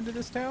coming into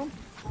this town?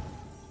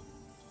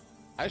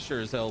 I sure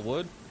as hell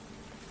would.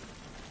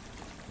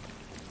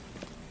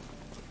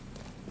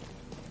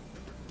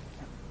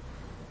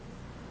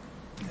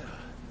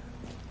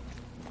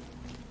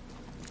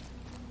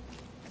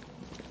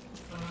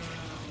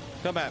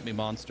 Come at me,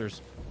 monsters.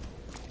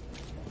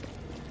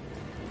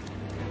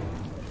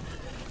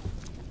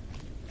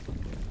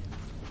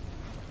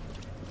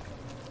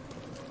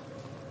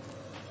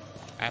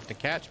 Have to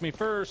catch me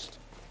first.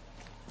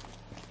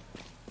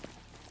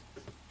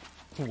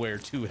 Wear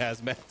 2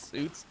 hazmat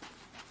suits.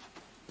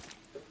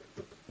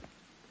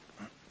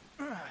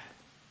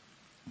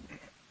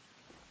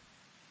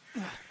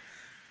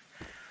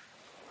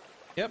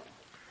 Yep.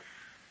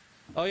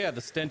 Oh yeah,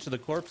 the stench of the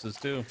corpses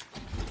too.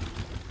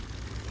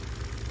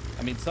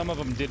 I mean, some of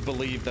them did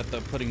believe that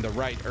putting the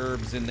right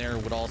herbs in there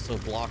would also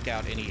block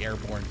out any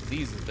airborne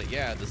diseases. But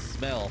yeah, the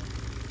smell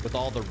with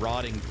all the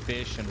rotting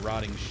fish and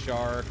rotting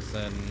sharks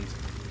and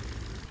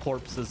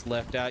corpses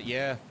left out.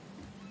 Yeah.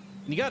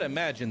 You got to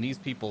imagine these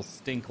people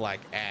stink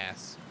like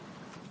ass.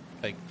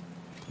 Like,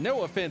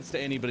 no offense to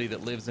anybody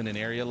that lives in an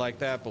area like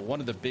that, but one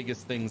of the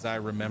biggest things I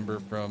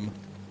remember from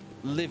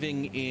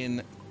living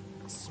in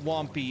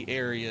swampy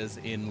areas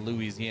in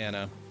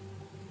Louisiana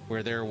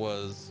where there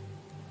was,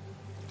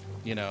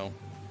 you know,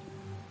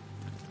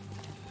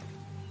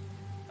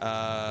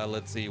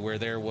 let's see, where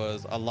there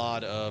was a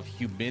lot of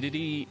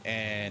humidity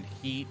and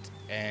heat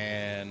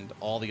and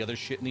all the other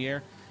shit in the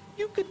air,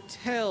 you could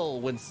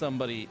tell when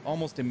somebody,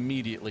 almost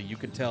immediately, you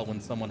could tell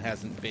when someone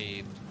hasn't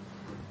bathed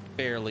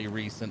fairly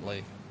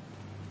recently.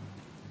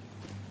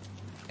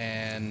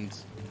 And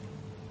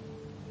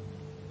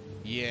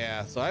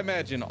yeah, so I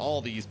imagine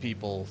all these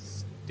people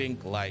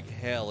stink like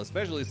hell,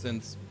 especially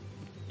since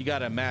you got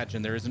to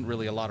imagine there isn't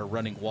really a lot of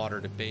running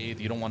water to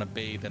bathe. You don't want to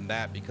bathe in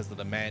that because of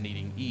the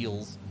man-eating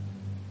eels.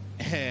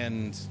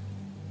 And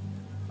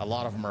a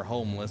lot of them are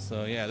homeless.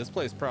 So yeah, this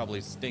place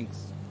probably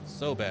stinks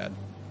so bad.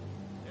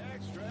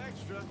 Extra,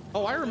 extra.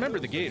 Oh, I remember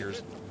the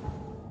gators.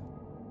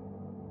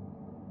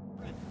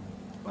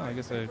 Well, I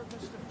guess I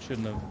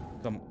shouldn't have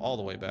come all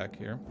the way back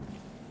here.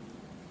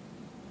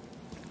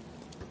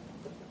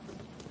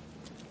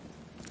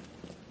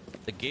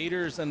 The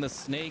gators and the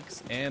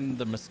snakes and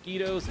the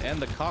mosquitoes and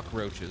the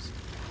cockroaches.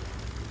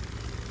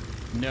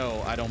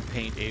 No, I don't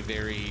paint a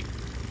very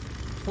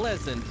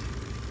pleasant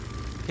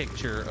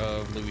picture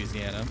of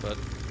Louisiana, but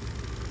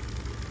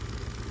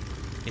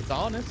It's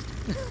honest.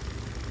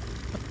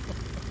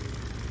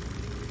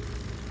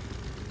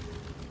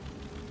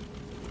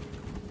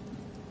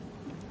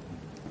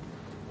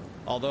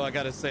 Although I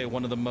gotta say,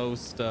 one of the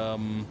most oh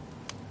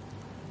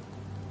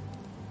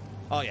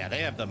yeah, they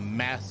have the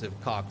massive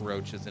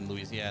cockroaches in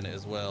Louisiana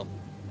as well.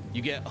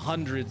 You get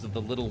hundreds of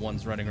the little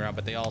ones running around,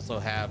 but they also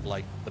have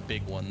like the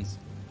big ones.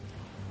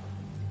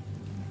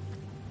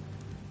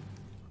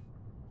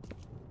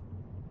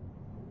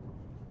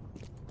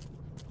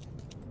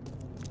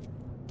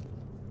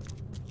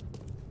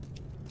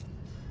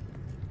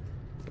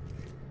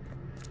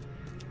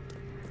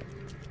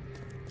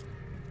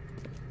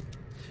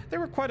 There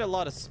were quite a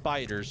lot of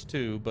spiders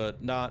too,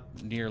 but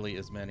not nearly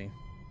as many.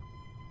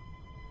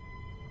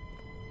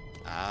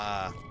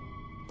 Ah.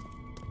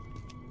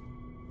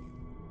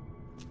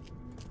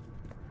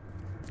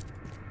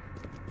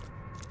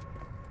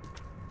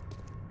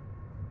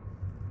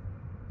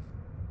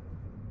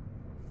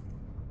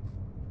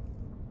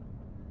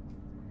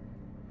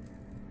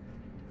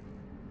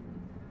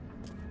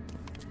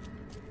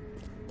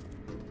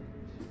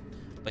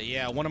 But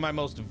yeah, one of my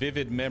most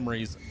vivid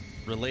memories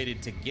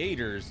related to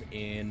gators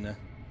in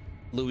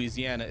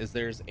Louisiana is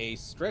there's a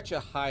stretch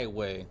of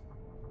highway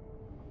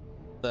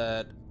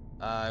that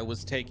I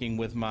was taking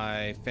with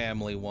my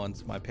family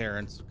once, my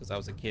parents, because I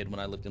was a kid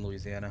when I lived in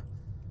Louisiana.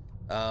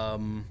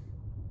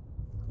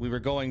 We were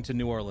going to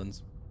New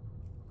Orleans.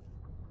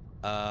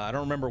 I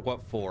don't remember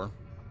what for.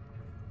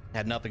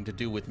 Had nothing to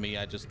do with me.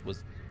 I just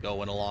was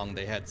going along.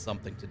 They had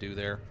something to do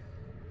there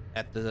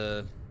at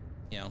the,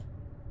 you know,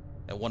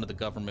 at one of the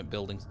government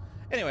buildings.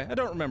 Anyway, I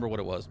don't remember what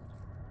it was.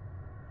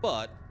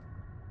 But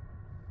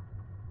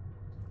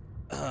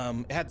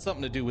it had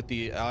something to do with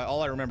the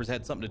all I remember is it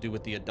had something to do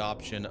with the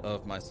adoption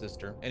of my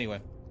sister. Anyway,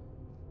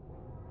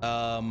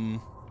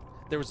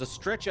 there was a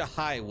stretch of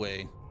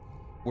highway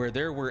where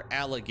there were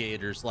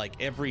alligators like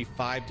every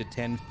 5 to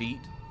 10 feet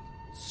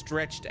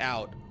stretched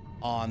out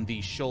on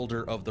the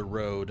shoulder of the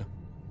road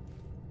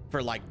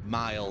for like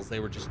miles. They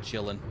were just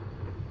chilling.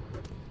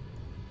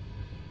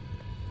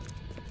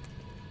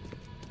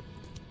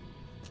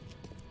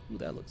 Ooh,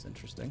 that looks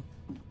interesting.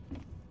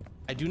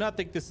 I do not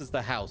think this is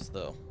the house,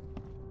 though,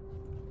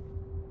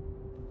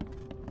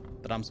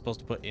 that I'm supposed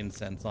to put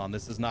incense on.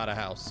 This is not a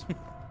house.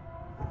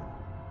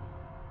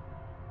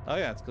 Oh,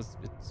 yeah, it's because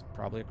it's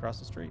probably across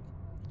the street.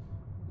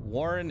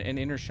 Warren and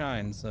Inner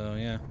Shine, so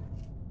yeah.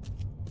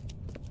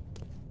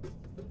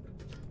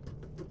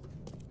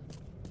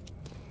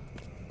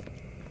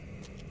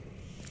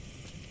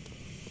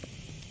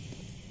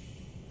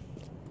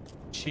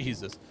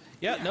 Jesus.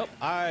 Yeah, nope,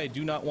 I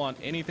do not want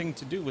anything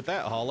to do with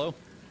that, Hollow.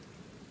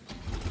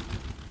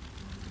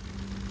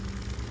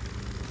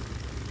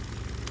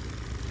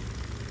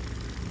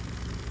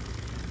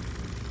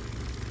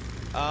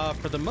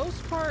 For the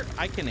most part,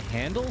 I can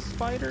handle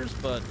spiders,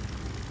 but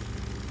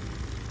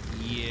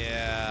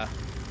yeah,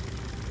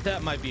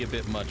 that might be a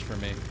bit much for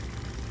me.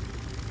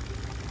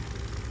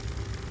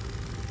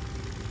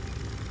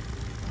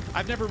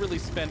 I've never really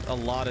spent a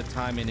lot of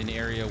time in an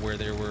area where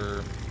there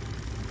were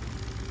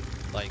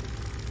like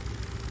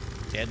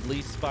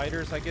deadly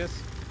spiders, I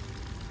guess.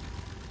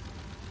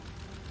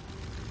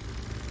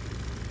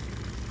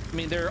 I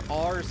mean, there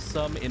are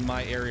some in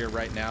my area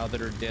right now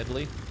that are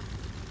deadly,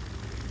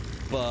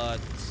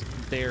 but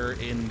they're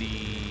in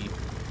the...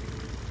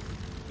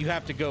 You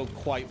have to go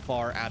quite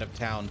far out of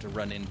town to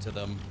run into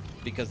them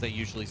because they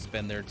usually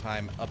spend their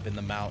time up in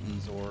the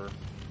mountains or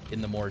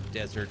in the more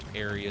desert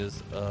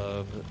areas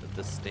of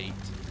the state.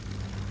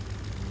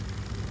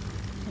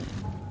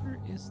 Where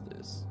is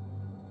this?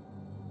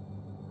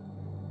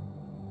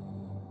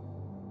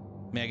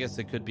 I mean, I guess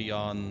it could be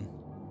on...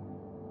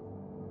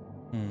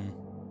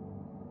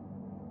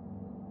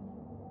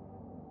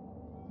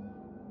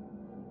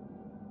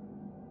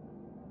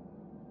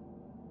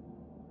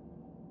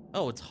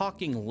 Oh, it's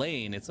Hawking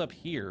Lane. It's up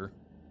here.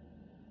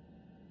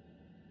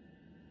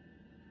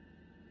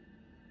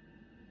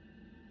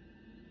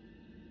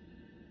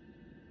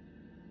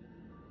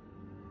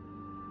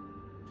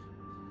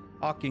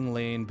 Hawking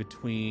Lane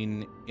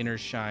between Inner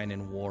Shine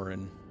and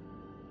Warren.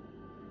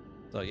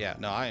 So yeah,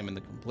 no, I am in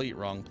the complete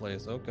wrong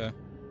place. Okay.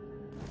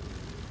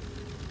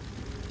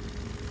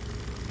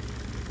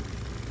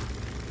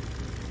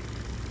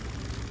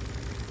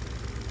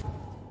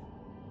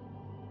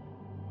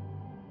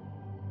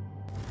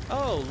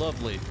 Oh,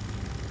 lovely.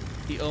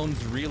 He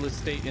owns real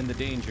estate in the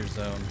danger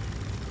zone.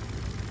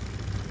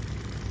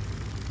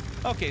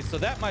 Okay, so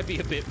that might be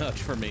a bit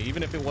much for me,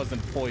 even if it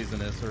wasn't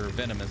poisonous or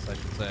venomous, I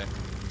should say.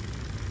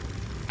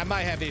 I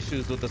might have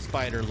issues with a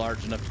spider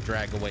large enough to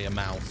drag away a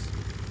mouse.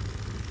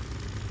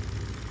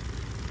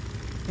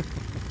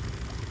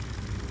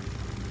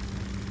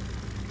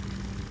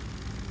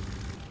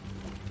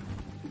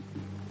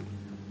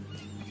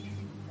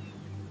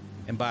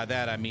 And by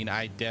that, I mean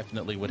I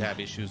definitely would have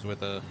issues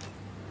with a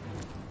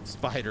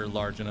spider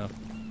large enough.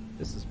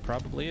 This is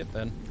probably it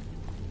then.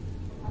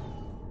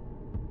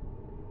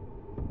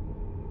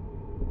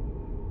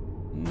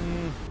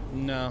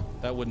 No,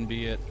 that wouldn't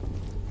be it.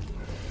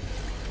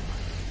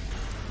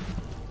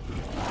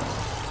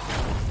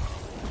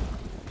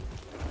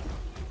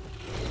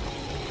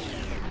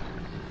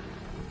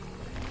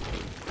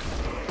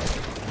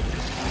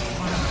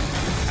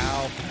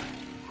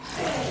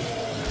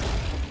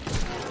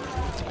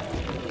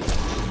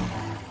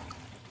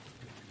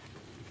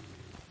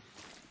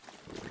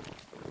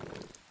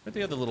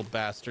 Where'd the other little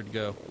bastard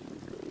go?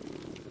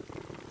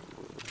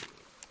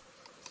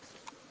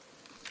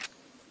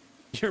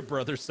 Your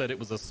brother said it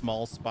was a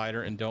small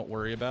spider and don't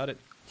worry about it.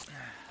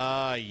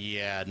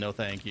 Yeah, no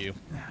thank you.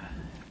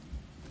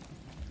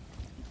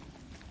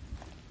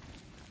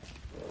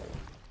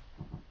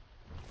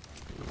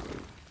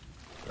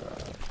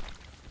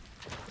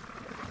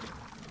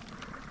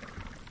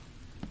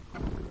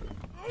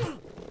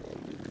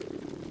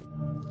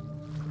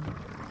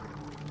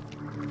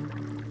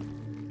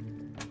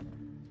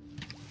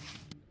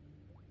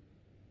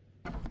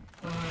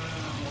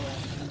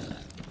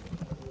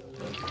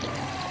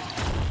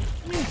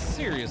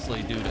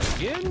 Seriously, dude,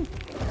 again?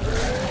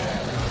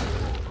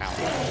 Ow.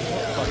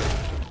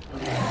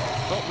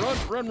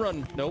 Don't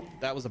run. Nope,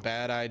 that was a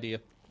bad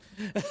idea.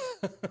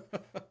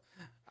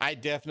 I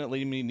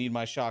definitely need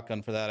my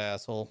shotgun for that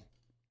asshole.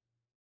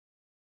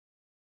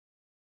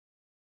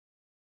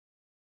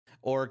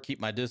 Or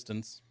keep my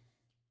distance.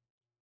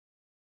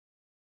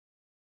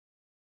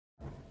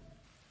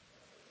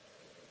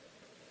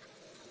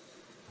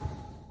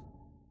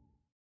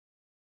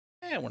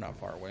 We're not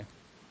far away.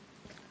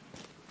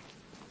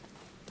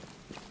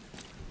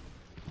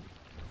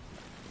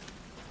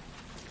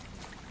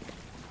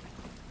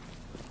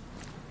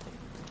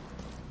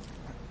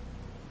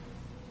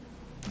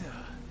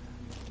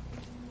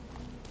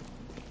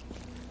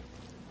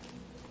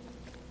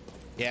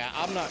 Yeah,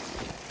 I'm not...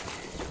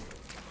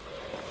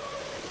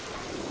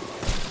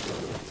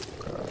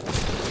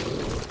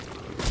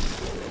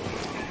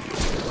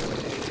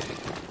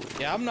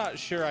 Yeah, I'm not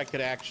sure I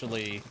could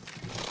actually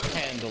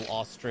handle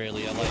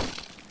Australia. Like,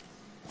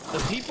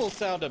 the people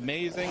sound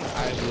amazing.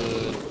 I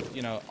would,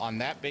 you know, on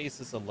that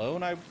basis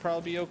alone, I would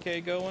probably be okay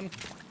going.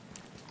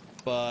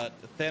 But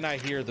then I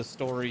hear the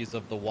stories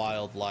of the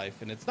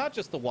wildlife, and it's not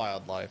just the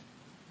wildlife.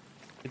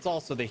 It's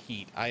also the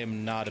heat. I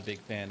am not a big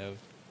fan of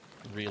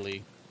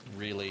really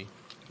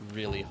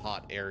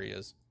hot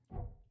areas.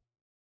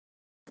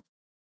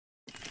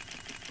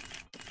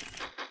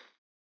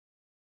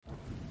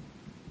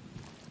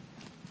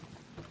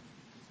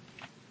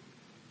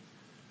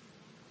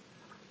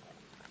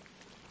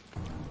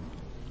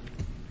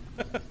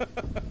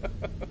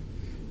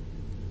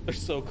 They're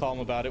so calm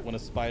about it when a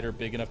spider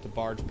big enough to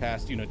barge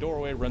past you in a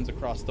doorway runs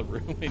across the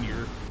room and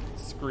you're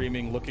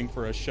screaming looking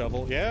for a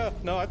shovel. Yeah,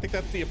 no, I think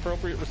that's the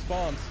appropriate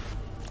response.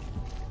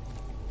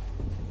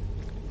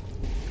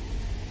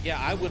 Yeah,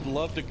 I would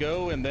love to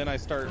go, and then I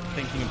start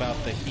thinking about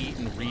the heat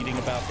and reading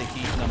about the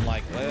heat, and I'm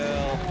like,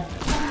 well,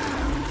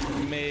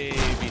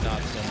 maybe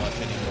not so much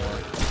anymore.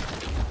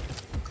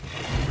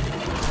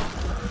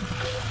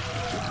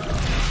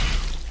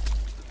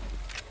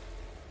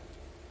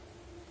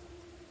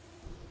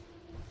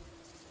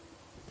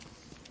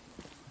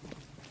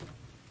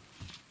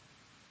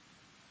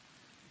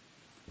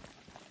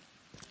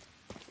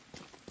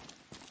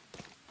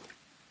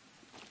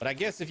 But I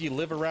guess if you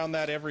live around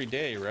that every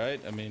day, right?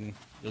 I mean,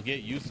 you'll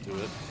get used to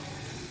it.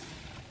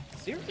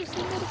 Seriously,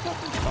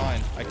 motherfucker?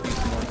 Fine, I can use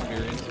some more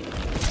experience.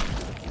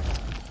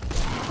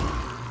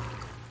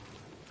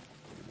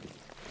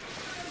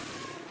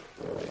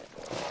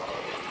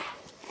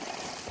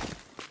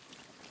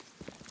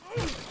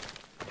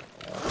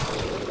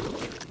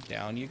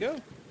 Down you go.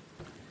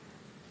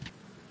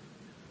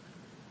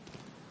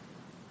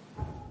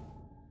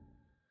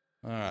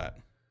 All right.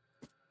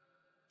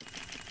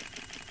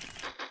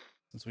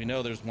 Since we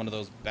know there's one of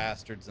those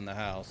bastards in the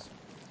house.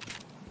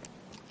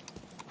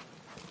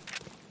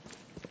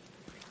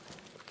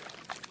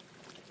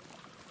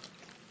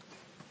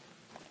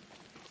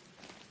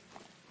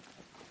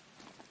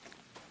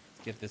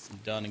 Let's get this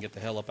done and get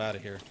the hell up out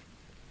of here.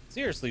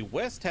 Seriously,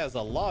 West has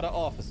a lot of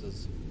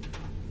offices.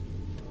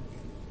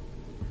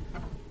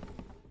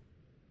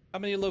 How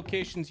many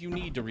locations you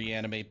need to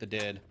reanimate the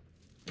dead?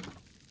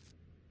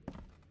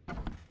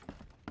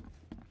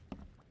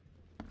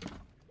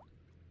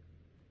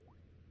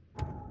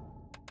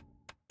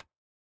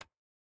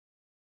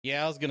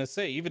 Yeah, I was gonna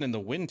say, even in the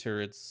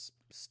winter, it's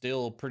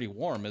still pretty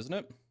warm, isn't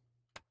it?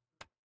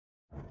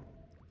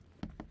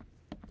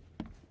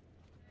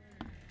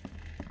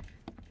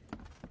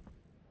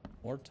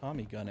 More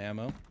Tommy gun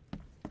ammo.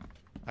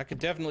 I could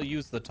definitely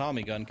use the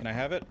Tommy gun. Can I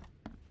have it?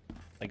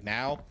 Like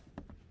now?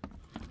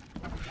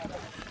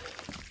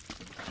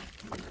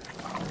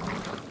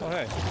 Oh,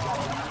 hey.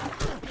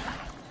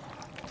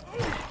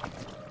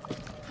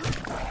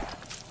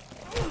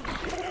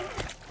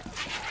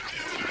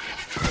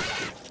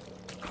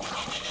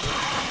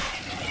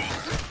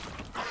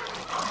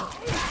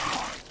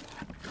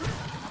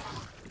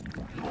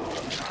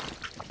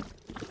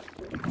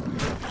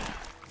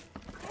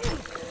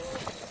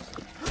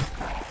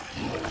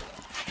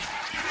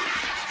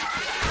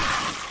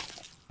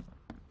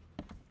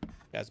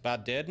 Guy's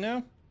about dead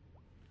now?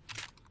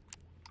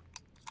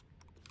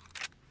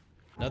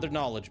 Another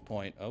knowledge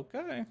point.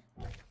 Okay.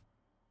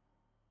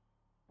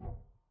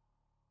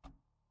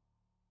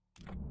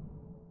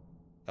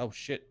 Oh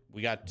shit,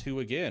 we got 2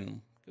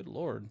 again. Good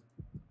lord.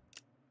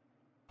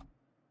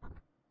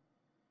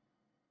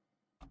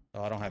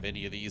 Oh, I don't have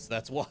any of these,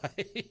 that's why.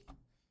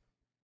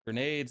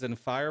 Grenades and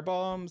fire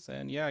bombs.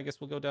 And yeah, I guess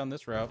we'll go down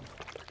this route.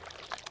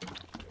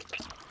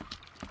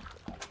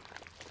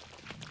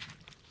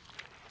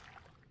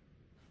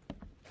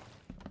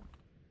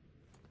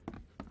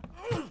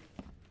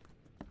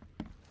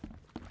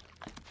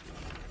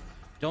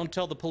 Don't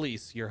tell the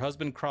police. Your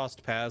husband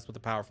crossed paths with a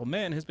powerful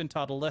man who's been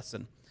taught a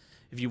lesson.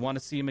 If you want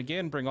to see him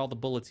again, bring all the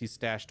bullets he's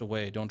stashed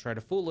away. Don't try to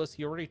fool us.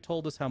 He already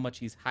told us how much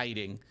he's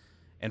hiding.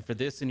 And for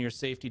this and your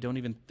safety, don't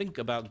even think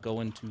about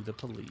going to the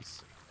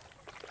police.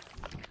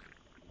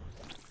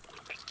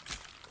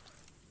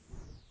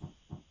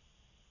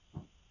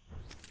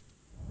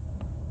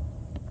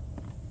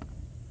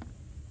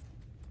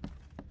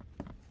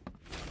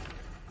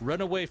 Run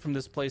away from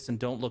this place and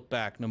don't look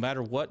back. No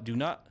matter what, do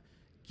not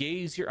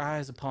gaze your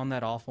eyes upon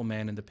that awful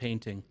man in the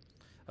painting.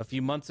 A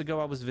few months ago,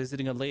 I was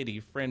visiting a lady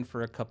friend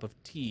for a cup of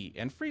tea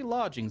and free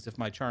lodgings if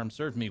my charm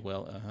served me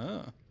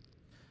well.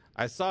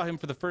 I saw him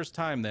for the first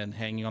time then,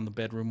 hanging on the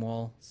bedroom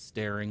wall,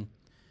 staring.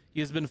 He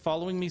has been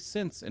following me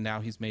since, and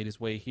now he's made his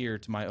way here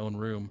to my own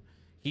room.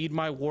 Heed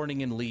my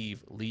warning and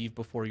leave. Leave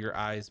before your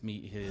eyes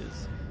meet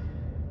his.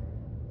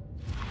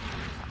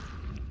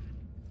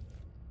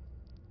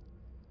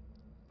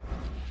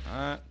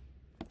 I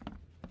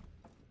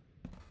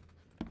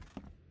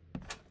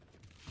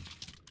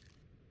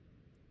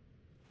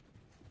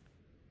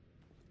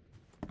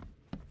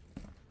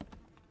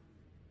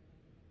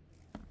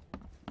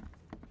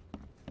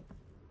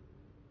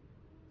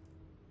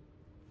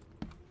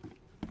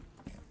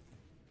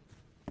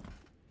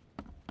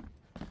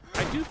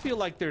do feel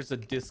like there's a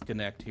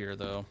disconnect here,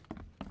 though.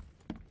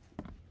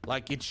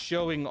 Like, it's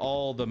showing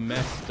all the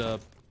messed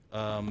up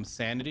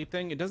sanity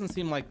thing. It doesn't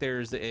seem like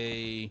there's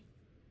a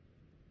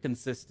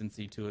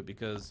consistency to it,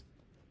 because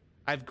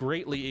I've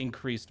greatly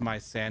increased my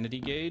sanity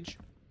gauge.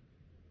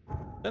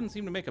 Doesn't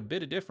seem to make a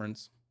bit of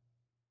difference.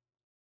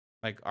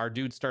 Like, our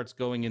dude starts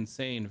going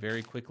insane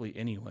very quickly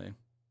anyway.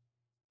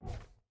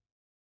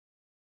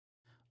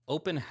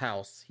 Open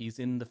house. He's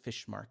in the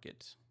fish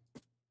market.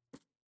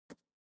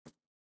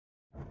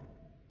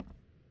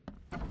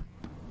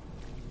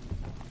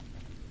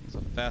 It's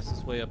the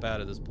fastest way up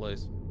out of this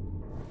place.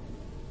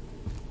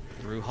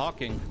 Through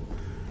Hawking.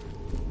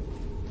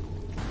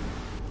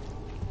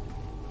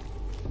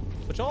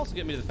 Which will also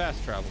get me to the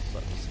fast travel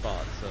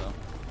spot, so.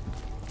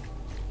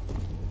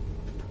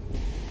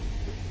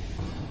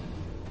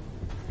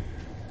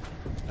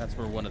 That's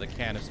where one of the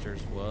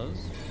canisters was.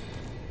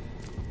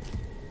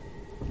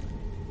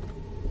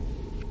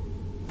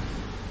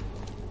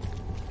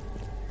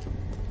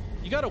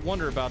 You gotta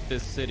wonder about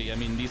this city. I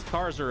mean, these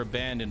cars are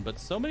abandoned, but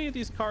so many of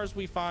these cars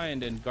we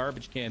find and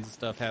garbage cans and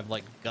stuff have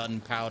like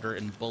gunpowder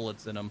and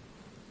bullets in them.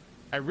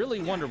 I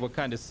really wonder what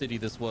kind of city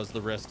this was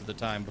the rest of the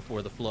time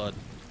before the flood.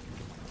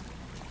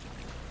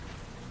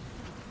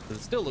 It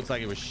still looks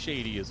like it was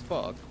shady as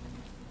fuck.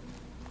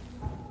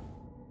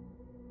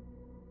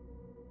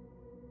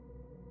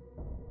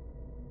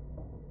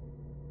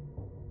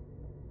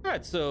 All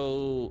right,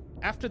 so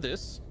after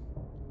this,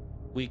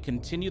 we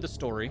continue the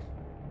story.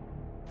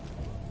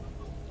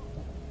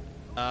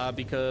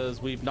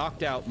 Because we've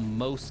knocked out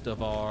most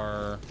of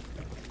our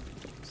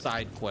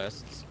side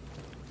quests.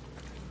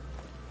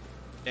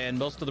 And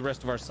most of the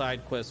rest of our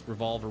side quests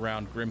revolve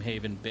around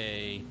Grimhaven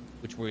Bay,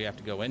 which we have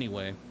to go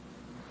anyway.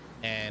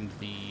 And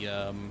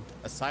the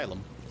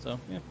asylum. So,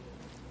 yeah.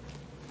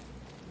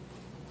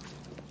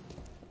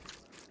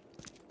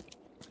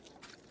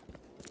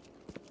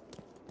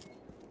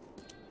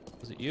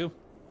 Was it you?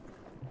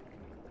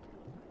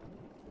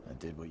 I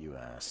did what you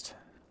asked.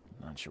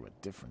 Not sure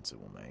what difference it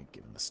will make,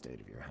 given the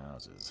state of your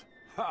houses.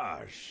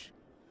 Hush!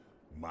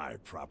 My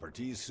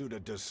properties suit a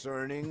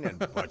discerning and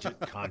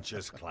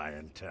budget-conscious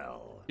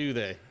clientele. Do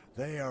they?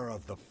 They are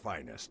of the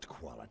finest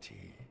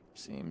quality.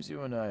 Seems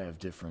you and I have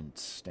different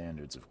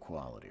standards of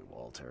quality,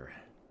 Walter.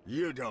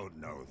 You don't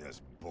know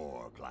this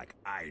Borg like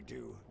I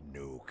do,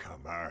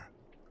 newcomer.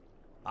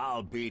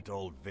 I'll beat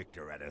old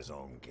Victor at his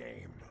own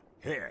game.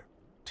 Here,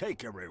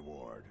 take your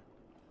reward.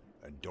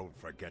 And don't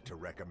forget to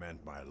recommend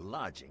my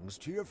lodgings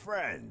to your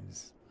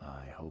friends.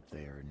 I hope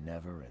they are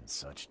never in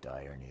such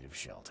dire need of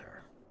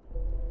shelter.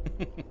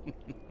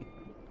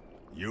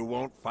 You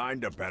won't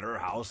find a better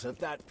house at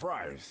that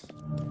price.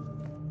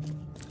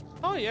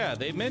 Oh yeah,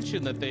 they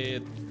mentioned that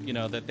they,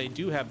 that they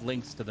do have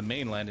links to the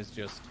mainland. It's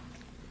just,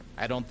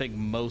 I don't think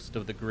most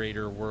of the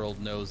greater world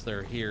knows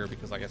they're here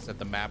because, like I said,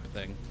 the map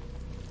thing.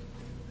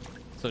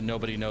 So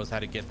nobody knows how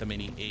to get them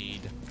any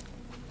aid.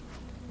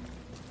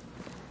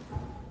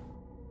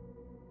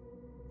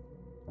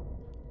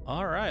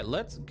 All right,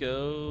 let's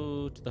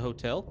go to the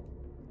hotel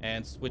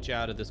and switch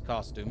out of this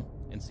costume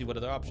and see what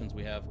other options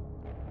we have.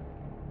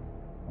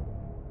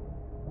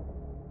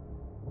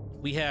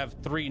 We have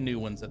 3 new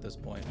ones at this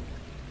point.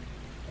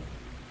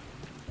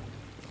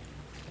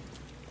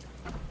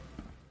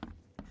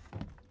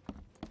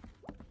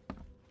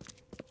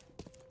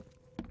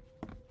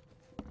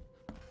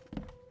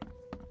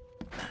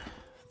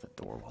 The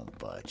door won't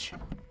budge.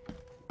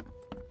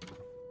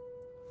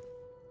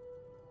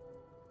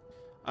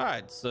 All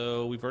right,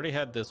 so we've already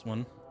had this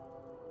one.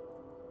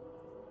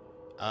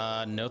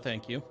 No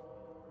thank you.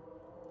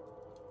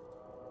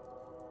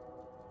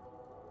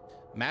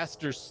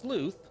 Master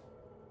Sleuth.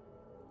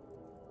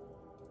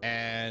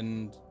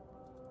 And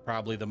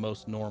probably the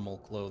most normal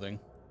clothing.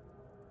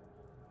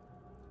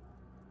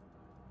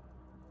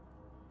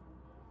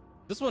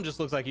 This one just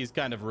looks like he's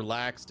kind of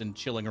relaxed and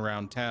chilling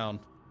around town.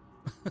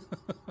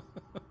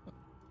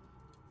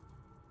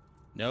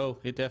 No,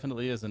 it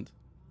definitely isn't.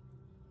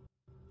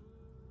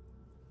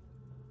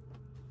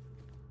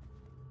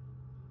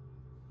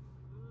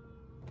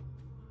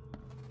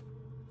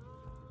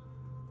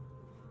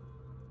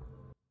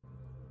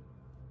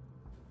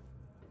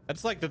 I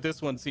just like that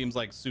this one seems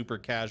like super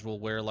casual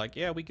wear, like,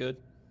 yeah, we good.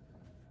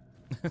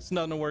 It's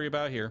nothing to worry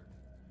about here.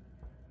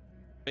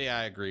 But yeah,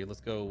 I agree.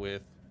 Let's go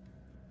with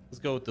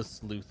the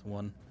sleuth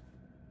one.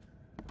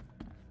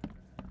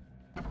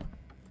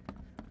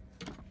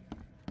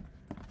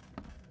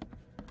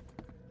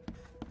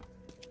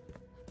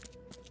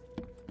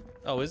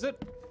 Oh, is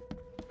it?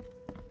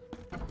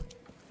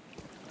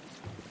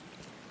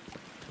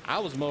 I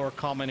was more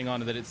commenting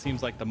on it that it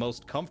seems like the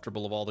most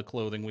comfortable of all the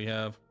clothing we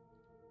have.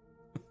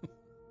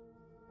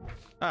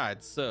 All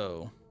right,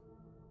 so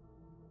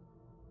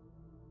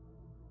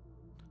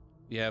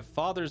we have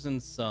fathers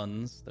and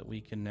sons that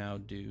we can now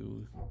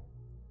do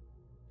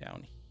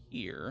down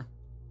here.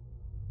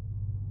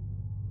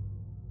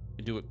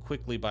 We do it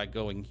quickly by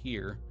going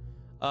here.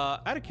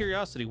 Out of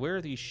curiosity, where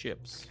are these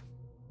ships?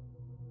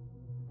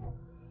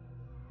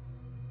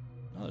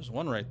 Oh, there's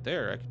one right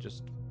there. I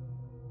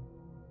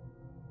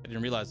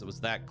didn't realize it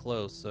was that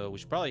close, so we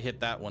should probably hit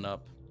that one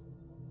up.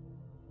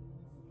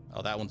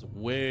 Oh, that one's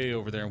way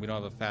over there, and we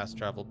don't have a fast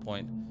travel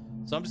point.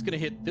 So I'm just going to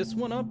hit this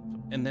one up,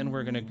 and then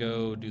we're going to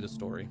go do the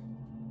story.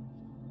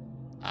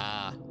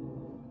 Ah,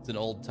 it's an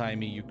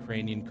old-timey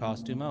Ukrainian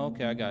costume. Oh,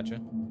 okay, I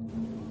gotcha.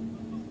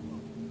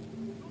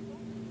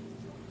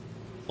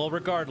 Well,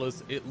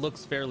 regardless, it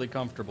looks fairly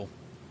comfortable.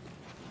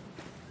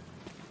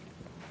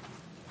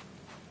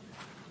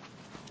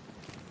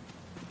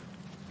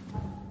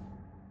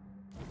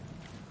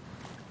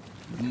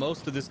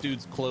 Most of this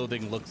dude's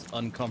clothing looks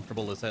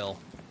uncomfortable as hell.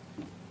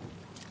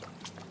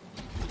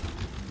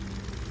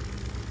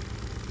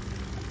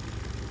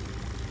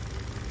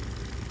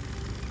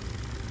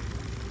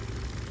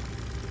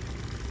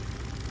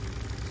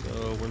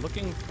 So we're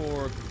looking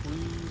for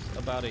clues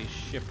about a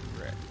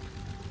shipwreck.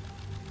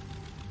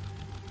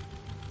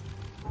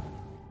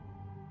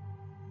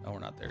 Oh, we're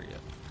not there yet.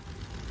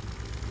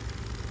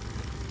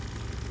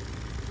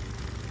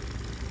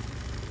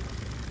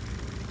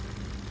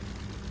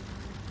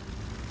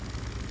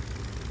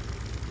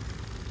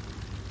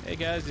 Hey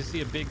guys, you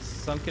see a big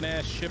sunken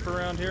ass ship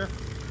around here?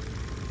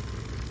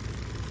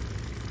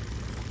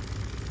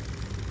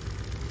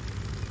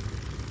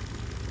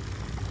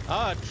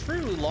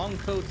 True, long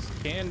coats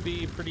can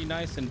be pretty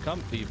nice and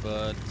comfy,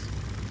 but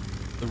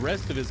the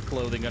rest of his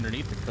clothing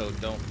underneath the coat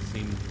don't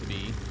seem to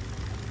be.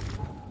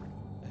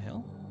 The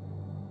hell?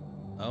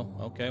 Oh,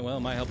 okay, well,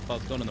 it might help if I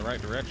was going in the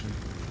right direction.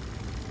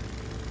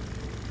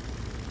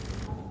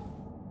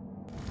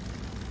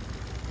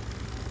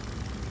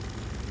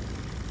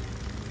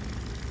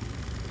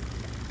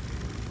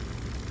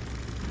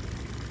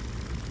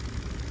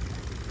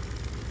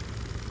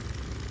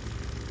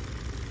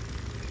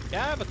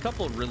 Yeah, I have a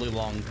couple of really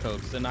long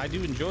coats, and I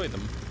do enjoy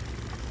them.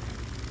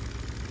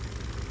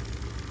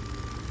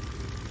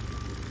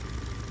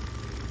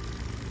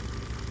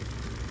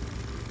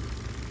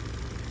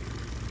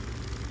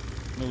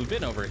 I mean, we've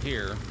been over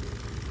here.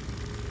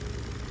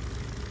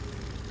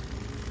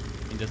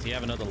 And does he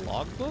have another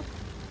logbook?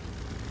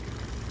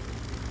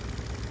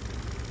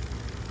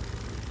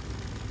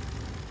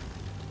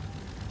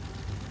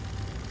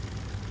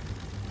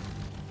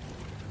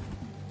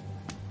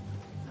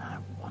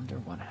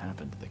 What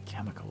happened to the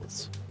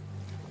chemicals?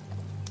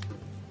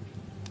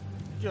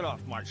 Get off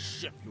my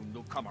ship, you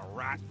newcomer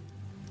rat!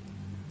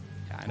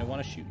 Kinda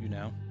wanna shoot you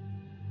now.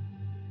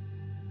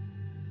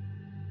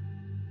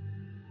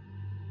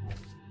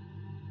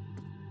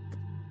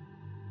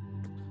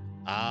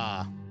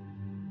 Ah.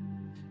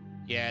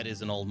 Yeah, it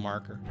is an old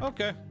marker.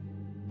 Okay.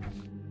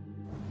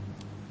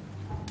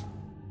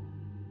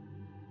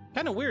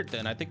 Kind of weird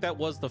then. I think that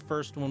was the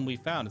first one we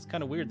found. It's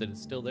kind of weird that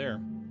it's still there.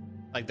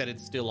 Like that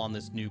it's still on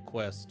this new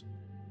quest.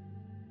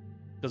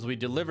 Because we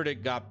delivered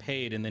it, got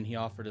paid, and then he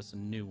offered us a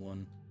new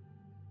one.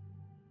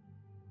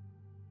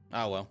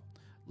 Oh well.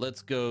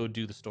 Let's go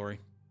do the story.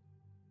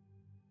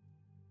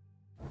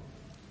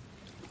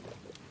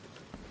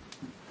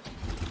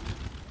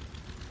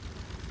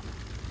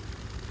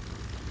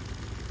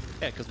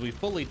 Yeah, because we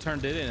fully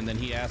turned it in, and then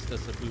he asked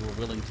us if we were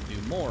willing to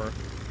do more.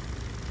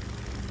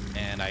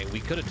 And we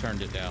could have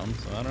turned it down,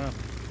 so I don't know.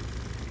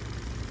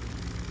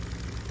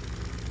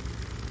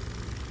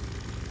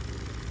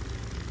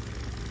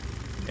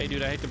 Hey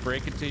dude, I hate to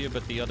break it to you,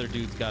 but the other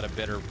dude's got a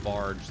better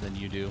barge than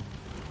you do.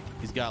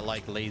 He's got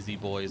like lazy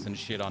boys and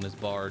shit on his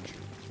barge.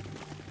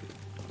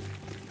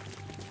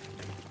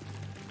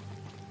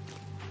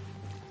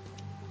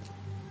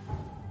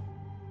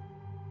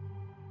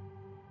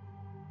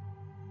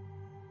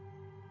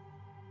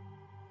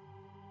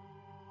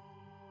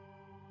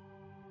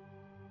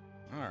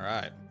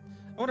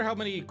 wonder how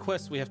many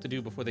quests we have to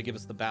do before they give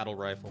us the battle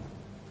rifle.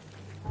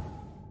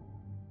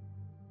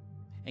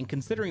 And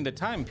considering the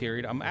time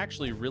period, I'm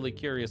actually really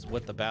curious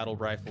what the battle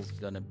rifle's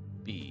gonna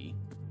be.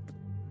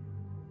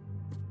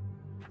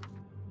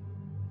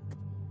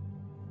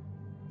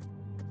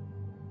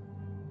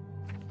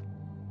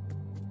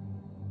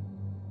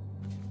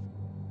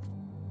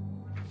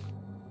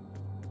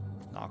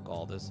 Knock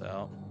all this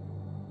out.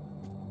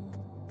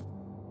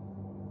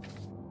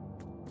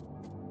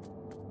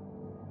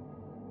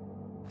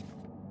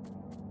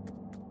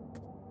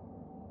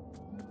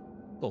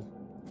 Cool.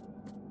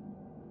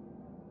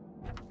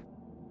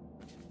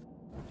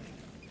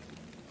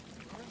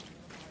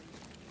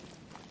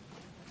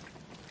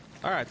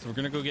 All right, so we're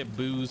gonna go get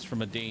booze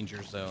from a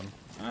danger zone.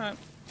 All right.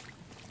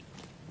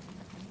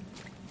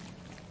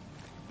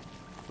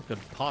 What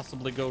could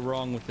possibly go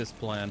wrong with this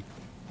plan?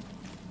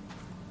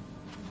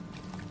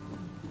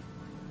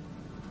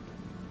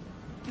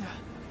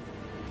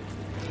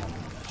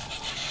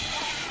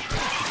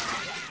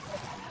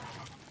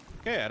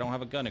 Okay, I don't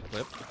have a gun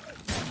equipped.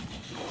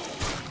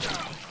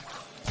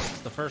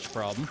 That's the first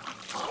problem.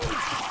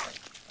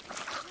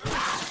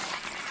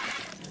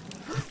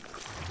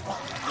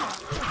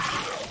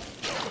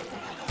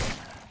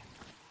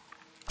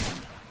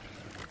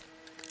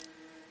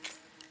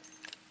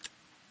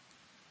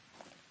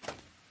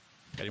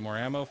 Got any more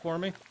ammo for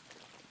me?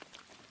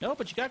 No,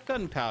 but you got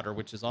gunpowder,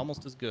 which is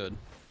almost as good.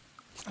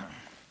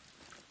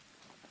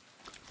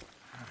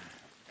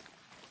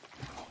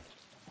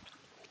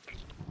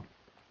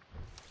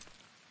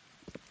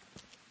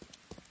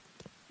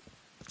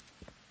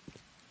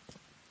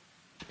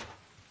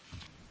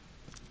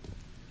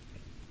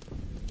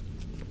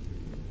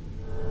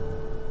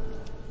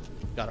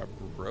 Got a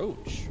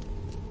brooch.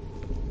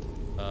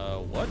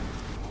 What?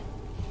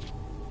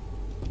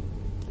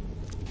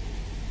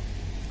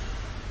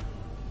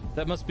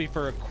 That must be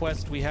for a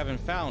quest we haven't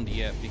found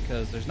yet,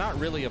 because there's not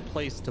really a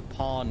place to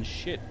pawn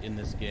shit in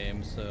this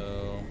game,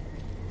 so...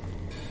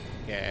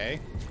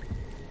 Okay.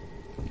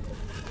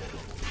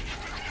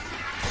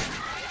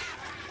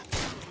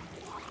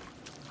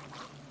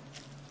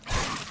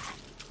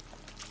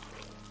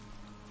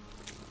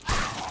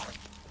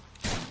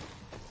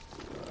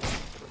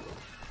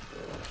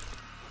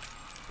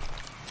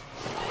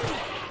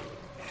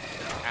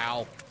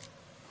 Ow.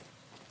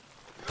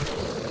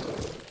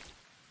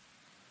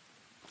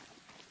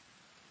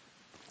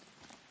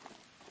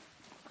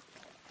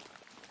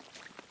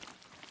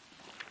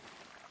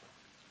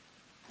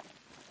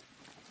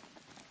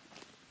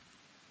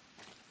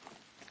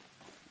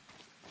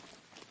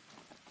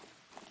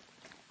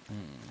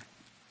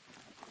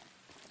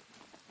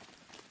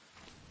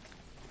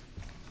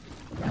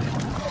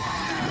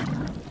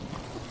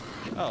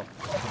 Oh,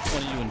 it's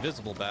one of you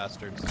invisible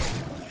bastards.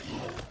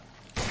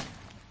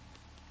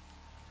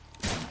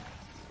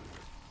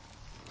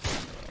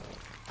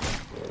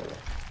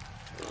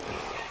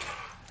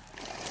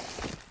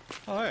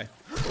 Oh, hey.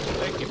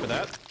 Thank you for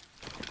that.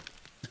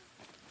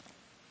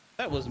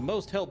 That was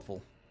most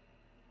helpful.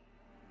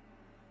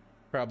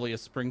 Probably a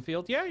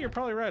Springfield. Yeah, you're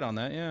probably right on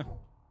that, yeah.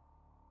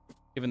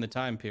 Given the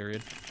time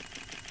period.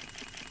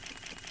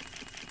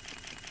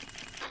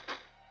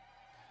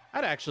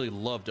 I'd actually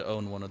love to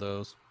own one of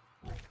those.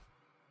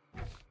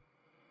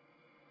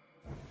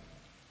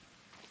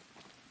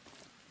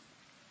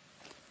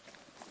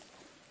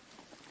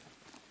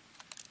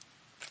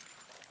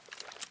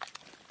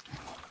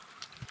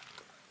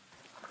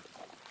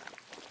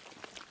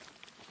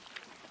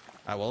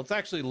 Well, let's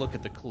actually look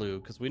at the clue,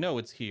 because we know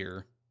it's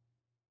here.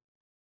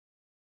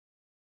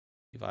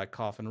 Levi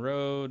Coffin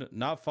Road,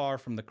 not far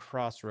from the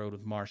crossroad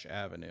with Marsh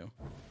Avenue.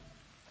 So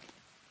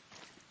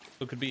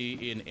it could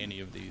be in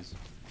any of these.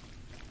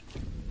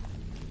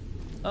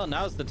 Well,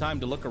 now's the time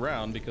to look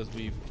around, because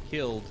we've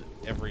killed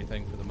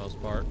everything for the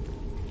most part.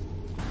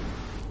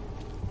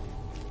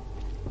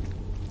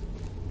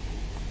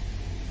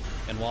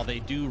 And while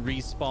they do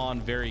respawn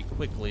very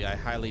quickly, I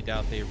highly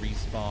doubt they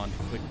respawn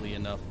quickly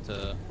enough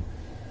to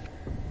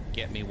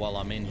get me while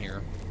I'm in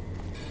here.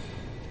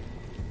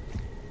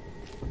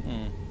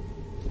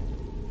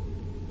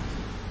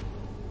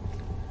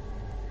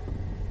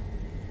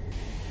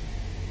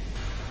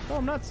 Oh,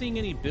 I'm not seeing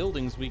any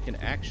buildings we can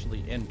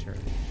actually enter.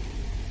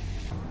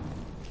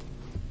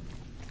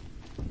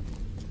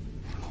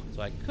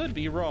 So I could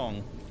be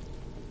wrong.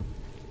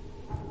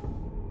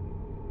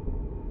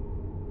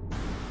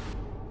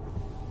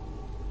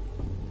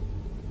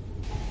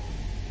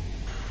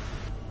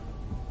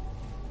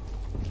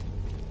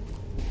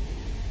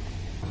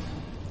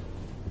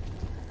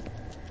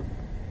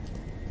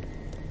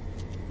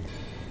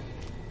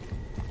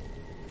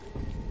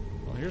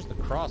 Here's the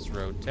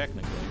crossroad,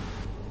 technically.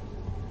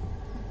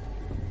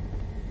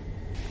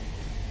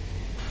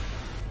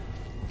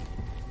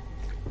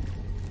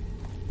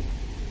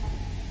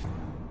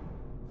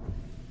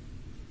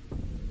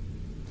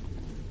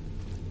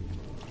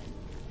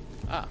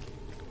 Ah.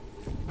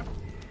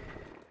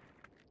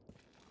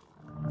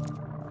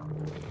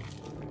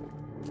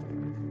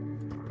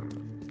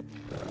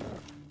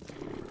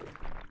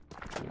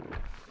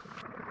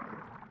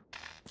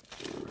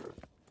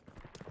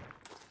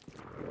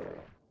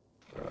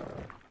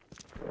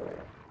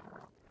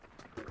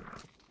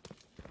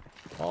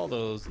 All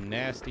those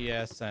nasty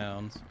ass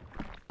sounds.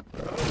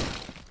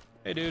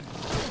 Hey, dude.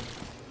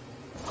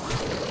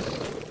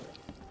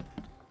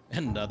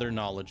 Another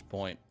knowledge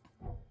point.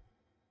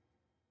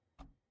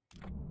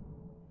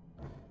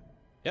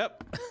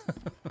 Yep.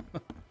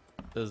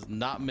 Does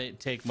not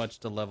take much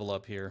to level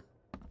up here.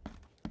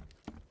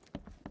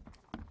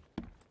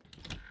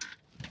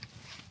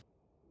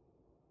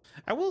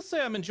 I will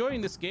say I'm enjoying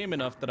this game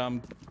enough that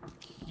I'm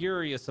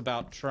curious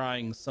about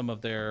trying some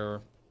of the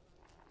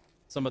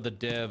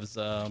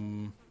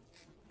devs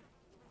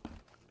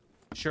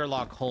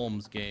Sherlock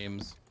Holmes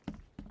games,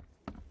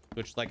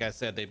 which, like I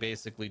said, they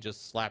basically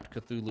just slapped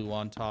Cthulhu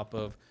on top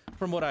of,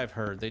 from what I've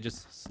heard, they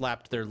just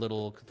slapped their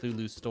little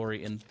Cthulhu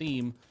story and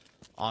theme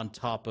on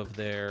top of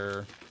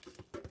their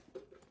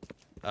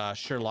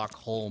Sherlock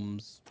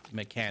Holmes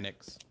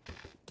mechanics,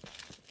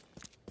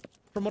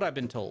 from what I've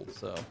been told.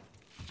 So,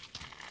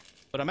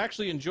 but I'm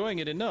actually enjoying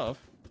it enough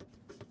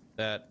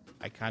that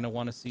I kind of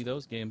want to see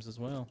those games as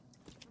well.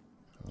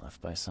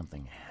 Left by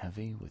something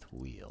heavy with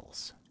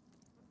wheels.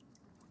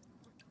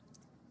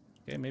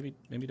 Okay, maybe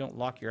don't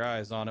lock your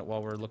eyes on it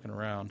while we're looking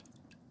around.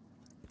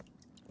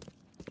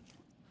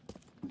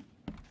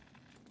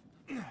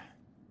 Oh,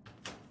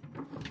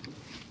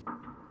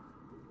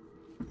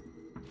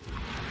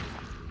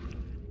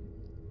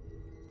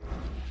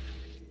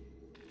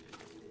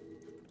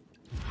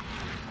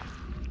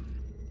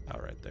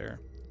 right there.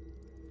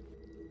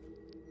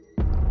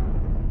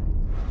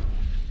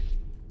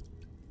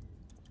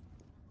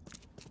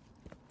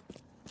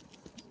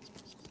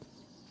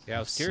 Yeah, I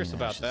was curious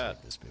about that.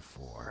 Like this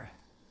before.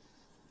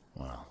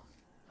 Well,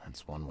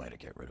 that's one way to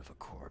get rid of a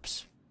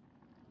corpse.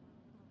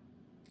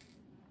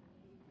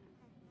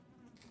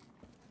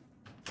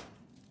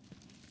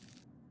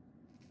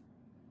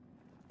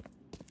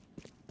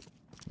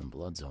 The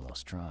blood's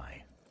almost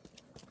dry.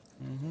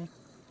 Mm-hmm.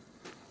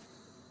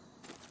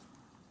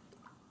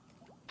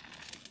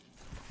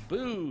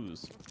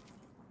 Booze.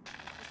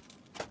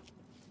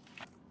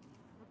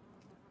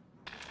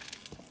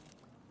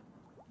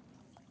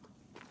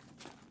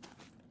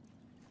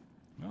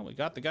 Well, we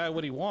got the guy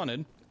what he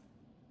wanted.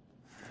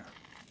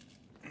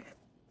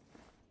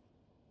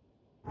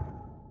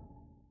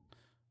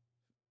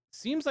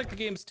 Seems like the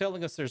game's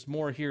telling us there's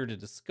more here to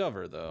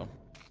discover, though.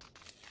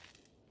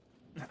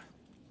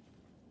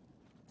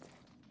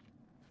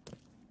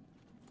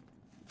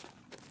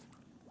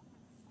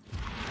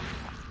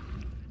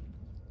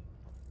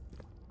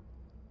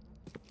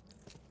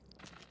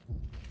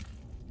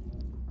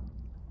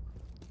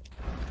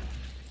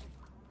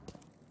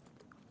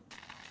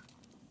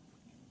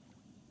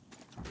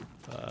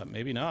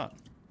 Maybe not.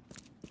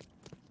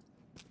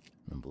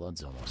 The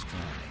blood's almost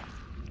dry.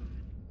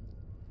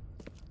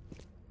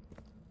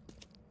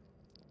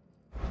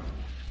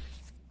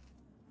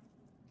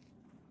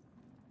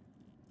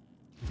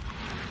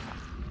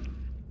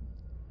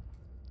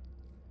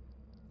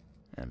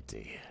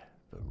 Empty,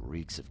 but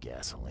reeks of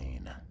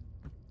gasoline.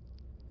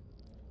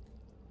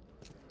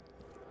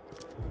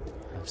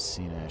 I've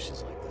seen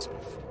ashes like this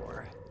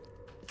before.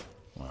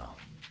 Well,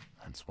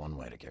 that's one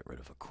way to get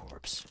rid of a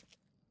corpse.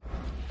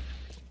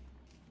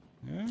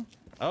 Yeah?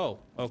 Oh,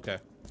 okay.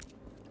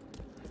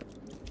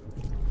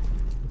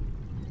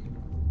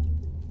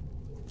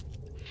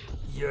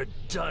 You're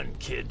done,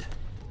 kid.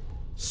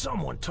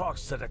 Someone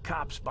talks to the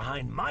cops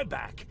behind my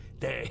back.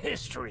 Their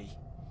history.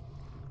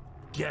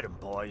 Get him,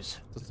 boys.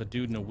 It's a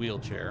dude in a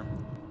wheelchair.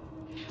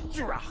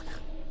 Drak.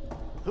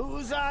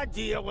 Whose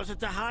idea was it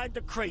to hide the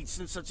crates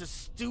in such a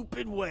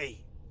stupid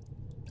way?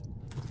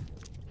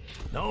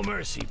 No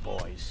mercy,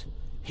 boys.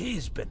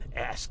 He's been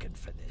asking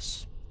for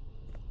this.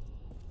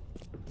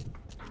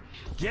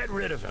 Get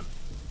rid of him.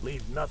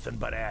 Leave nothing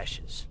but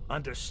ashes.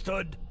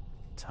 Understood?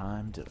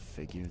 Time to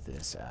figure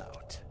this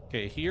out.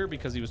 Okay, here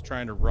because he was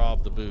trying to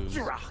rob the booze.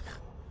 Drak.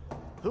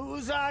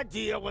 Whose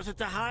idea was it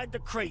to hide the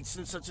crates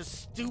in such a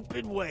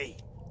stupid way?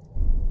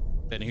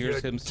 Then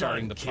here's You're him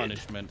starting done, the kid.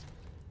 punishment.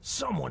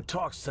 Someone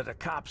talks to the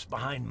cops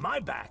behind my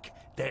back.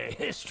 Their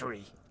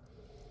history.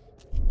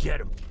 Get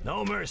him.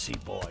 No mercy,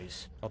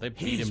 boys. Oh, they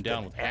beat him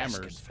down with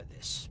hammers. For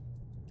this.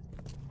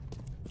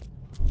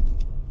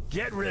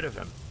 Get rid of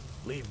him.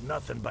 Leave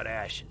nothing but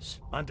ashes.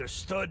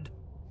 Understood?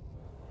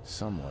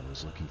 Someone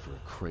was looking for a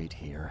crate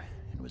here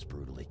and was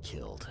brutally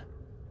killed.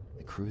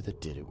 The crew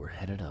that did it were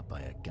headed up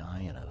by a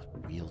guy in a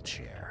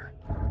wheelchair.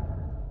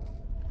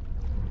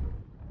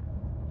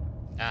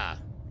 Ah.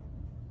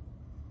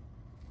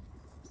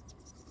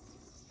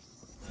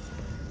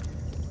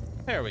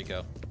 There we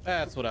go.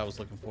 That's what I was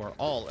looking for.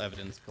 All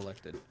evidence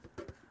collected.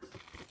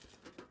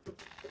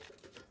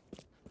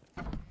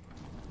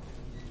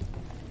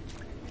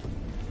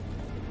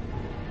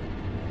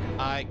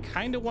 I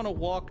kind of want to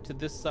walk to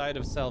this side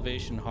of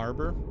Salvation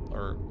Harbor,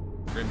 or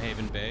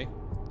Grimhaven Bay,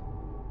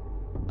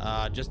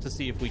 just to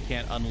see if we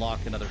can't unlock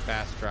another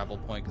fast travel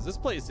point, because this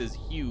place is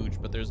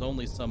huge, but there's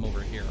only some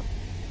over here.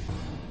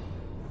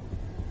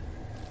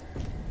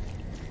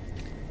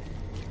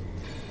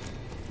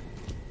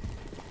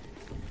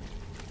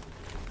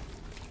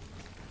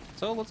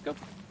 So let's go.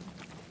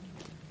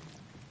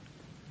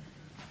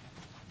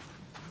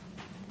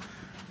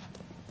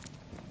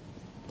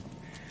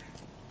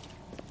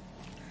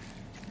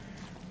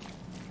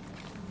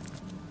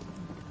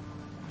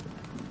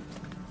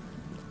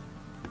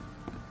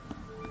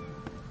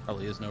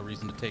 Probably is no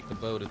reason to take the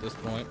boat at this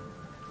point.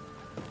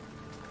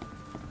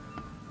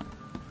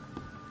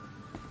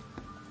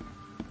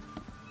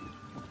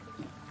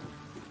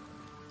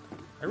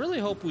 I really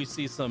hope we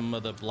see some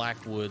of the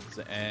Blackwoods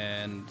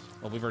and,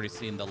 well, we've already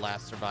seen the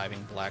last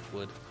surviving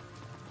Blackwood.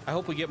 I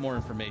hope we get more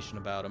information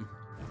about them.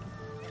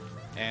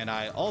 And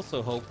I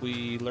also hope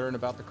we learn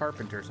about the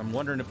Carpenters. I'm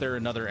wondering if they're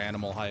another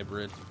animal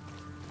hybrid.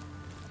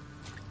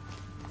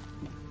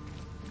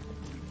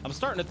 I'm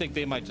starting to think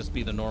they might just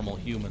be the normal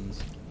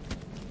humans.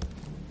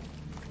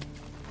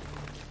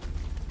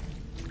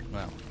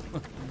 Well,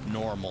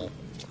 normal.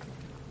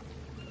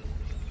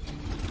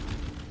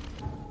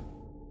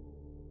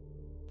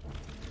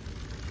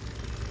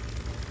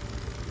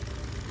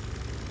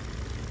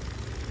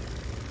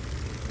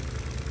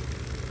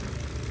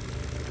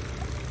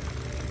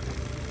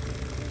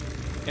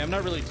 Yeah, I'm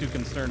not really too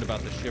concerned about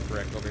the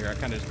shipwreck over here. I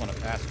kind of just want a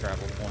fast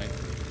travel point.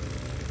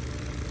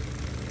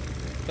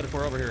 But if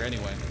we're over here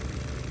anyway.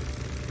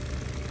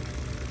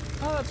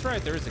 Oh, that's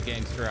right. There is a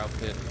gangster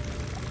outfit.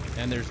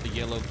 And there's the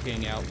Yellow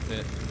King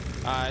outfit.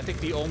 I think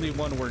the only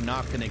one we're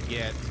not going to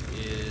get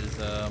is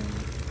the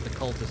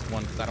cultist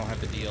one, because I don't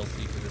have the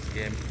DLC for this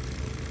game.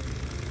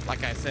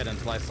 Like I said,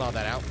 until I saw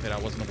that outfit, I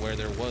wasn't aware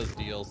there was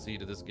DLC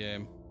to this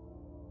game.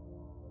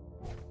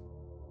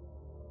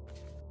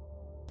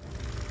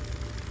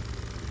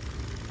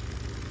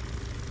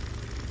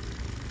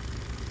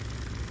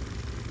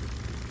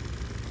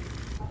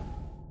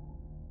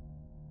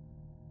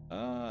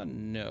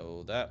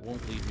 No, that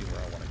won't lead me where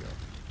I want to go.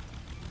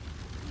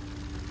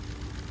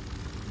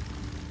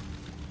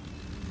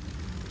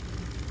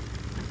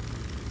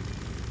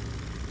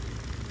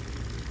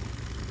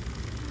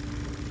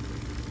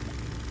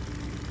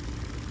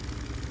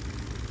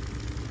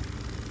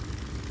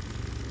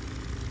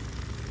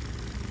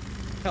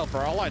 Hell, for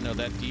all I know,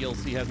 that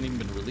DLC hasn't even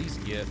been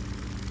released yet.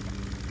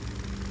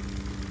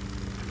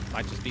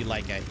 Might just be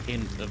like a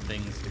hint of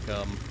things to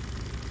come.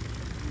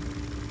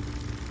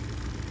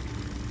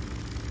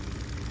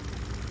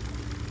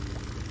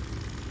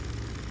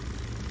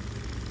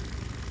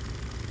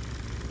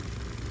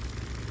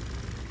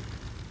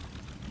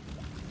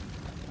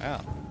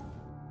 Wow.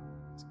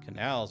 These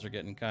canals are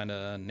getting kind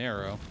of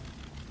narrow.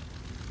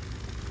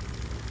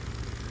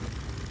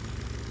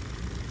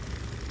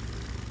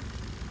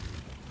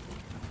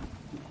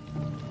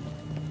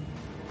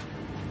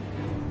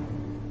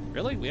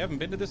 Really? We haven't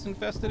been to this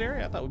infested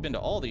area? I thought we'd been to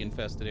all the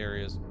infested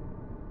areas.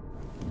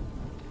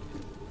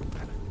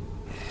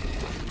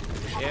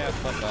 Yeah,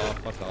 fuck off,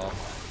 fuck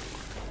off.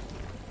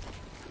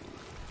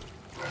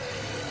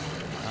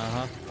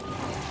 Uh-huh.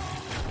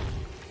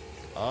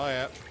 Oh,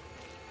 yeah.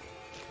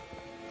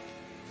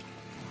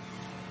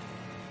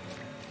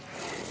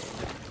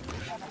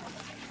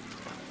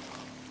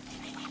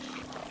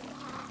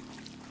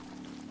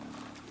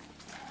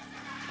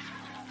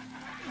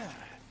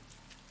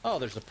 Oh,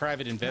 there's a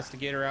private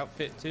investigator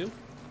outfit too.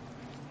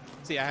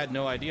 See, I had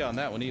no idea on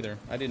that one either.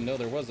 I didn't know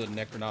there was a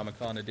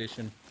Necronomicon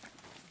edition.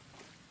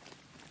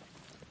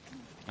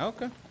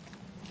 Okay.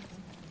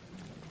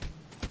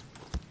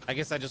 I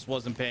guess I just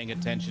wasn't paying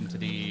attention to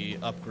the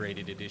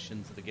upgraded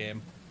editions of the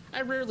game.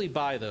 I rarely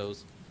buy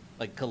those,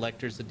 like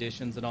collector's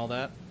editions and all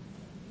that.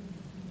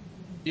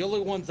 The only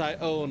ones I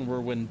own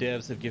were when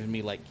devs have given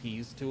me like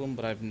keys to them,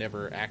 but I've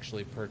never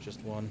actually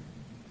purchased one.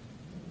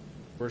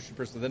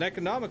 Worshippers of the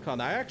Necronomicon.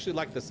 I actually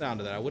like the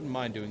sound of that. I wouldn't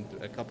mind doing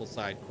a couple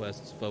side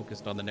quests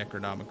focused on the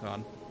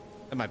Necronomicon.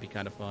 That might be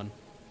kind of fun.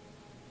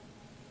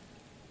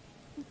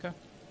 Okay.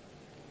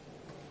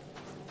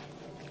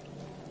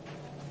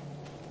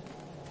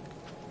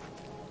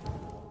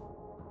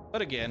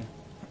 But again,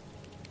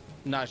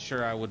 not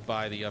sure I would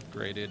buy the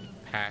upgraded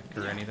pack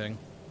or anything.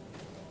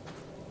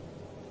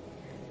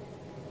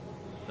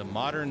 The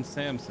modern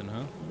Samson,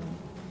 huh?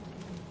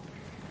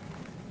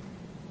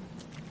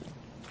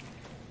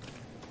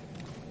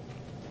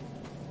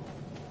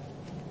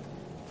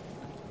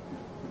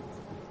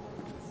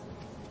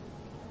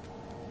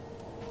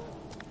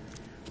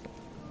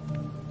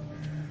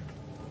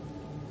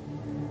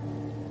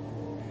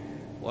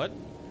 What?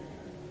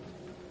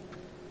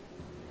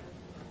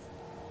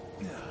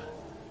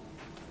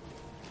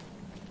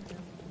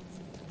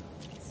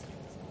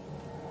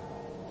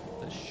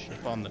 The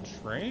ship on the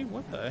train?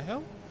 What the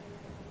hell?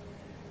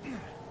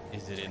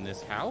 Is it in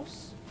this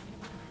house?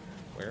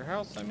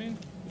 Warehouse, I mean?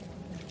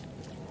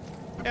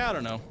 Yeah, I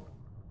don't know.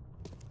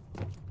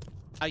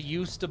 I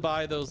used to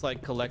buy those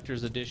like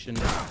collector's edition.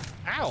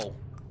 Ow!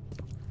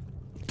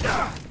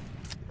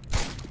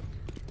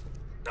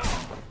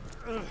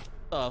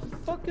 The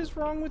fuck is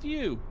wrong with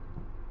you?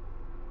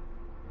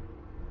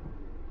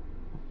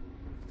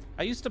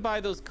 I used to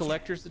buy those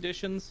collector's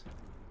editions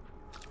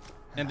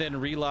and then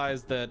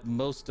realized that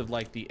most of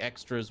like the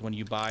extras when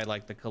you buy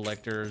like the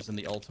collectors and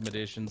the ultimate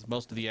editions,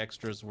 most of the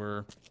extras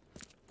were,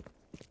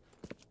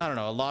 I don't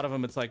know, a lot of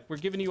them it's like, we're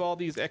giving you all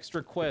these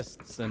extra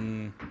quests,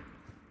 and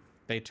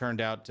they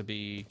turned out to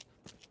be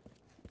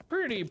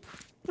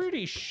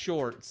pretty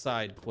short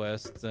side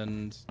quests,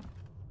 and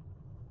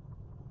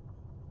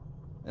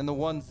And the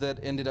ones that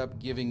ended up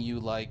giving you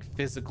like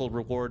physical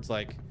rewards,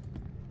 like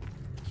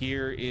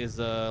here is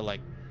a like,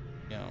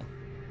 you know,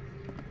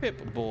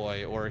 Pip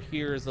Boy, or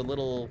here's a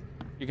little,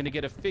 you're gonna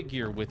get a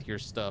figure with your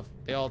stuff.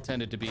 They all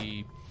tended to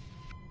be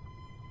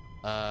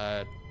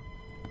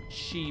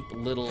cheap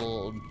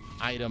little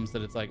items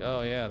that it's like,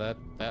 oh yeah,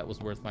 that was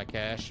worth my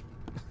cash.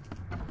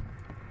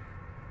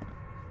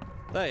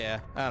 So yeah,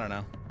 I don't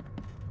know.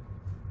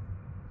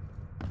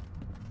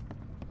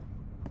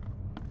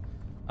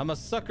 I'm a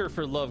sucker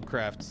for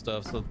Lovecraft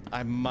stuff, so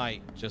I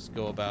might just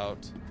go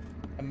about,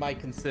 I might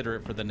consider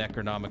it for the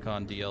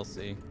Necronomicon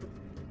DLC.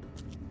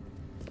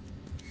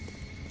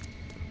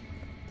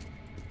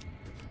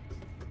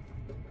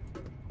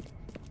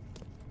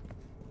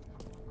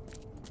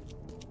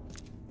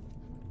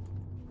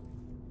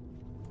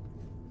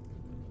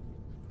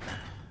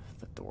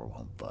 The door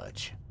won't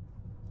budge.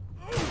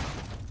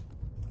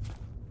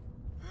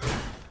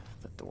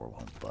 The door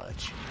won't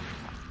budge.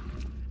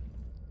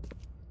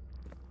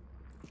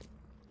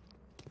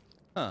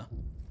 Huh.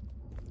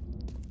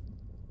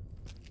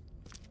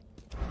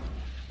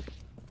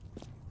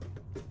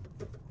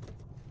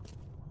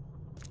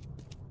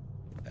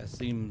 That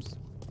seems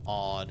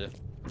odd.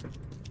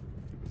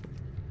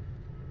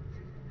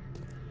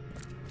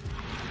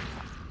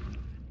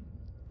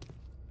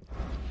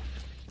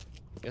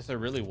 Guess there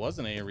really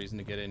wasn't any reason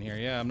to get in here.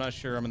 Yeah, I'm not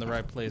sure I'm in the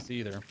right place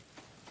either.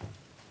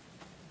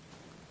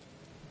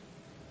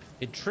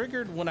 It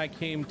triggered when I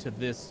came to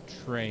this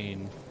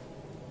train.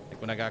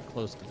 Like when I got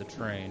close to the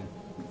train.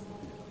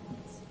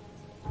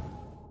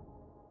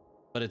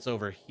 But it's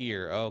over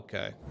here.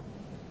 Okay.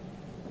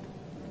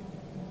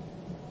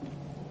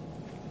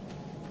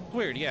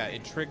 Weird, yeah.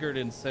 It triggered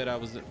and said I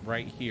was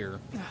right here.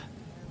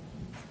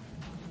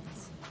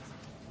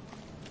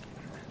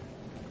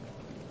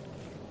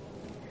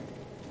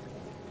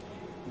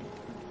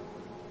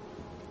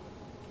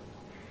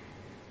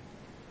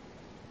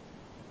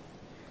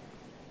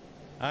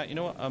 You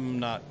know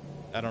what?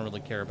 I don't really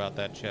care about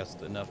that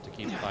chest enough to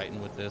keep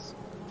fighting with this.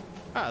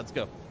 Let's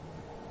go.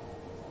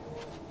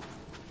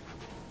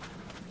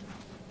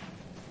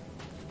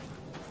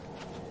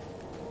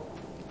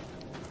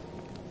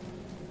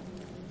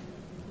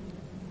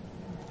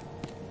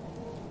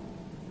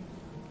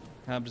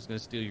 I'm just gonna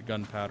steal your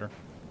gunpowder.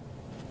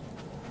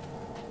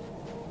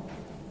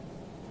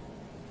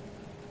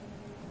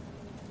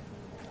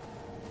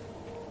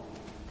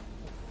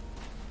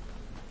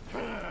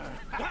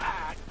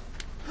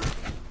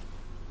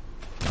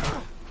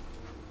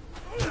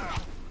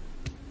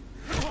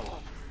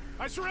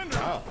 I surrender.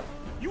 Oh.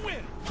 You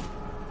win.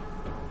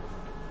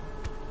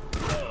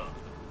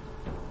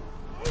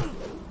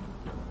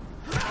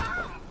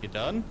 You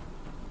done?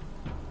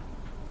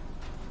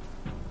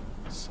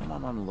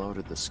 Someone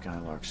unloaded the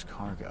Skylark's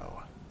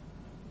cargo.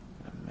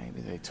 And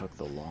maybe they took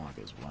the log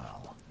as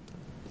well.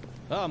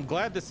 Oh, I'm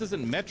glad this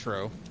isn't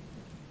Metro.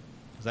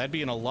 Because I'd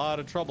be in a lot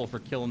of trouble for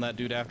killing that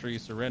dude after he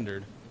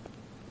surrendered.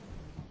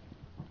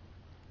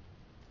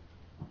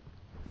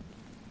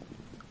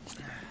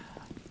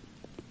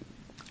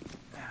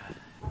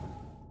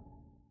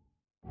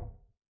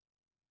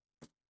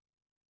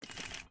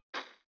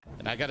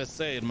 And I gotta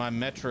say, in my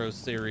Metro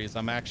series,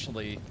 I'm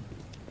actually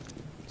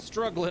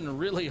struggling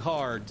really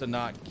hard to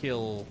not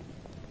kill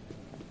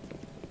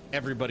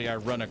everybody I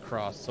run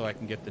across so I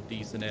can get the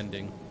decent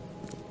ending.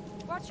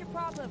 What's your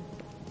problem?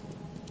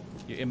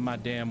 You're in my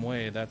damn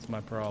way, that's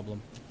my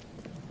problem.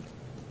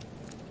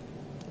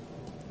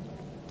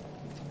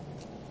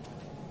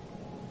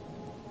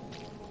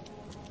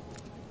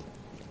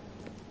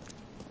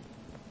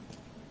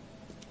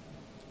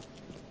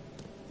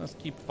 Let's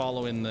keep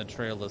following the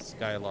trail of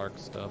Skylark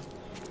stuff.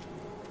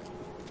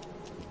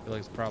 I feel like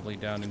it's probably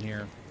down in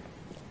here.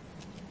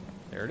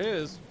 There it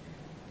is.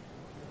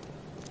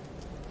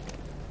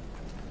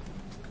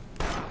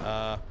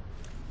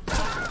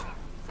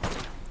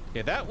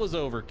 Okay, that was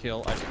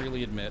overkill, I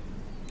freely admit.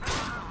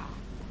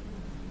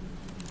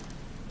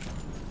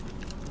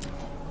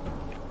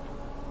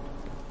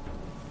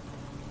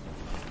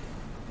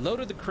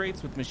 Loaded the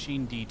crates with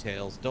machine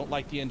details. Don't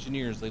like the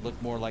engineers, they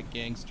look more like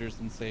gangsters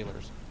than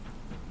sailors.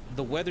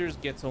 The weather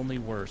gets only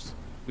worse.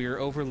 We are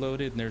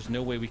overloaded and there's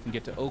no way we can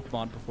get to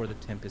Oakmont before the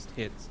tempest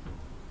hits.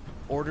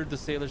 Ordered the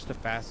sailors to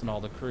fasten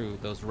all the crew.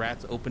 Those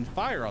rats opened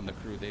fire on the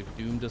crew. They've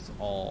doomed us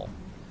all.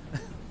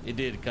 It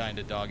did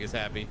kinda, dog is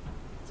happy.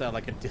 Sound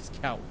like a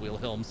discount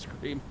Wilhelm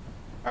scream.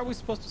 Are we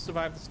supposed to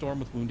survive the storm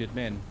with wounded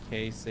men?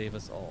 Kay, save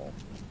us all.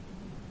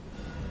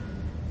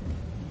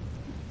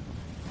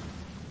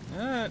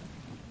 Alright.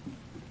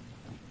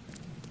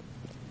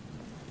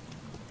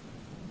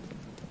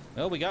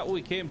 Well, we got what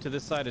we came to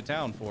this side of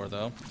town for,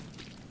 though.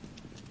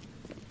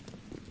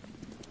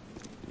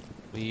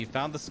 We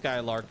found the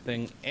Skylark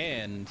thing,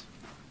 and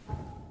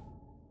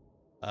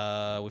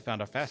we found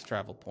our fast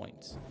travel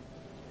points.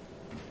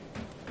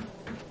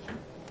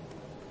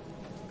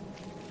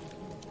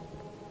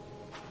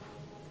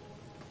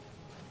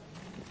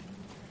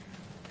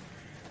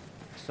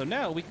 So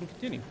now we can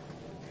continue.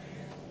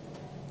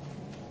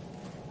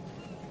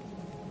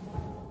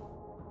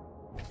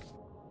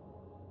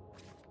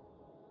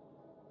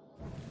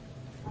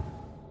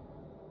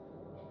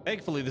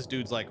 Thankfully, this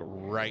dude's like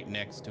right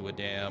next to a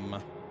damn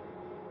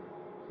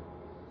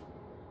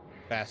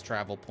fast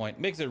travel point.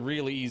 Makes it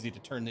really easy to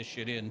turn this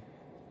shit in.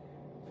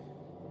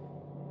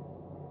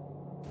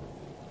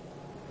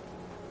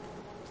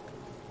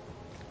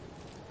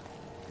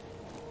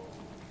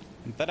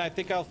 And then I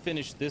think I'll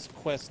finish this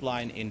quest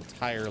line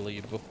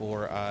entirely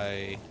before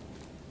I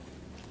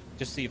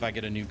just see if I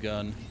get a new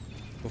gun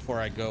before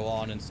I go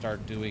on and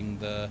start doing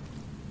the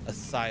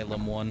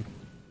asylum one.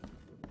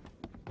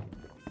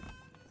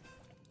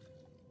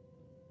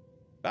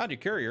 Found your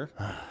courier.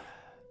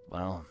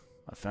 Well,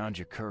 I found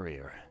your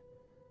courier.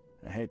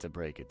 I hate to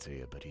break it to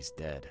you, but he's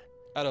dead.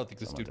 I don't think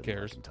this dude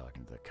cares.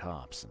 Talking to the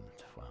cops, and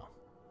well,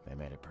 they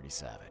made it pretty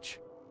savage.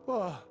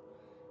 What?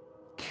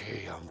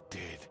 Okay, I'm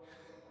dead.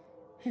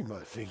 He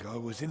might think I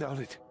was in on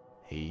it.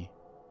 He?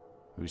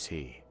 Who's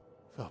he?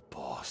 The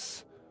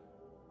boss.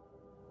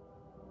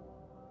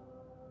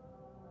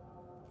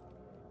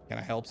 Can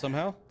I help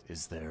somehow?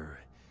 Is there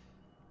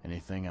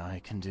anything I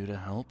can do to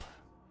help?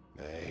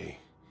 Nay,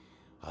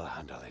 I'll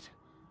handle it.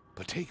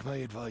 But take my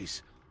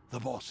advice. The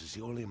boss is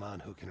the only man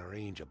who can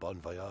arrange a bon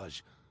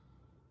voyage.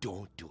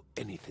 Don't do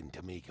anything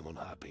to make him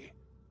unhappy.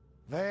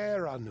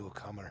 There, on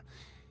newcomer.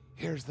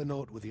 Here's the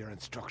note with your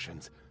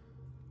instructions.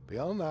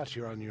 Beyond that,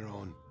 you're on your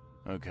own.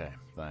 Okay,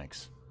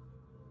 thanks.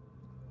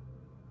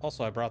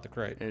 Also, I brought the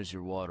crate. Here's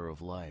your water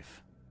of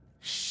life.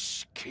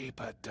 Shh, keep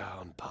it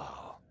down,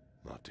 pal.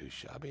 Not too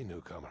shabby,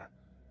 newcomer.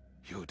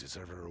 You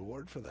deserve a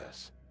reward for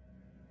this.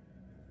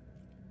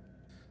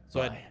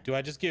 So do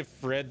I just give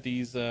Fred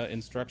these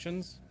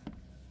instructions?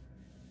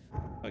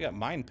 I got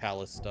Mind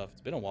Palace stuff.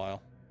 It's been a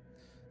while.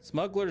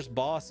 Smuggler's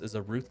boss is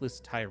a ruthless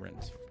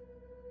tyrant.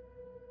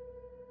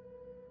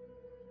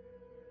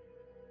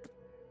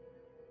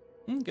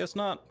 Guess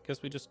not.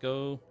 Guess we just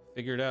go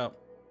figure it out.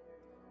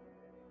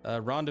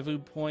 Rendezvous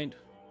point.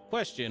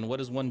 Question: what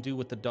does one do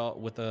with the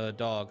dog? With a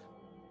dog?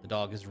 The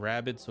dog is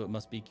rabid, so it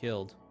must be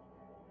killed.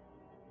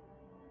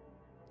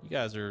 You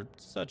guys are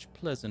such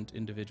pleasant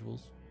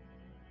individuals.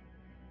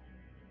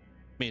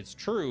 I mean, it's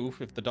true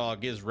if the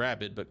dog is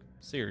rabid, but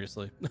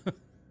seriously.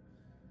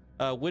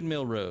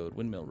 Windmill Road,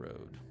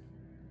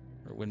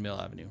 or Windmill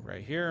Avenue,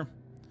 right here,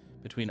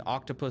 between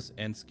Octopus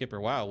and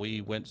Skipper. Wow,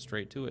 we went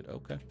straight to it.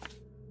 Okay.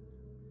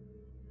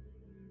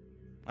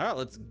 All right,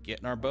 let's get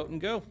in our boat and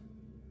go.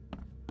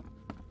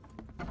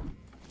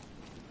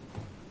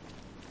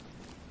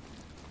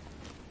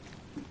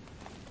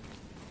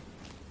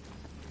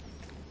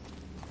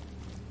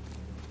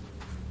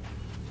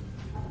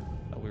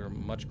 We were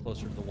much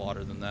closer to the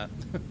water than that.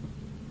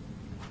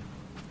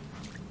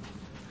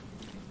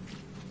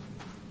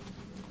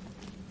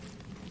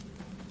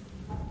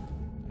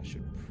 I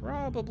should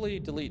probably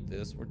delete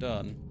this. We're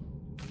done.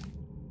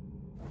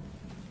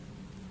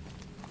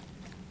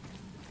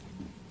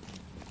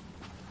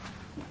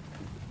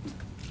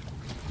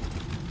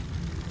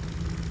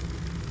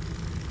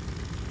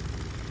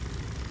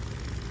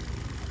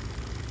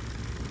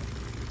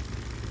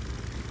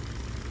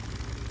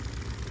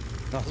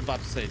 I was about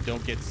to say,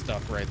 don't get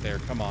stuck right there.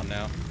 Come on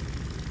now.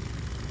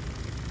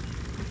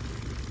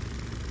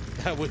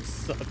 That would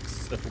suck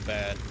so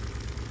bad.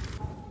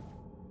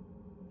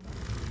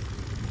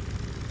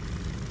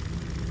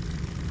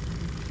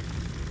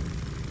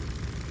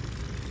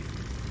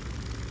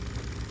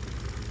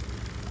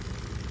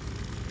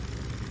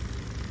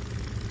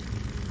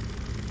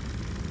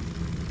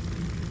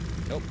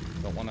 Nope,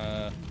 don't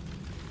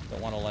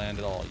wanna land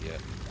at all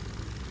yet.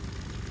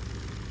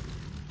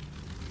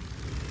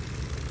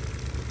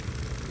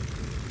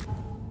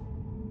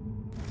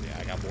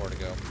 More to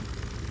go.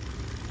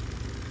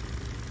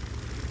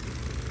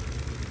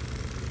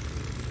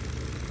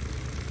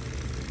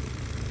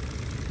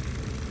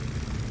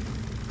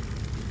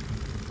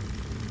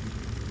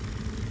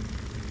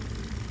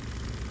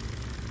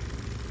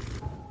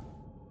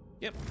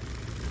 Yep.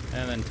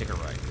 And then take a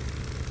right.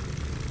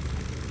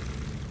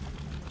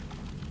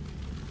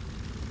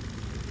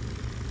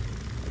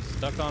 I'm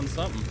stuck on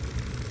something.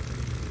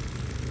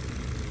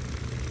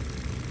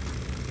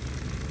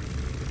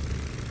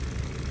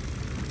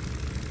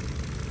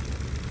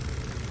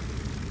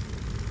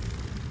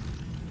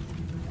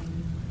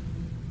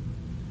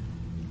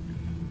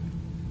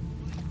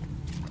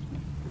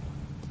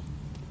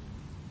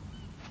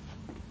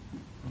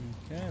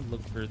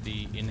 Look for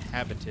the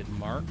inhabited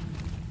mark.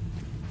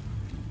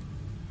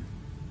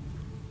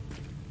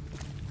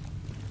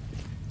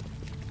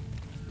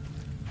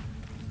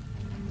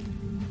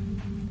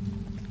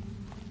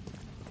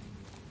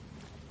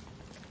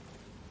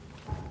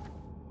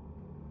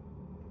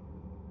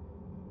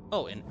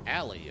 Oh, an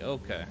alley.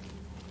 Okay.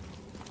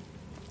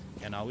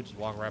 Yeah, no, we just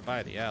walk right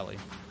by the alley.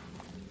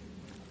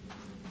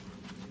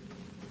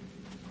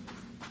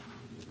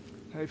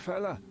 Hey,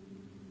 fella.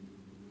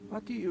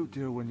 What do you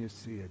do when you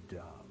see a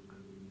dog?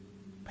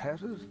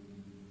 Pet it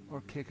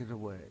or kick it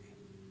away?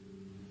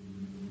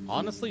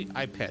 Honestly,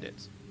 I pet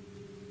it.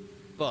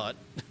 But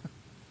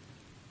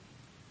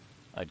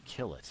I'd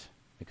kill it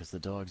because the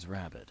dog's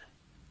rabid.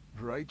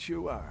 Right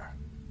you are.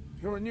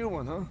 You're a new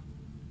one, huh?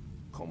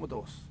 Come with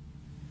us.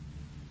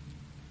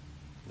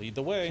 Lead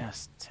the way.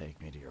 Just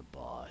take me to your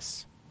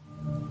boss.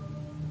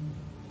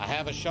 I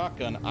have a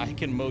shotgun. I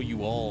can mow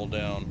you all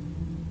down.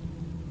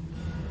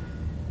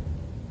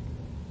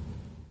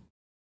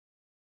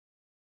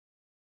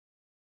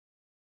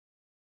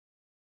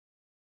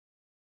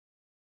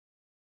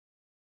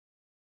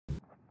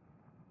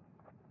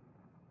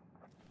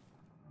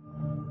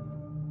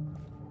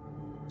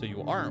 So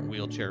you aren't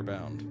wheelchair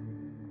bound.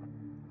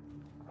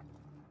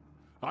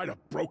 I'd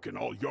have broken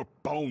all your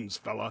bones,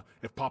 fella,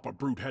 if Papa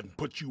Brute hadn't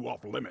put you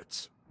off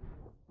limits.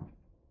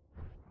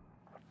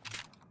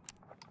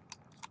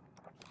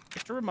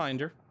 Just a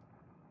reminder.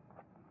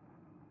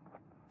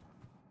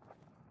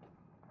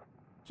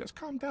 Just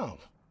calm down.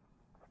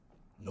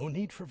 No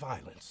need for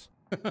violence.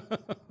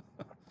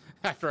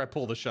 After I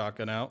pull the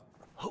shotgun out.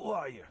 Who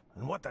are you,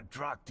 and what the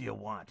drock do you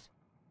want?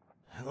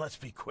 And let's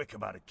be quick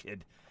about it,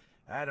 kid.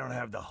 I don't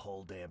have the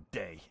whole damn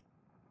day.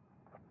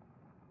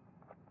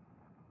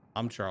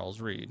 I'm Charles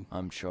Reed.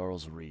 I'm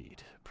Charles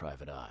Reed,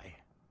 Private Eye.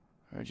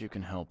 Heard you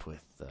can help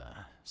with,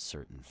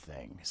 certain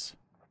things.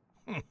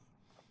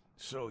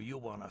 So you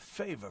want a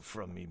favor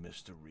from me,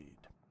 Mr. Reed.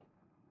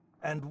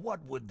 And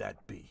what would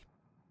that be?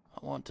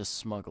 I want to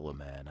smuggle a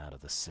man out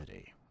of the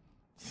city.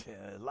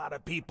 A lot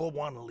of people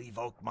want to leave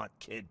Oakmont,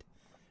 kid.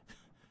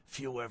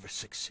 Few ever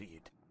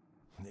succeed.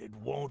 It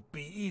won't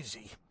be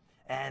easy.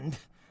 And,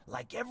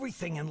 like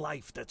everything in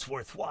life that's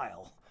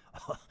worthwhile,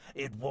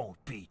 it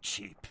won't be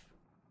cheap.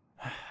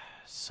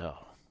 So,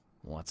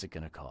 what's it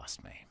gonna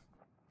cost me?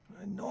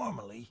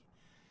 Normally,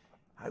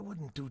 I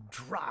wouldn't do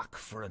drock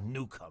for a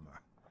newcomer.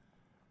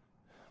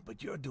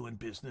 But you're doing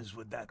business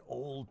with that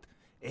old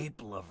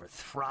ape-lover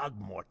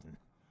Throgmorton.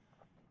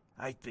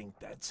 I think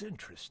that's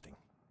interesting.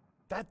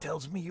 That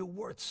tells me you're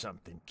worth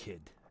something,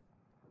 kid.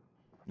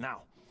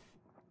 Now,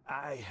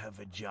 I have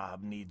a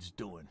job needs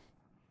doing,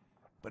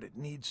 but it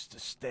needs to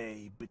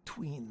stay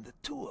between the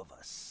two of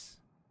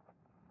us.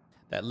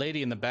 That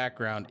lady in the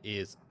background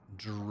is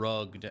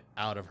drugged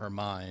out of her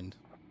mind.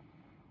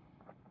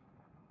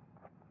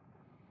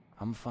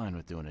 I'm fine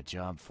with doing a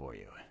job for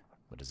you,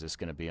 but is this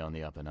gonna be on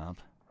the up and up?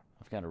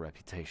 I've got a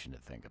reputation to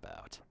think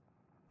about.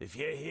 If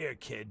you're here,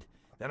 kid,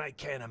 then I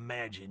can't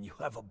imagine you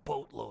have a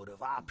boatload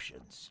of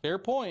options. Fair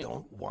point.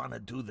 Don't want to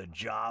do the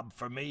job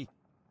for me?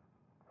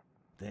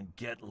 Then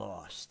get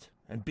lost,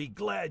 and be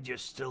glad you're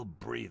still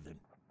breathing.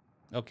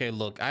 Okay,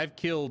 look, I've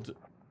killed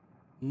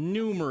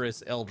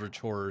numerous eldritch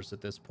horrors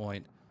at this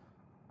point.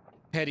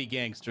 Petty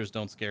gangsters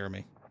don't scare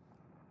me.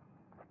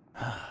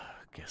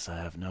 Guess I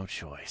have no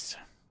choice.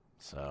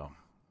 So,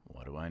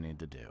 what do I need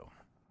to do?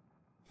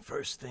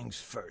 First things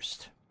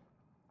first.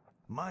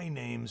 My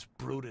name's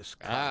Brutus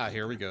Carpenter.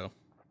 Here we go.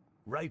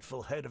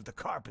 Rightful head of the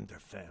Carpenter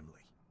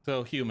family.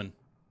 So, human.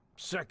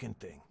 Second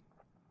thing.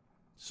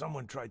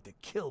 Someone tried to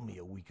kill me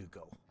a week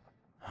ago.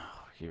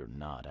 Oh, you're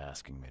not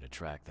asking me to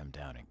track them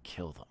down and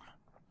kill them,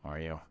 are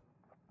you?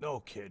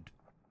 No, kid.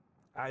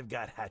 I've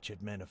got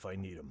hatchet men if I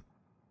need them.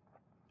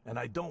 And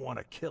I don't want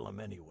to kill them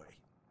anyway.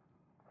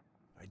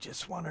 I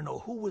just want to know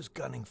who was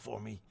gunning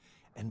for me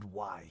and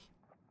why.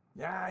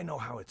 Yeah, I know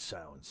how it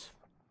sounds.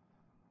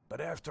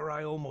 But after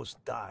I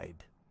almost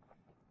died,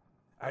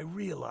 I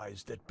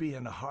realized that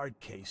being a hard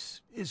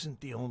case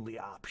isn't the only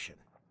option.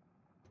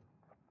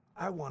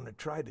 I want to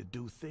try to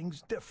do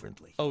things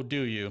differently. Oh,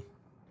 do you?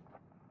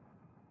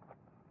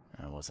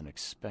 I wasn't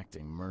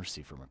expecting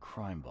mercy from a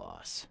crime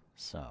boss.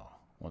 So,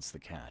 what's the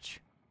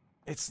catch?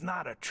 It's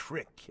not a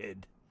trick,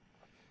 kid.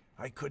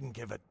 I couldn't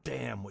give a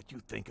damn what you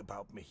think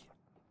about me.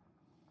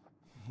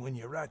 When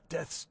you're at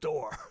death's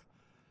door,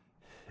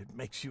 it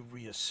makes you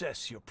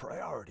reassess your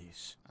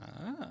priorities.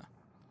 Ah.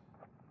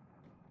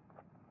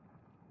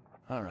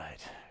 All right,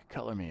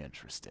 color me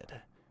interested.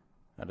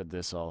 How did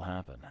this all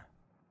happen?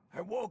 I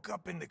woke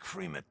up in the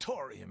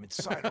crematorium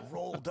inside a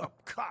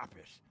rolled-up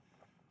carpet.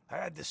 I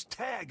had this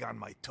tag on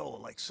my toe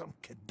like some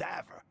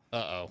cadaver.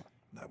 Uh-oh.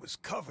 And I was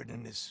covered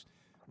in this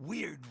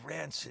weird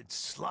rancid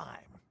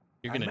slime.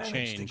 You're gonna I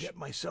managed to change. get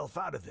myself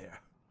out of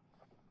there.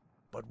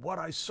 But what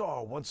I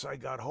saw once I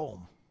got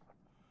home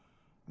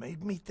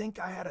made me think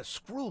I had a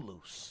screw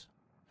loose.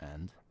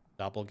 And?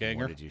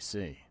 Doppelganger? What did you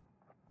see?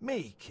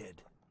 Me,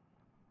 kid.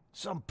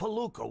 Some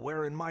palooka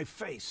wearing my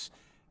face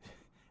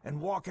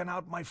and walking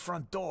out my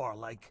front door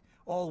like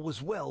all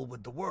was well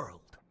with the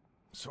world.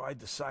 So I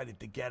decided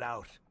to get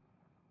out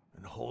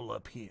and hole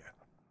up here.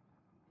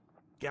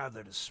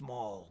 Gathered a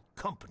small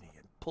company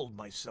and pulled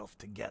myself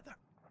together.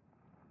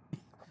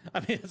 I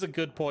mean, that's a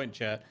good point,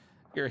 chat.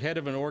 You're head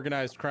of an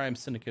organized crime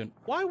syndicate.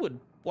 Why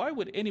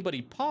would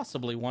anybody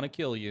possibly want to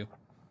kill you?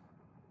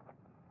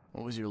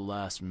 What was your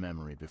last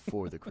memory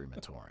before the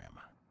crematorium?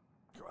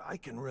 I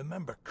can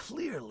remember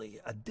clearly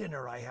a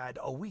dinner I had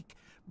a week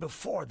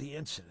before the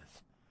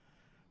incident.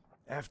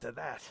 After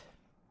that,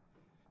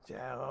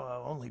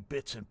 only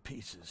bits and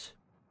pieces.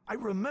 I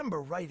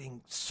remember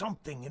writing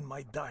something in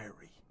my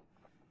diary.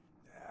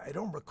 I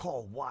don't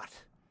recall what,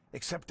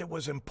 except it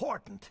was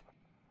important.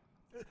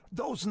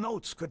 Those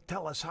notes could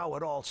tell us how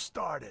it all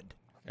started.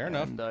 Fair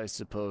enough. And I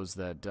suppose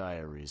that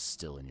diary's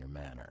still in your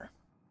manor.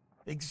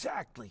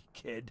 Exactly,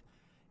 kid.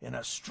 in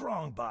a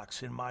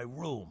strongbox in my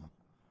room.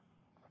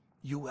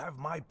 You have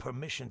my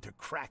permission to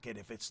crack it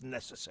if it's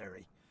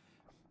necessary.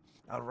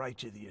 I'll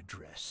write you the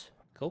address.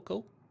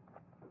 Cool.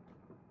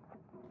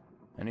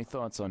 Any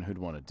thoughts on who'd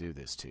want to do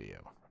this to you?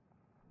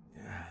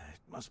 It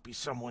must be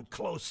someone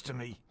close to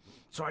me,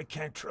 so I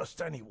can't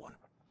trust anyone.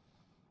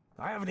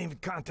 I haven't even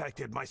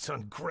contacted my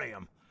son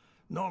Graham.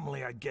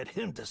 Normally I'd get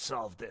him to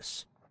solve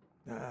this.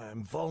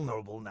 I'm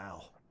vulnerable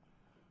now.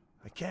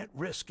 I can't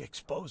risk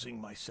exposing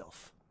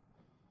myself.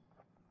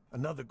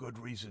 Another good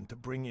reason to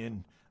bring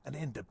in an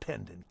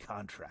independent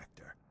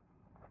contractor.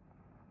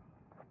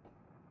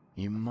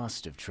 You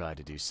must have tried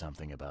to do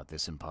something about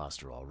this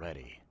imposter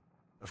already.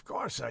 Of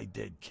course I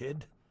did,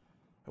 kid.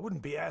 I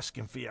wouldn't be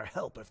asking for your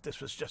help if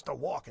this was just a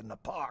walk in the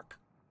park.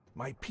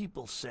 My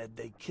people said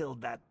they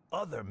killed that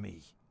other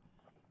me.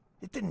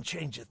 It didn't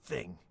change a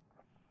thing.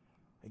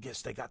 I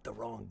guess they got the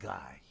wrong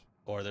guy.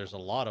 Or there's a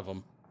lot of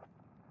them.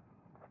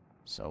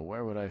 So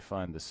where would I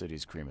find the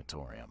city's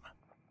crematorium?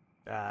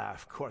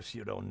 Of course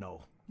you don't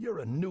know. You're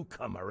a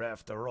newcomer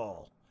after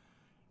all.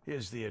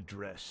 Here's the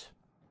address.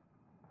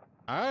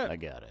 I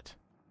got it.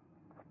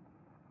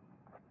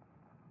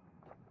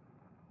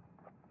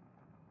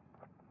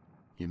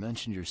 You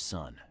mentioned your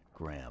son,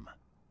 Graham.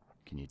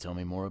 Can you tell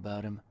me more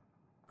about him?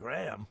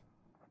 Graham?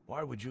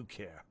 Why would you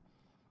care?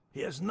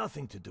 He has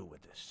nothing to do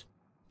with this.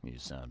 You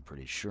sound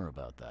pretty sure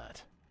about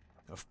that.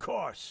 Of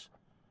course.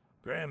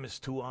 Graham is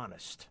too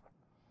honest.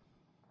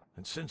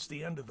 And since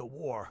the end of the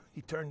war,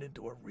 he turned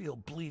into a real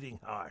bleeding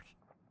heart.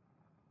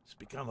 It's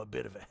become a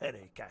bit of a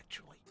headache,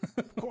 actually.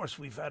 Of course,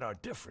 we've had our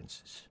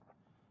differences,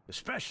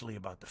 especially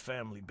about the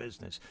family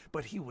business,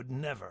 but he would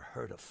never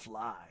hurt a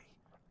fly,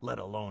 let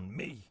alone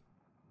me.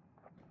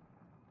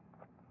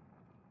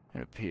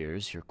 It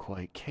appears you're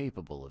quite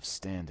capable of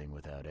standing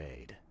without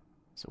aid.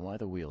 So why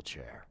the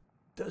wheelchair?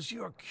 Does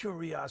your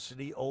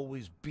curiosity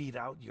always beat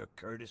out your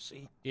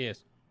courtesy?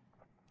 Yes.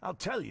 I'll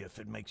tell you if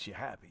it makes you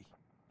happy.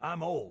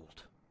 I'm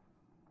old.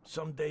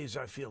 Some days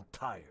I feel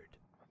tired.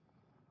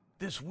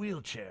 This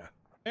wheelchair,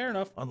 fair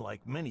enough,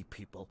 unlike many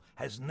people,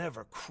 has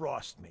never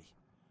crossed me.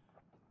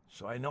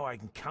 So I know I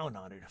can count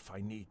on it if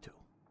I need to.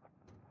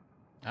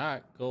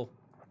 Alright, cool.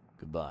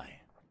 Goodbye.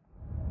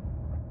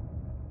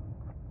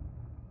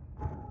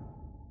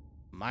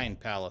 Mind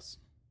Palace.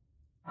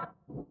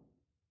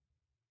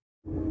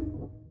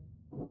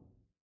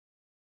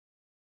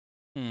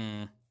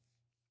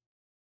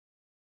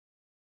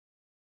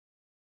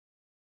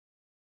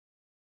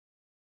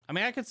 I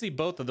mean, I could see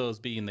both of those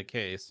being the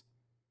case.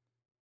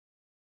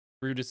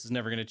 Brutus is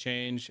never going to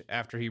change.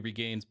 After he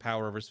regains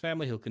power over his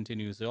family, he'll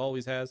continue as he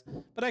always has.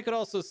 But I could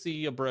also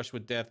see a brush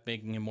with death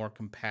making him more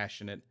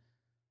compassionate.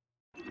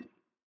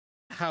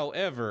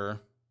 However,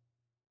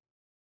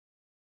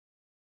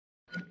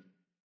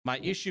 my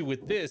issue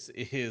with this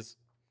is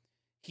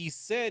he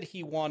said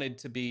he wanted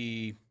to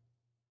be...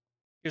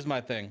 Here's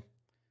my thing.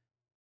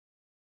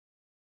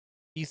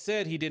 He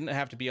said he didn't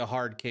have to be a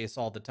hard case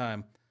all the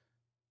time.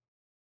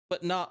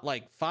 But not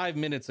like 5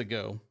 minutes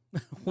ago,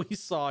 we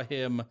saw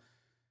him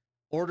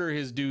order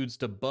his dudes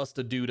to bust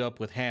a dude up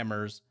with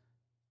hammers,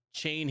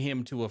 chain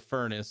him to a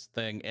furnace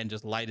thing, and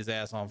just light his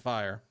ass on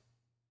fire.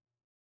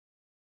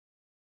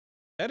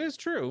 That is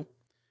true.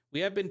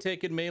 We have been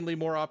taking mainly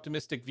more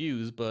optimistic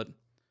views, but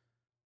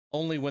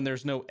only when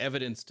there's no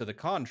evidence to the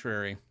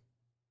contrary.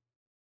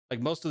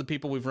 Like most of the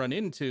people we've run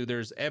into,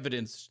 there's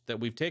evidence that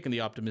we've taken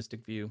the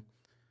optimistic view.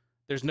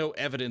 There's no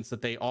evidence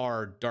that they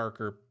are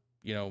darker,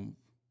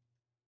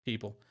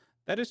 people.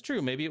 That is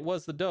true. Maybe it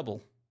was the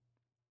double.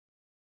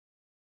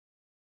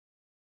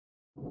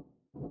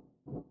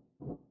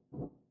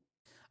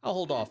 I'll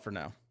hold off for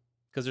now,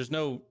 because there's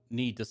no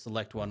need to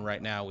select one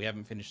right now. We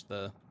haven't finished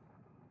the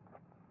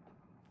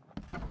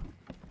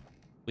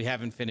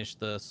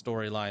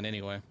storyline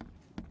anyway.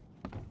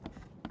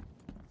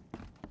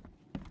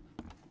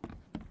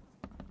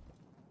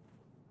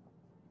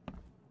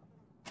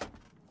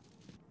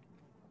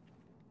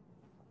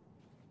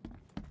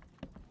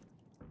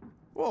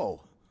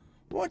 Whoa,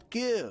 what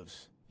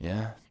gives?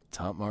 Yeah,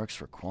 top marks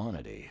for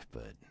quantity,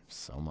 but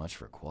so much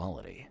for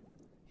quality.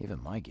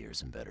 Even my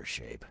gear's in better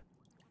shape.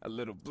 A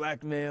little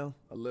blackmail,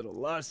 a little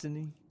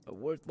larceny, a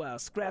worthwhile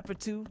scrap or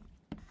two.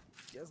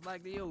 Just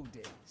like the old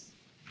days.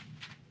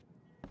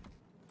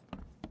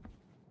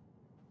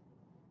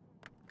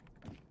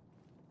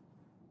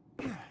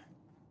 The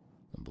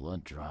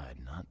blood dried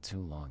not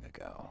too long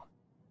ago.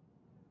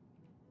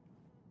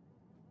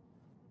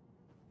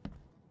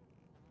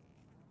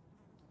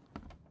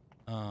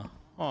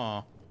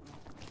 Aw.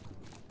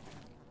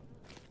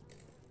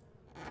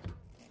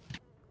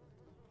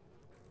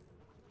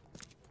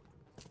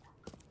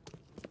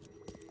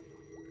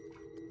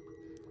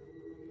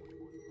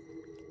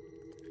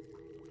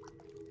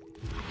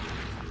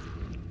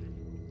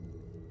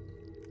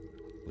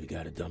 We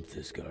gotta dump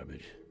this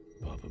garbage.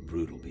 Papa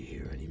Brute will be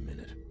here any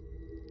minute.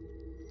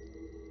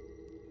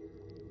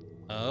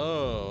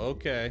 Oh,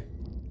 okay.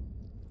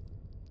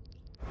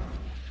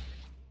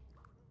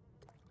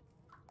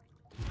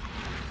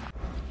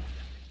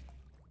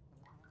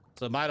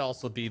 So it might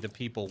also be the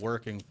people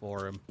working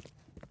for him.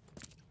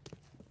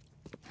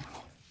 I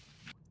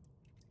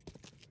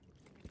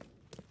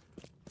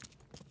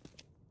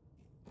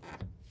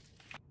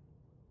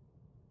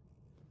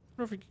wonder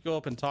if we could go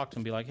up and talk to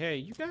him and be like, hey,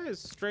 you guys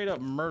straight up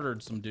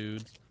murdered some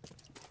dudes.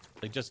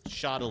 They just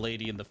shot a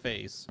lady in the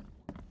face.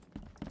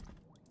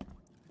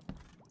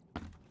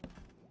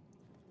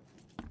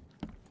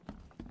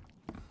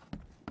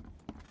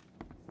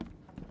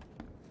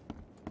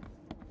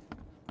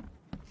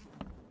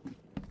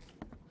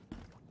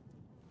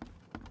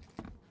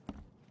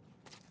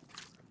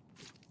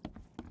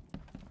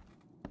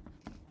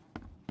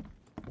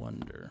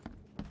 Wonder.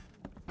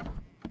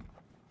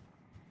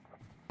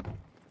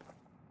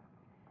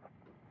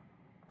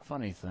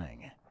 Funny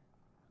thing,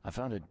 I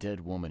found a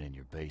dead woman in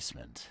your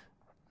basement.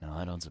 Now,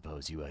 I don't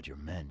suppose you had your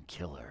men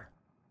kill her.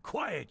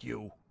 Quiet,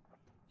 you!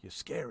 You're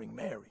scaring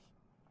Mary.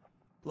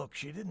 Look,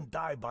 she didn't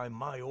die by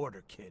my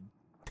order, kid.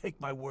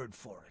 Take my word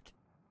for it.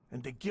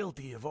 And the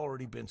guilty have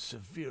already been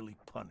severely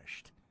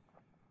punished.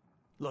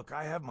 Look,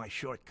 I have my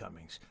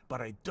shortcomings, but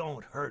I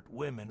don't hurt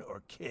women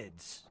or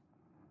kids.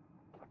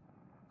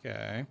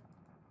 Okay.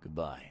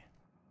 Goodbye.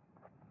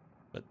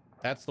 But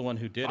that's the one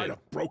who did I'd it.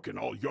 have broken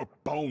all your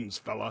bones,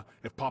 fella,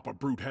 if Papa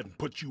Brute hadn't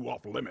put you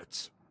off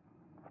limits.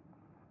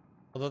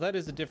 Although that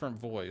is a different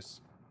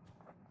voice.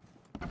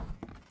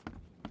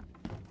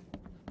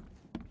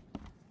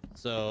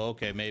 So,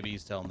 okay, maybe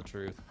he's telling the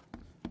truth.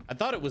 I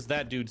thought it was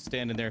that dude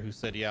standing there who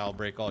said, yeah, I'll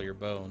break all your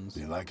bones.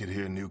 You like it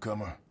here,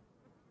 newcomer?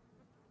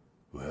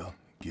 Well,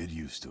 get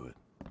used to it.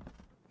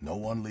 No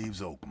one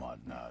leaves Oakmont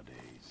nowadays.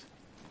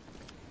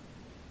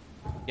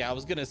 Yeah, I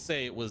was gonna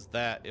say it was,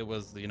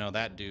 you know,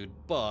 that dude,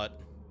 but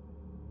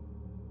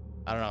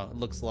I don't know. It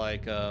looks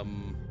like, yeah,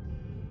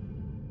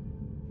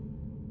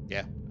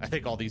 I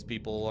think all these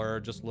people are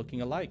just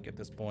looking alike at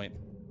this point.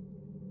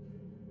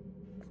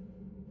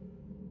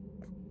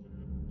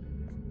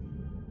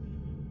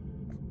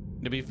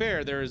 To be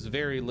fair, there is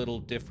very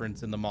little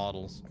difference in the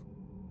models.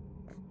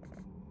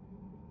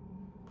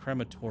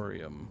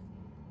 Crematorium.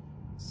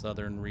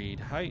 Southern Reed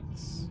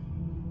Heights.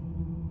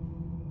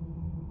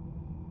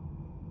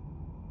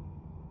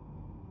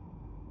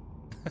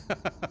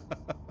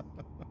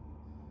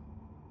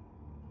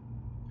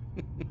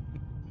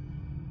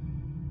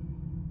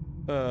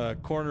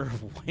 Corner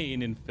of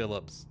Wayne and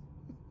Phillips.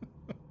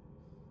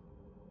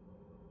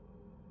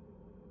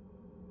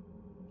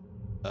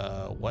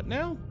 What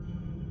now?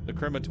 The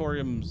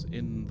crematorium's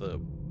in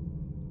the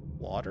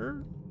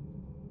water?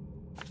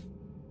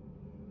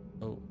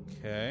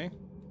 Okay.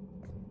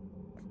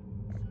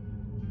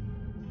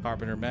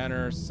 Carpenter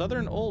Manor,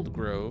 Southern Old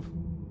Grove.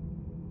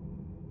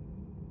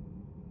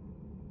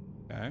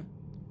 Okay.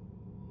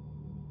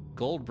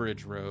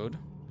 Goldbridge Road,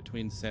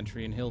 between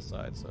Century and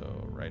Hillside,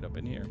 so right up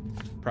in here.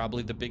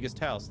 Probably the biggest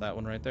house, that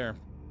one right there.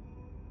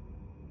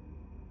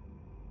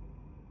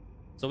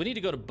 So we need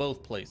to go to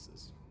both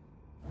places.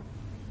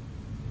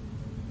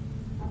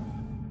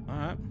 All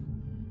right.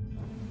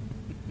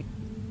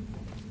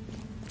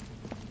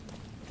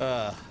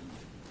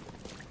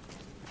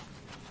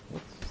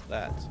 What's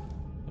that?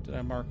 What did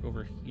I mark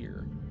over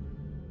here?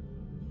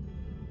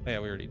 Oh, yeah,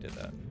 we already did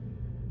that.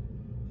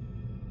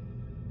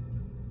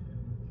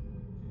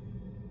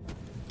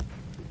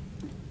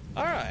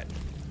 All right.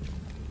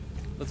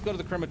 Let's go to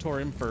the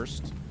crematorium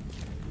first.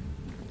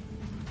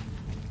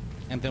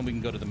 And then we can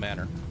go to the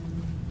manor.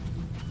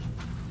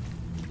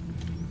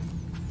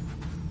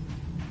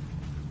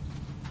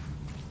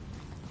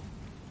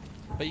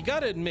 But you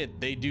gotta admit,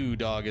 they do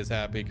dog is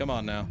happy. Come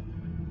on now.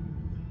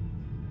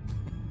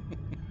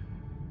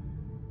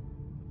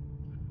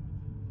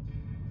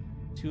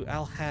 To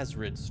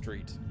Alhazred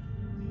Street.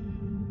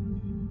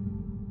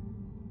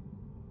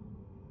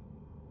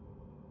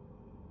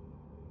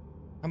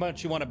 How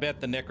much you want to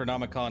bet the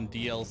Necronomicon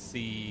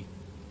DLC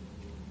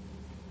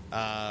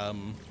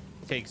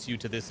takes you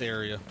to this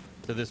area,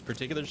 to this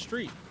particular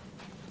street?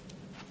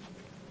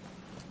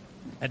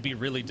 I'd be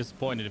really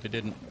disappointed if it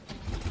didn't.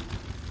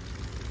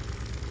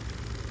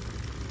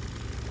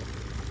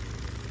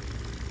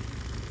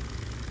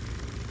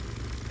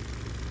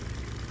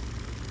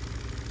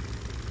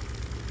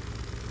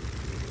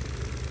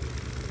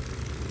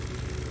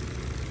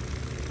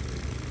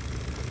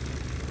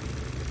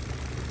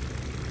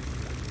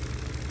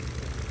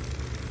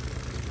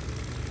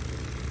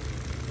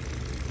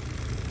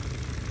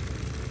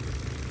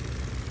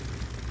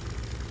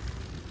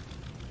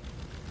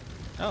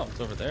 Oh,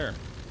 it's over there.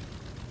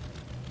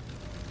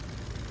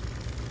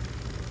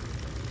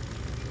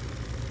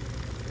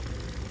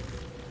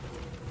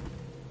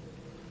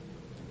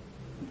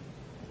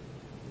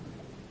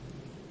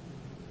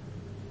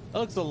 That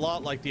looks a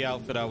lot like the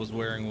outfit I was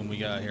wearing when we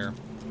got here.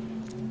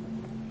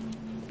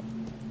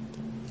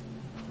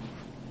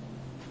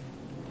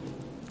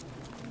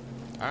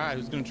 All right,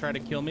 who's gonna try to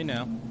kill me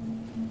now?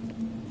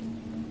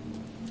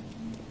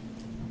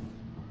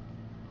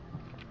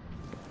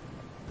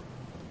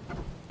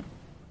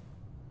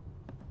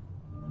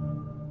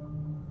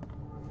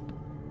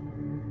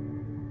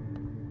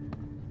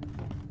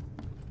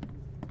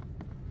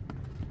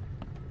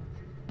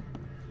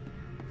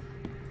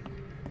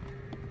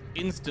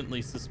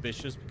 instantly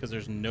suspicious because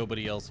there's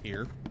nobody else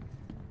here.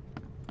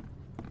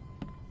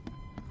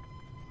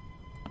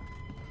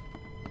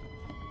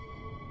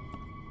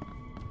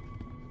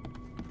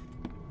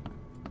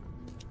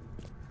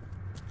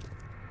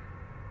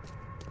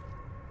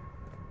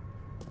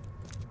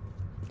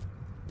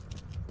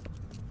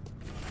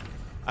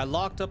 I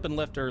locked up and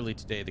left early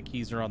today. The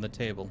keys are on the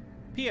table.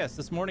 P.S.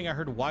 This morning I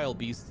heard wild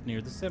beasts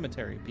near the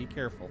cemetery. Be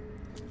careful.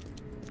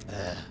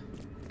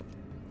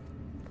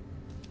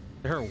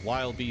 There are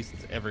wild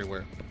beasts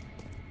everywhere.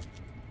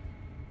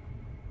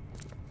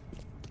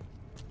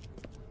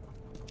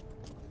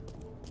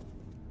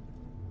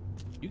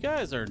 You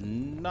guys are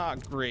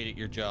not great at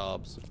your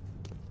jobs.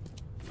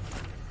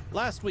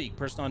 Last week,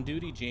 person on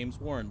duty, James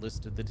Warren,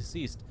 listed the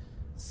deceased.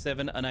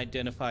 7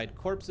 unidentified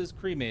corpses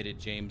cremated.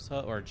 J.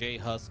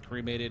 Huss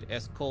cremated.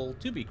 S. Cole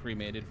to be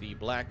cremated. V.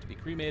 Black to be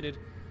cremated.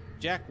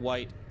 Jack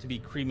White to be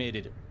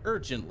cremated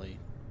urgently.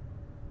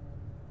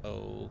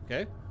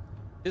 Okay.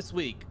 This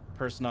week,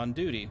 person on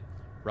duty,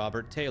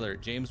 Robert Taylor,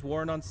 James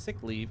Warren on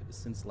sick leave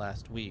since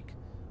last week.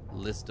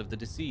 List of the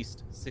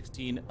deceased,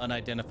 16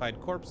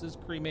 unidentified corpses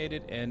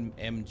cremated, and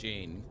M.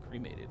 Jane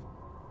cremated.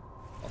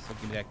 Also,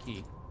 give me that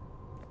key.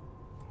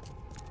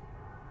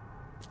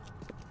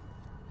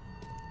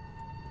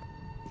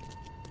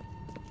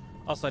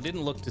 Also, I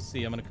didn't look to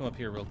see. I'm going to come up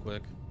here real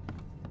quick.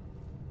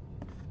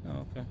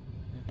 Oh, okay.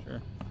 Yeah,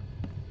 sure.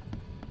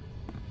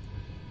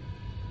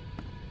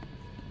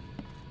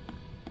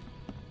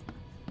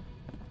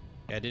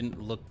 I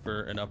didn't look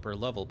for an upper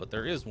level, but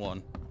there is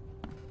one.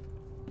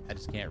 I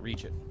just can't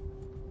reach it.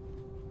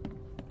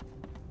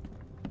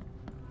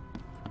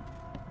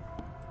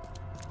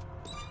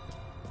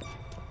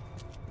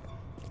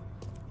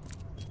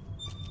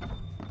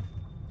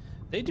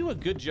 They do a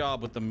good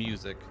job with the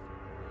music.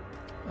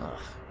 Ugh,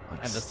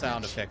 and the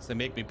sound effects. They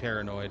make me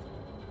paranoid.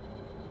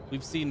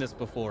 We've seen this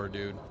before,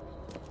 dude.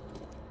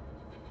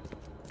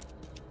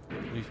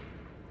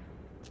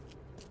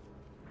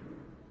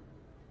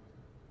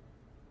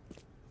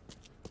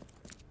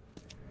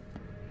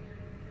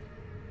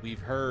 We've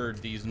heard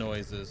these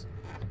noises.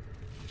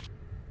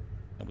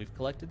 And we've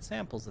collected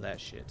samples of that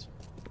shit.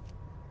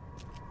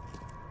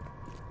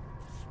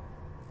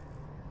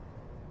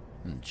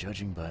 And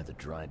judging by the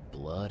dried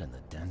blood and the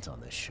dent on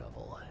this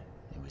shovel,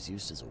 it was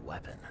used as a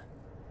weapon.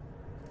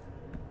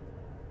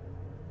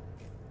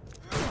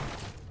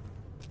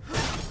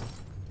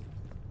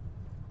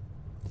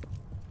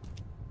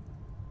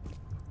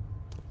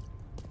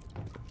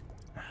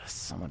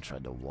 Someone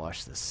tried to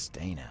wash the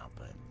stain out,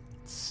 but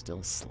it's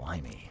still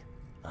slimy.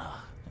 Ugh,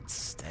 it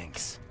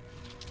stinks.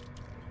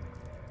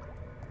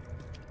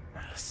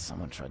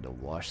 Someone tried to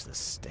wash the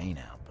stain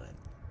out, but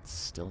it's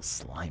still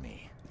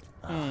slimy.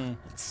 Ugh,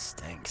 it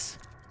stinks.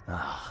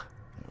 Ugh,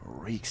 it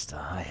reeks to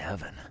high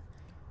heaven.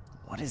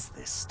 What is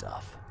this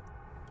stuff?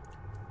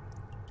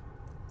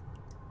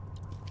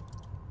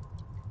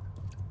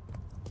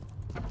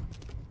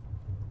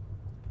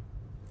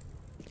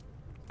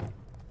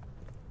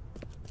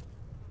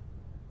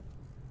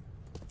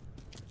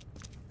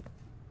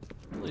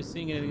 Not really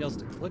seeing anything else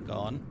to click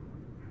on.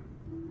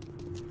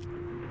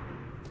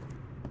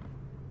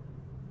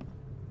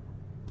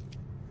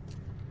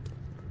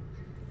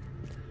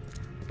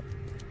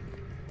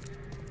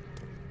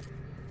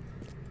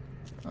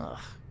 Ugh,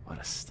 what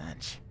a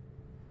stench.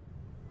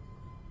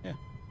 Yeah.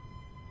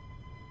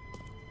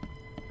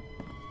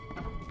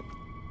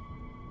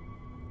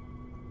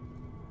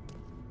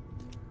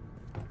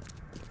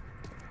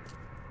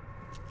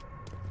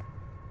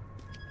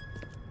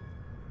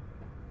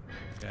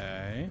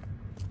 Okay.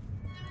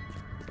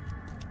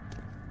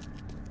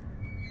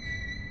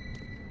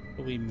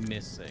 What are we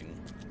missing?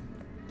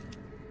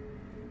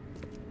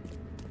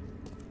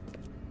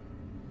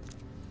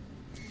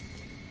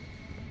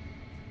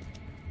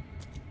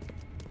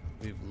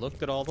 We've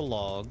looked at all the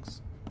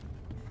logs.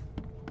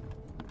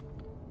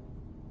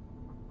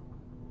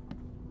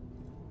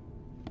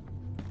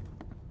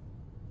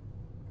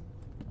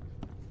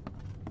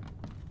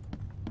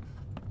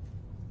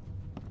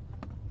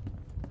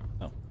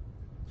 Oh.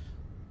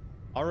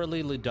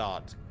 Aureli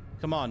Lidot.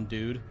 Come on,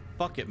 dude.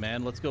 Fuck it,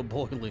 man. Let's go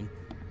boiling.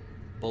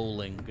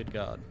 Bowling. Good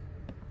God.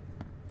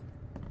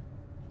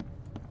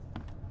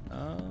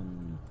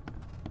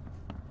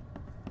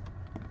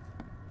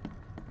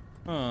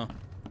 Huh.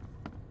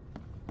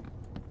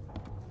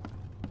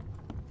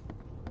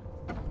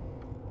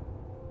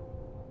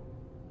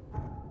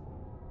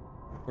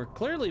 We're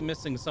clearly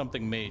missing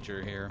something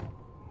major here.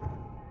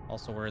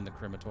 Also, we're in the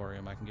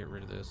crematorium. I can get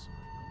rid of this.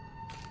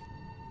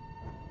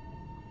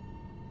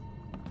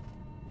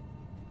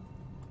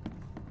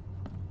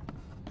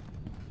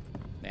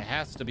 It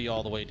has to be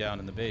all the way down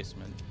in the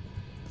basement.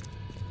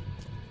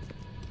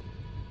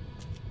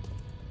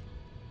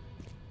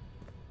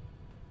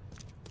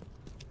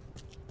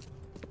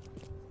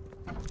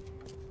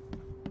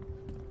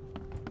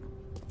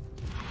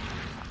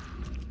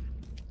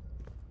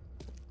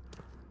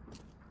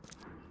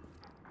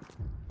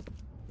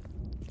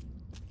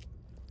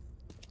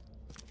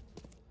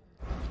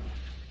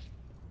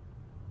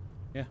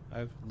 Yeah,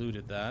 I've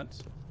looted that.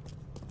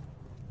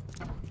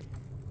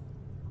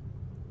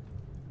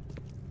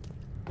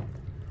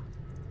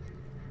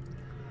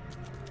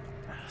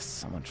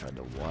 Someone tried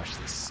to wash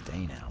the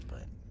stain out,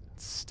 but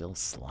it's still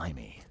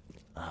slimy.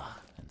 Ugh,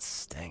 and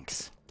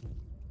stinks.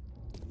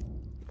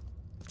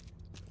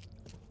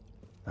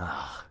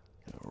 Ugh,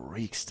 it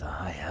reeks to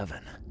high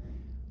heaven.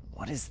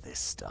 What is this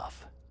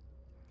stuff?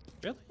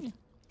 Really?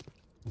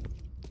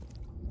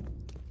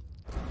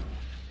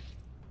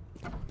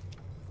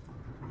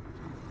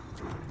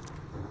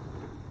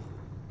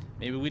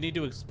 Maybe we need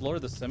to explore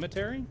the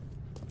cemetery?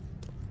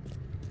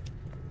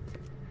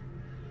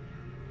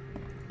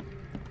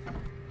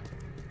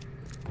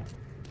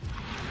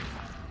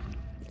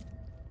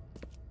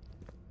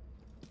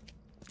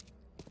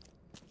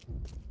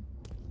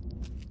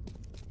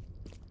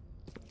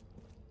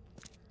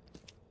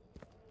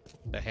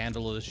 The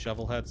handle of the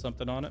shovel had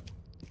something on it.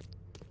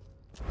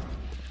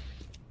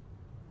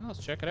 Oh, let's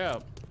check it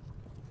out.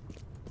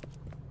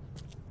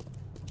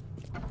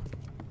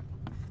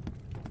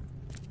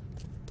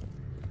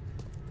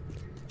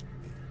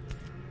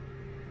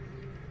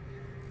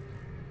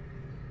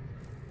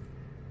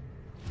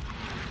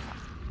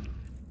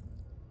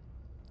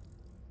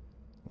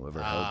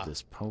 Whoever held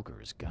this poker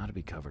has got to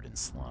be covered in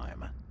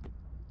slime.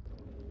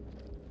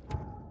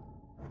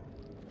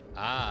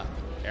 Ah,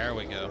 there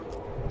we go.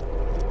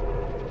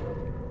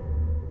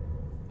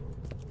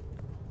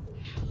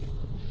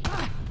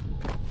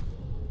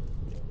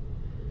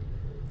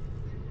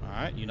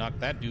 Alright, you knocked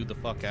that dude the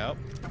fuck out.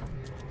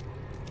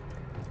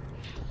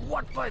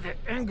 What by the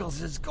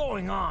Engels is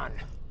going on?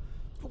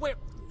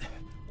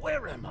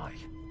 Where am I?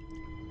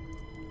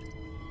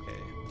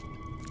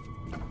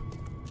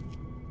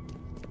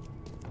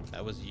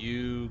 That was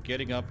you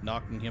getting up,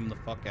 knocking him the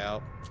fuck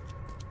out.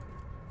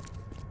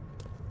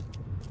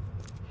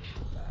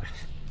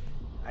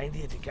 I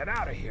need to get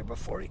out of here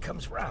before he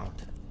comes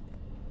round.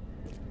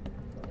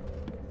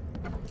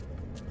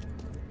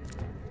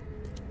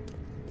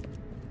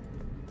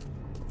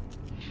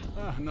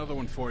 Another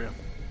one for you.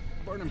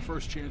 Burn him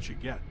first chance you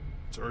get.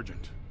 It's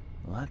urgent.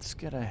 Let's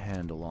get a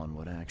handle on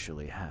what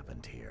actually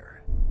happened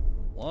here.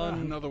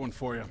 Another one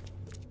for you.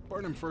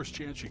 Burn him first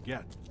chance you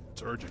get.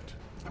 It's urgent.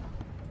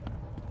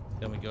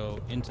 Then we go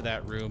into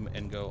that room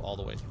and go all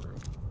the way through.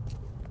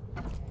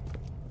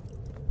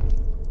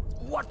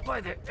 What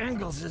by the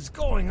Engels is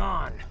going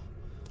on?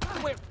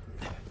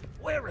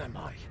 Where am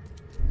I?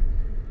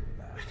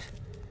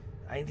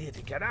 I need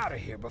to get out of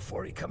here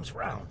before he comes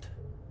round.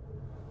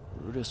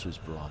 Brutus was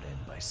brought in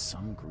by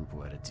some group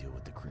who had to deal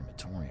with the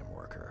crematorium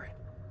worker.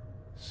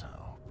 So,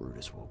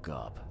 Brutus woke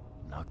up,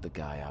 knocked the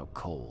guy out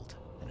cold,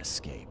 and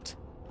escaped.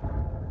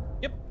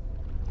 Yep.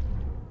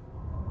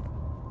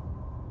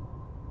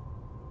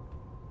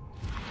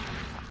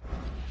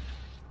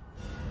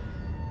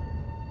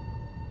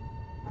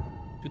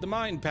 To the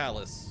Mind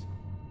Palace.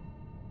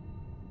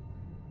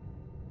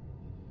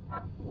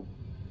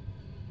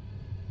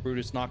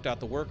 Brutus knocked out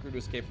the worker to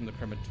escape from the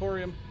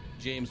crematorium.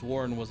 James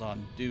Warren was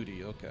on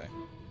duty. Okay.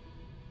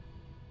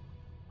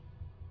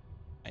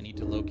 I need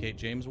to locate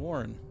James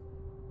Warren.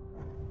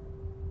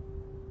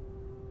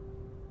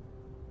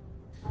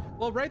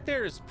 Well, right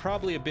there is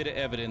probably a bit of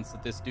evidence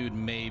that this dude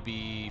may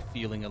be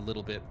feeling a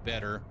little bit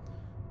better.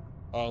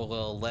 Or a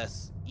little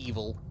less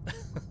evil.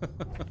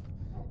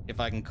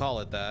 If I can call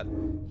it that.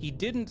 He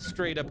didn't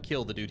straight up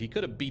kill the dude. He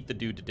could have beat the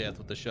dude to death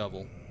with the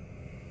shovel.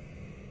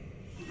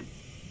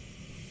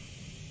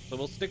 So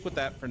we'll stick with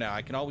that for now.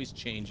 I can always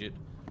change it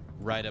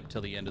right up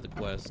till the end of the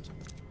quest.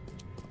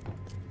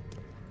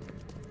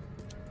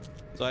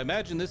 So I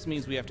imagine this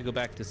means we have to go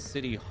back to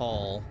City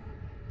Hall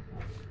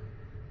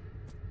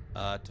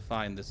to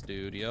find this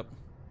dude. Yep.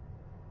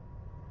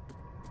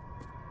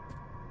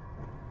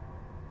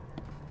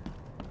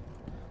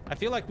 I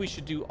feel like we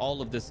should do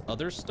all of this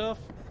other stuff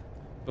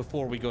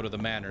before we go to the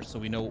manor, so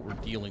we know what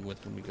we're dealing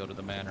with when we go to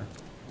the manor.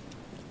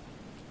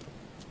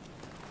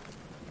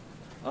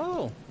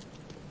 Oh.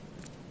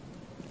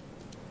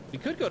 We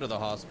could go to the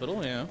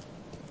hospital, yeah.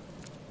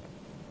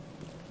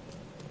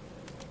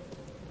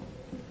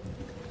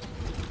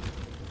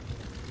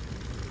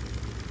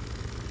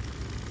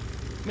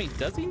 I mean,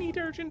 does he need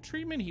urgent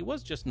treatment? He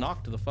was just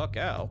knocked the fuck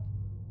out.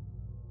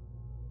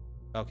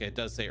 Okay, it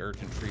does say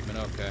urgent treatment,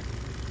 okay.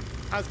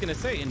 I was gonna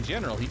say, in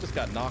general, he just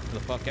got knocked the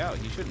fuck out.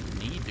 He shouldn't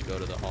need to go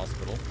to the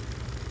hospital.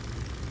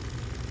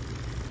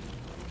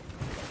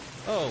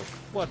 Oh,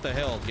 what the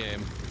hell,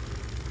 game?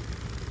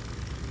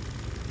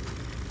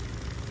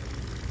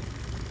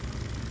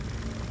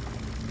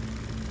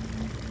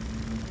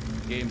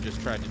 Game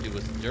just tried to do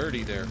us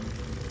dirty there.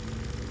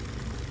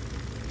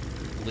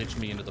 Glitch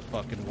me into the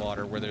fucking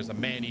water where there's a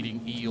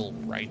man-eating eel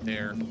right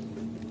there.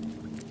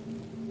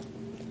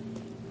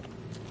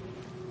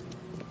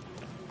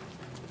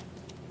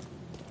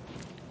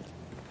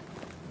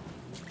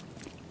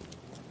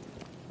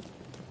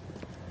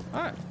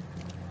 Alright.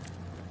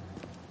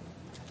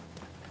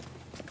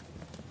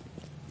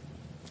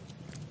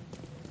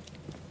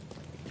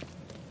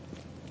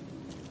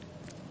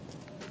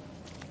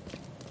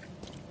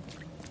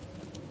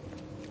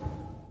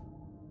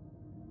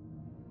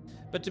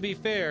 But to be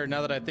fair,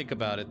 now that I think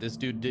about it, this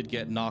dude did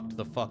get knocked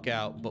the fuck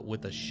out, but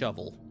with a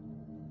shovel.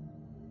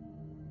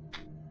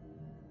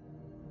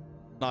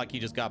 Not like he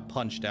just got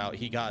punched out.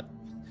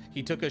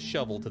 He took a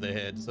shovel to the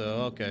head. So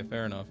okay,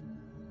 fair enough.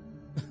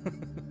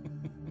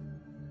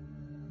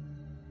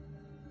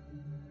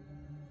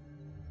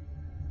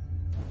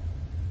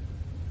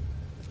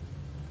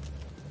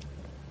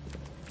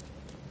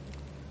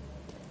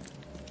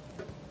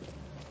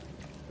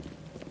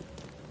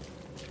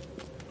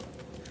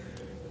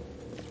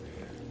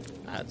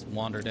 Let's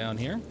wander down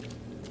here.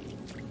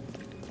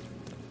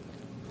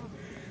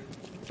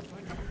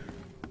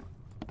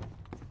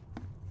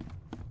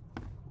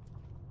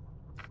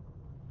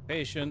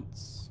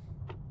 Patience.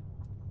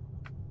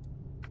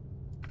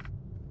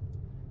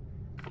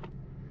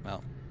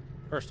 Well,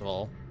 first of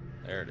all,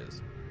 there it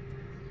is.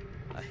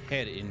 A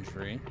head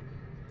injury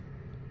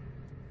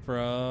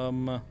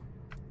from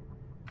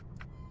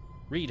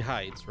Reed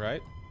Heights,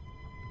 right?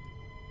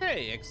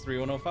 Hey,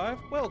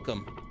 X3105,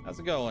 welcome. How's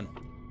it going?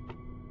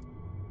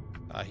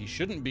 He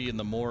shouldn't be in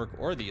the morgue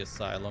or the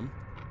asylum.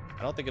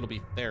 I don't think it'll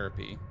be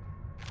therapy.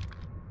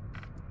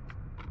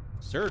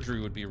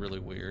 Surgery would be really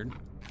weird.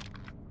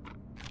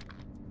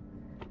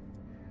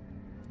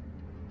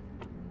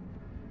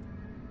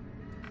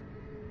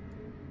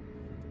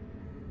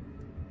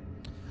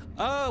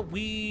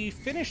 We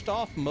finished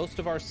off most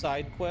of our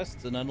side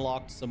quests and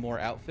unlocked some more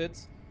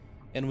outfits.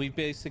 And we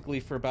basically,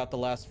 for about the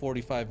last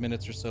 45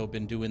 minutes or so,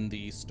 been doing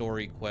the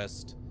story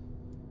quest.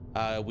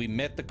 We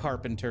met the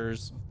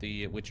Carpenters,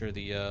 which are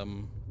the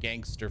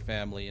gangster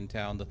family in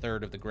town, the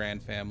third of the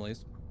Grand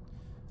families.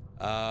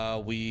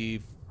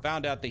 We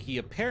found out that he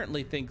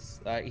apparently thinks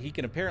he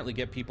can apparently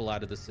get people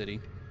out of the city.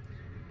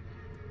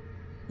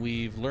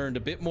 We've learned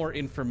a bit more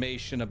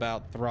information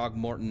about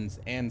Throgmorton's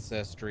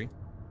ancestry.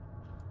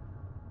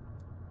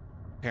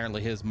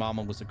 Apparently his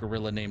mama was a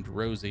gorilla named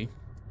Rosie.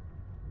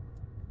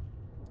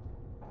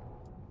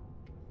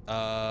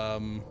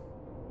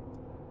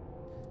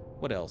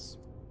 What else?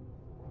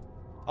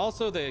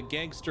 Also, the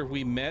gangster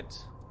we met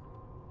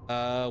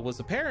was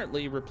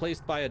apparently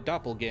replaced by a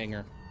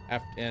doppelganger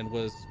and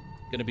was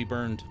going to be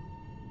burned.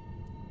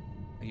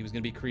 He was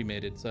going to be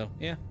cremated, so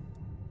yeah.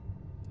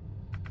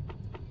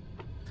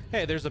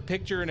 Hey, there's a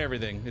picture and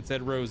everything. It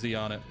said Rosie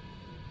on it.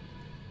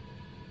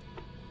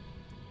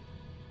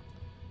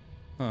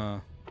 Huh.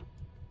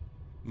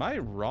 Am I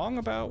wrong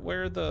about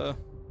where the...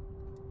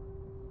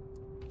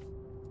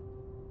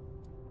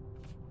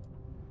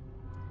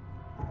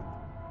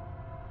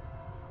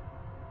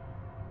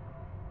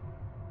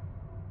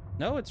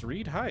 No, it's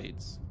Reed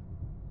Heights.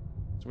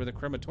 It's where the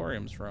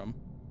crematorium's from.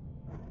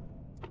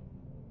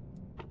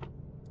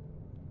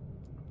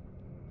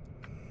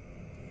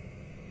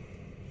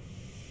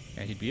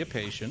 And he'd be a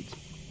patient.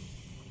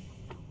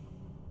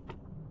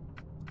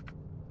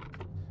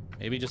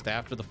 Maybe just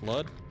after the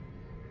flood?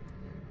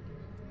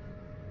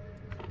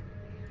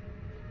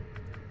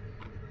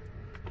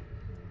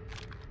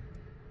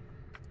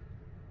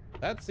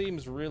 That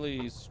seems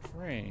really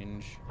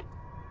strange.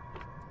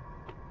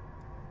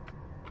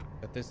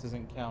 That this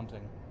isn't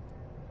counting.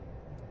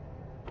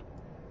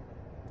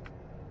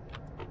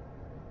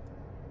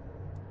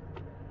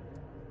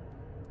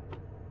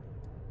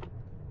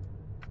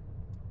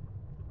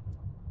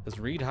 Because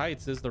Reed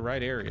Heights is the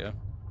right area.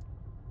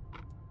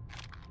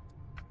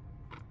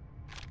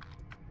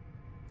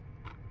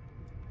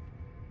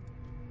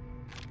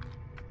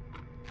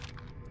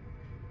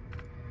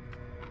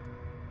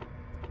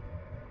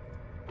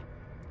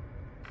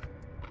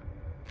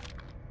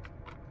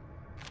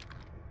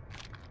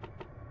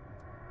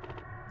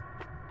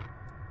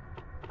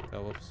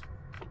 Oh, whoops.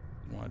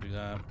 Didn't want to do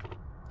that.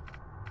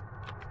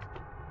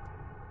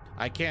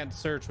 I can't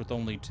search with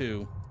only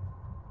 2.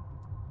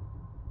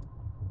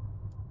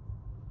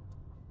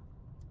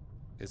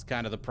 Is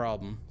kind of the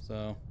problem,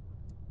 so.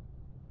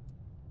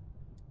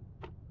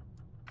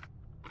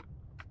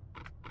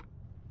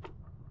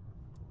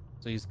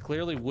 So he's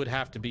clearly would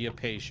have to be a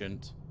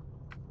patient.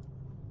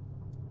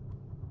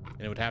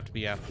 And it would have to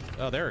be after.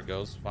 Oh, there it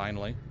goes,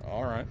 finally.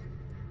 All right.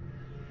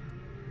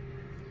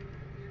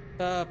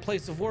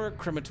 Place of work,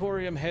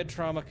 crematorium, head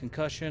trauma,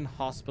 concussion,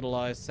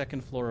 hospitalized,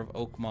 2nd floor of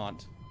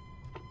Oakmont.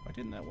 Why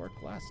didn't that work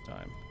last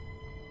time?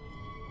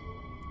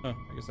 Oh,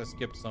 I guess I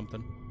skipped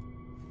something.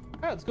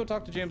 All right, let's go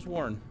talk to James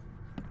Warren.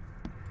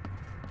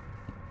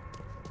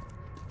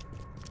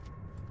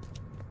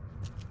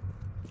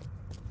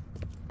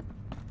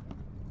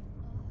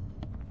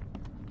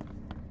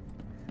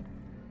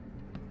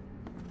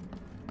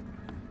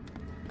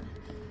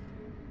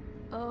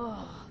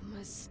 Oh,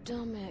 my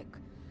stomach.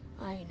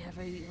 I ain't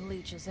never eaten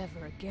leeches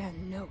ever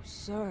again, no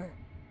sir.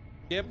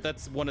 Yep,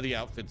 that's one of the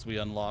outfits we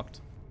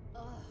unlocked.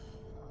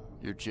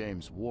 You're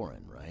James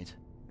Warren, right?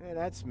 Yeah,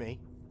 that's me.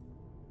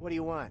 What do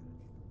you want?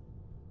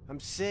 I'm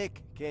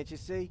sick, can't you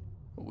see?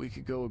 A week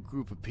ago, a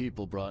group of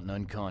people brought an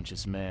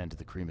unconscious man to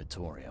the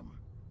crematorium.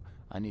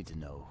 I need to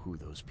know who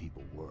those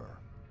people were.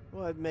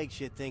 What makes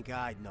you think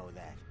I'd know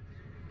that?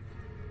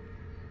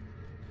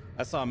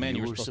 I saw a man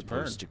you were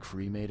supposed to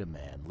cremate a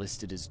man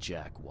listed as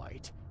Jack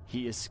White.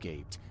 He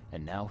escaped,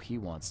 and now he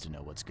wants to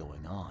know what's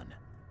going on.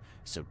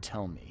 So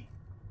tell me,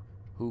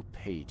 who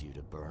paid you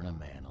to burn a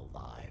man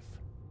alive?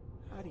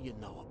 How do you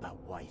know about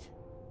White?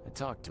 I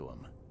talked to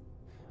him.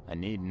 I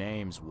need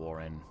names,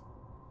 Warren.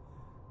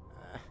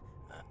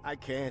 I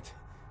can't.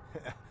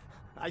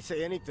 I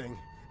say anything.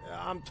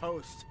 I'm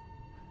toast.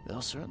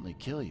 They'll certainly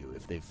kill you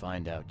if they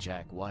find out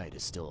Jack White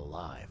is still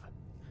alive.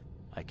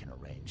 I can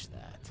arrange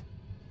that.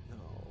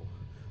 No,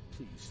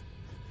 please.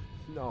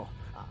 No,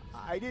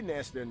 I didn't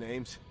ask their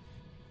names.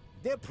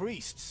 They're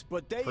priests,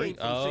 but they ain't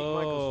from St.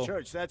 Michael's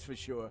Church, that's for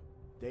sure.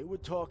 They were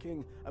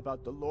talking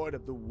about the Lord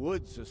of the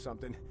Woods or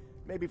something.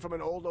 Maybe from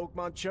an old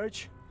Oakmont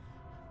church?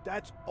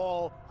 That's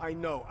all I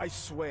know, I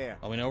swear.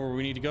 Well, we know where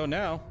we need to go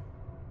now.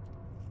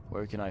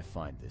 Where can I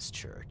find this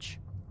church?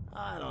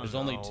 I don't know. There's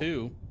only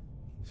 2.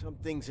 Some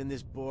things in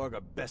this Borg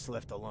are best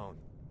left alone.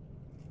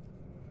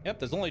 Yep,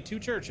 there's only 2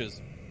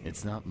 churches.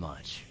 It's not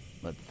much,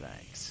 but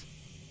thanks.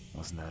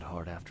 Wasn't that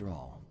hard after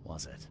all,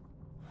 was it?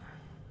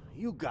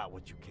 You got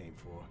what you came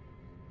for.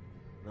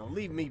 Now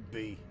leave me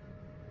be.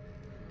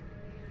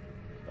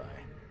 Bye.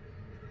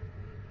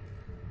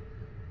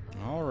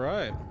 All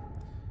right.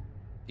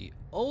 The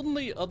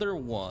only other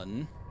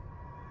one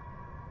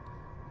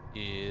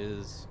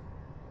is...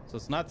 So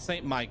it's not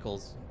St.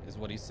 Michael's, is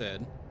what he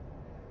said.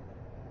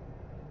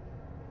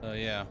 Oh,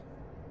 yeah.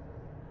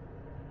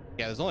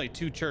 Yeah, there's only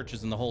 2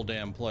 churches in the whole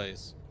damn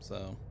place,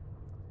 so...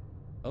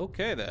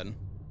 Okay, then.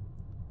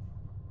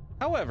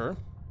 However,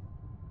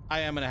 I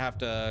am going to have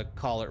to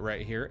call it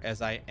right here,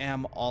 as I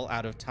am all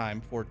out of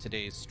time for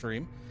today's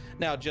stream.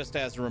 Now, just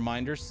as a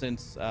reminder,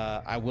 since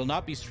I will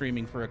not be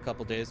streaming for a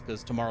couple days,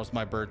 because tomorrow's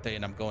my birthday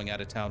and I'm going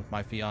out of town with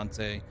my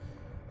fiance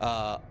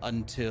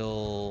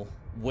until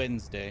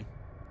Wednesday.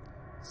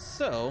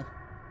 So,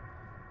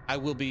 I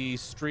will be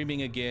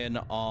streaming again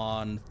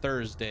on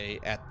Thursday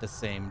at the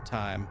same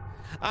time.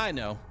 I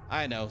know.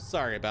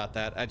 Sorry about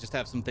that. I just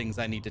have some things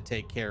I need to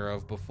take care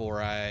of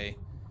before I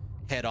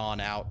head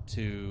out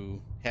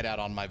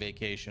on my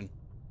vacation.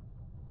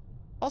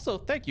 Also,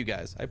 thank you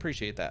guys. I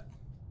appreciate that.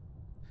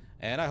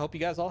 And I hope you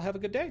guys all have a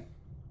good day.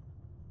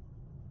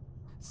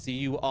 See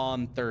you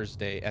on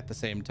Thursday at the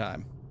same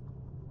time.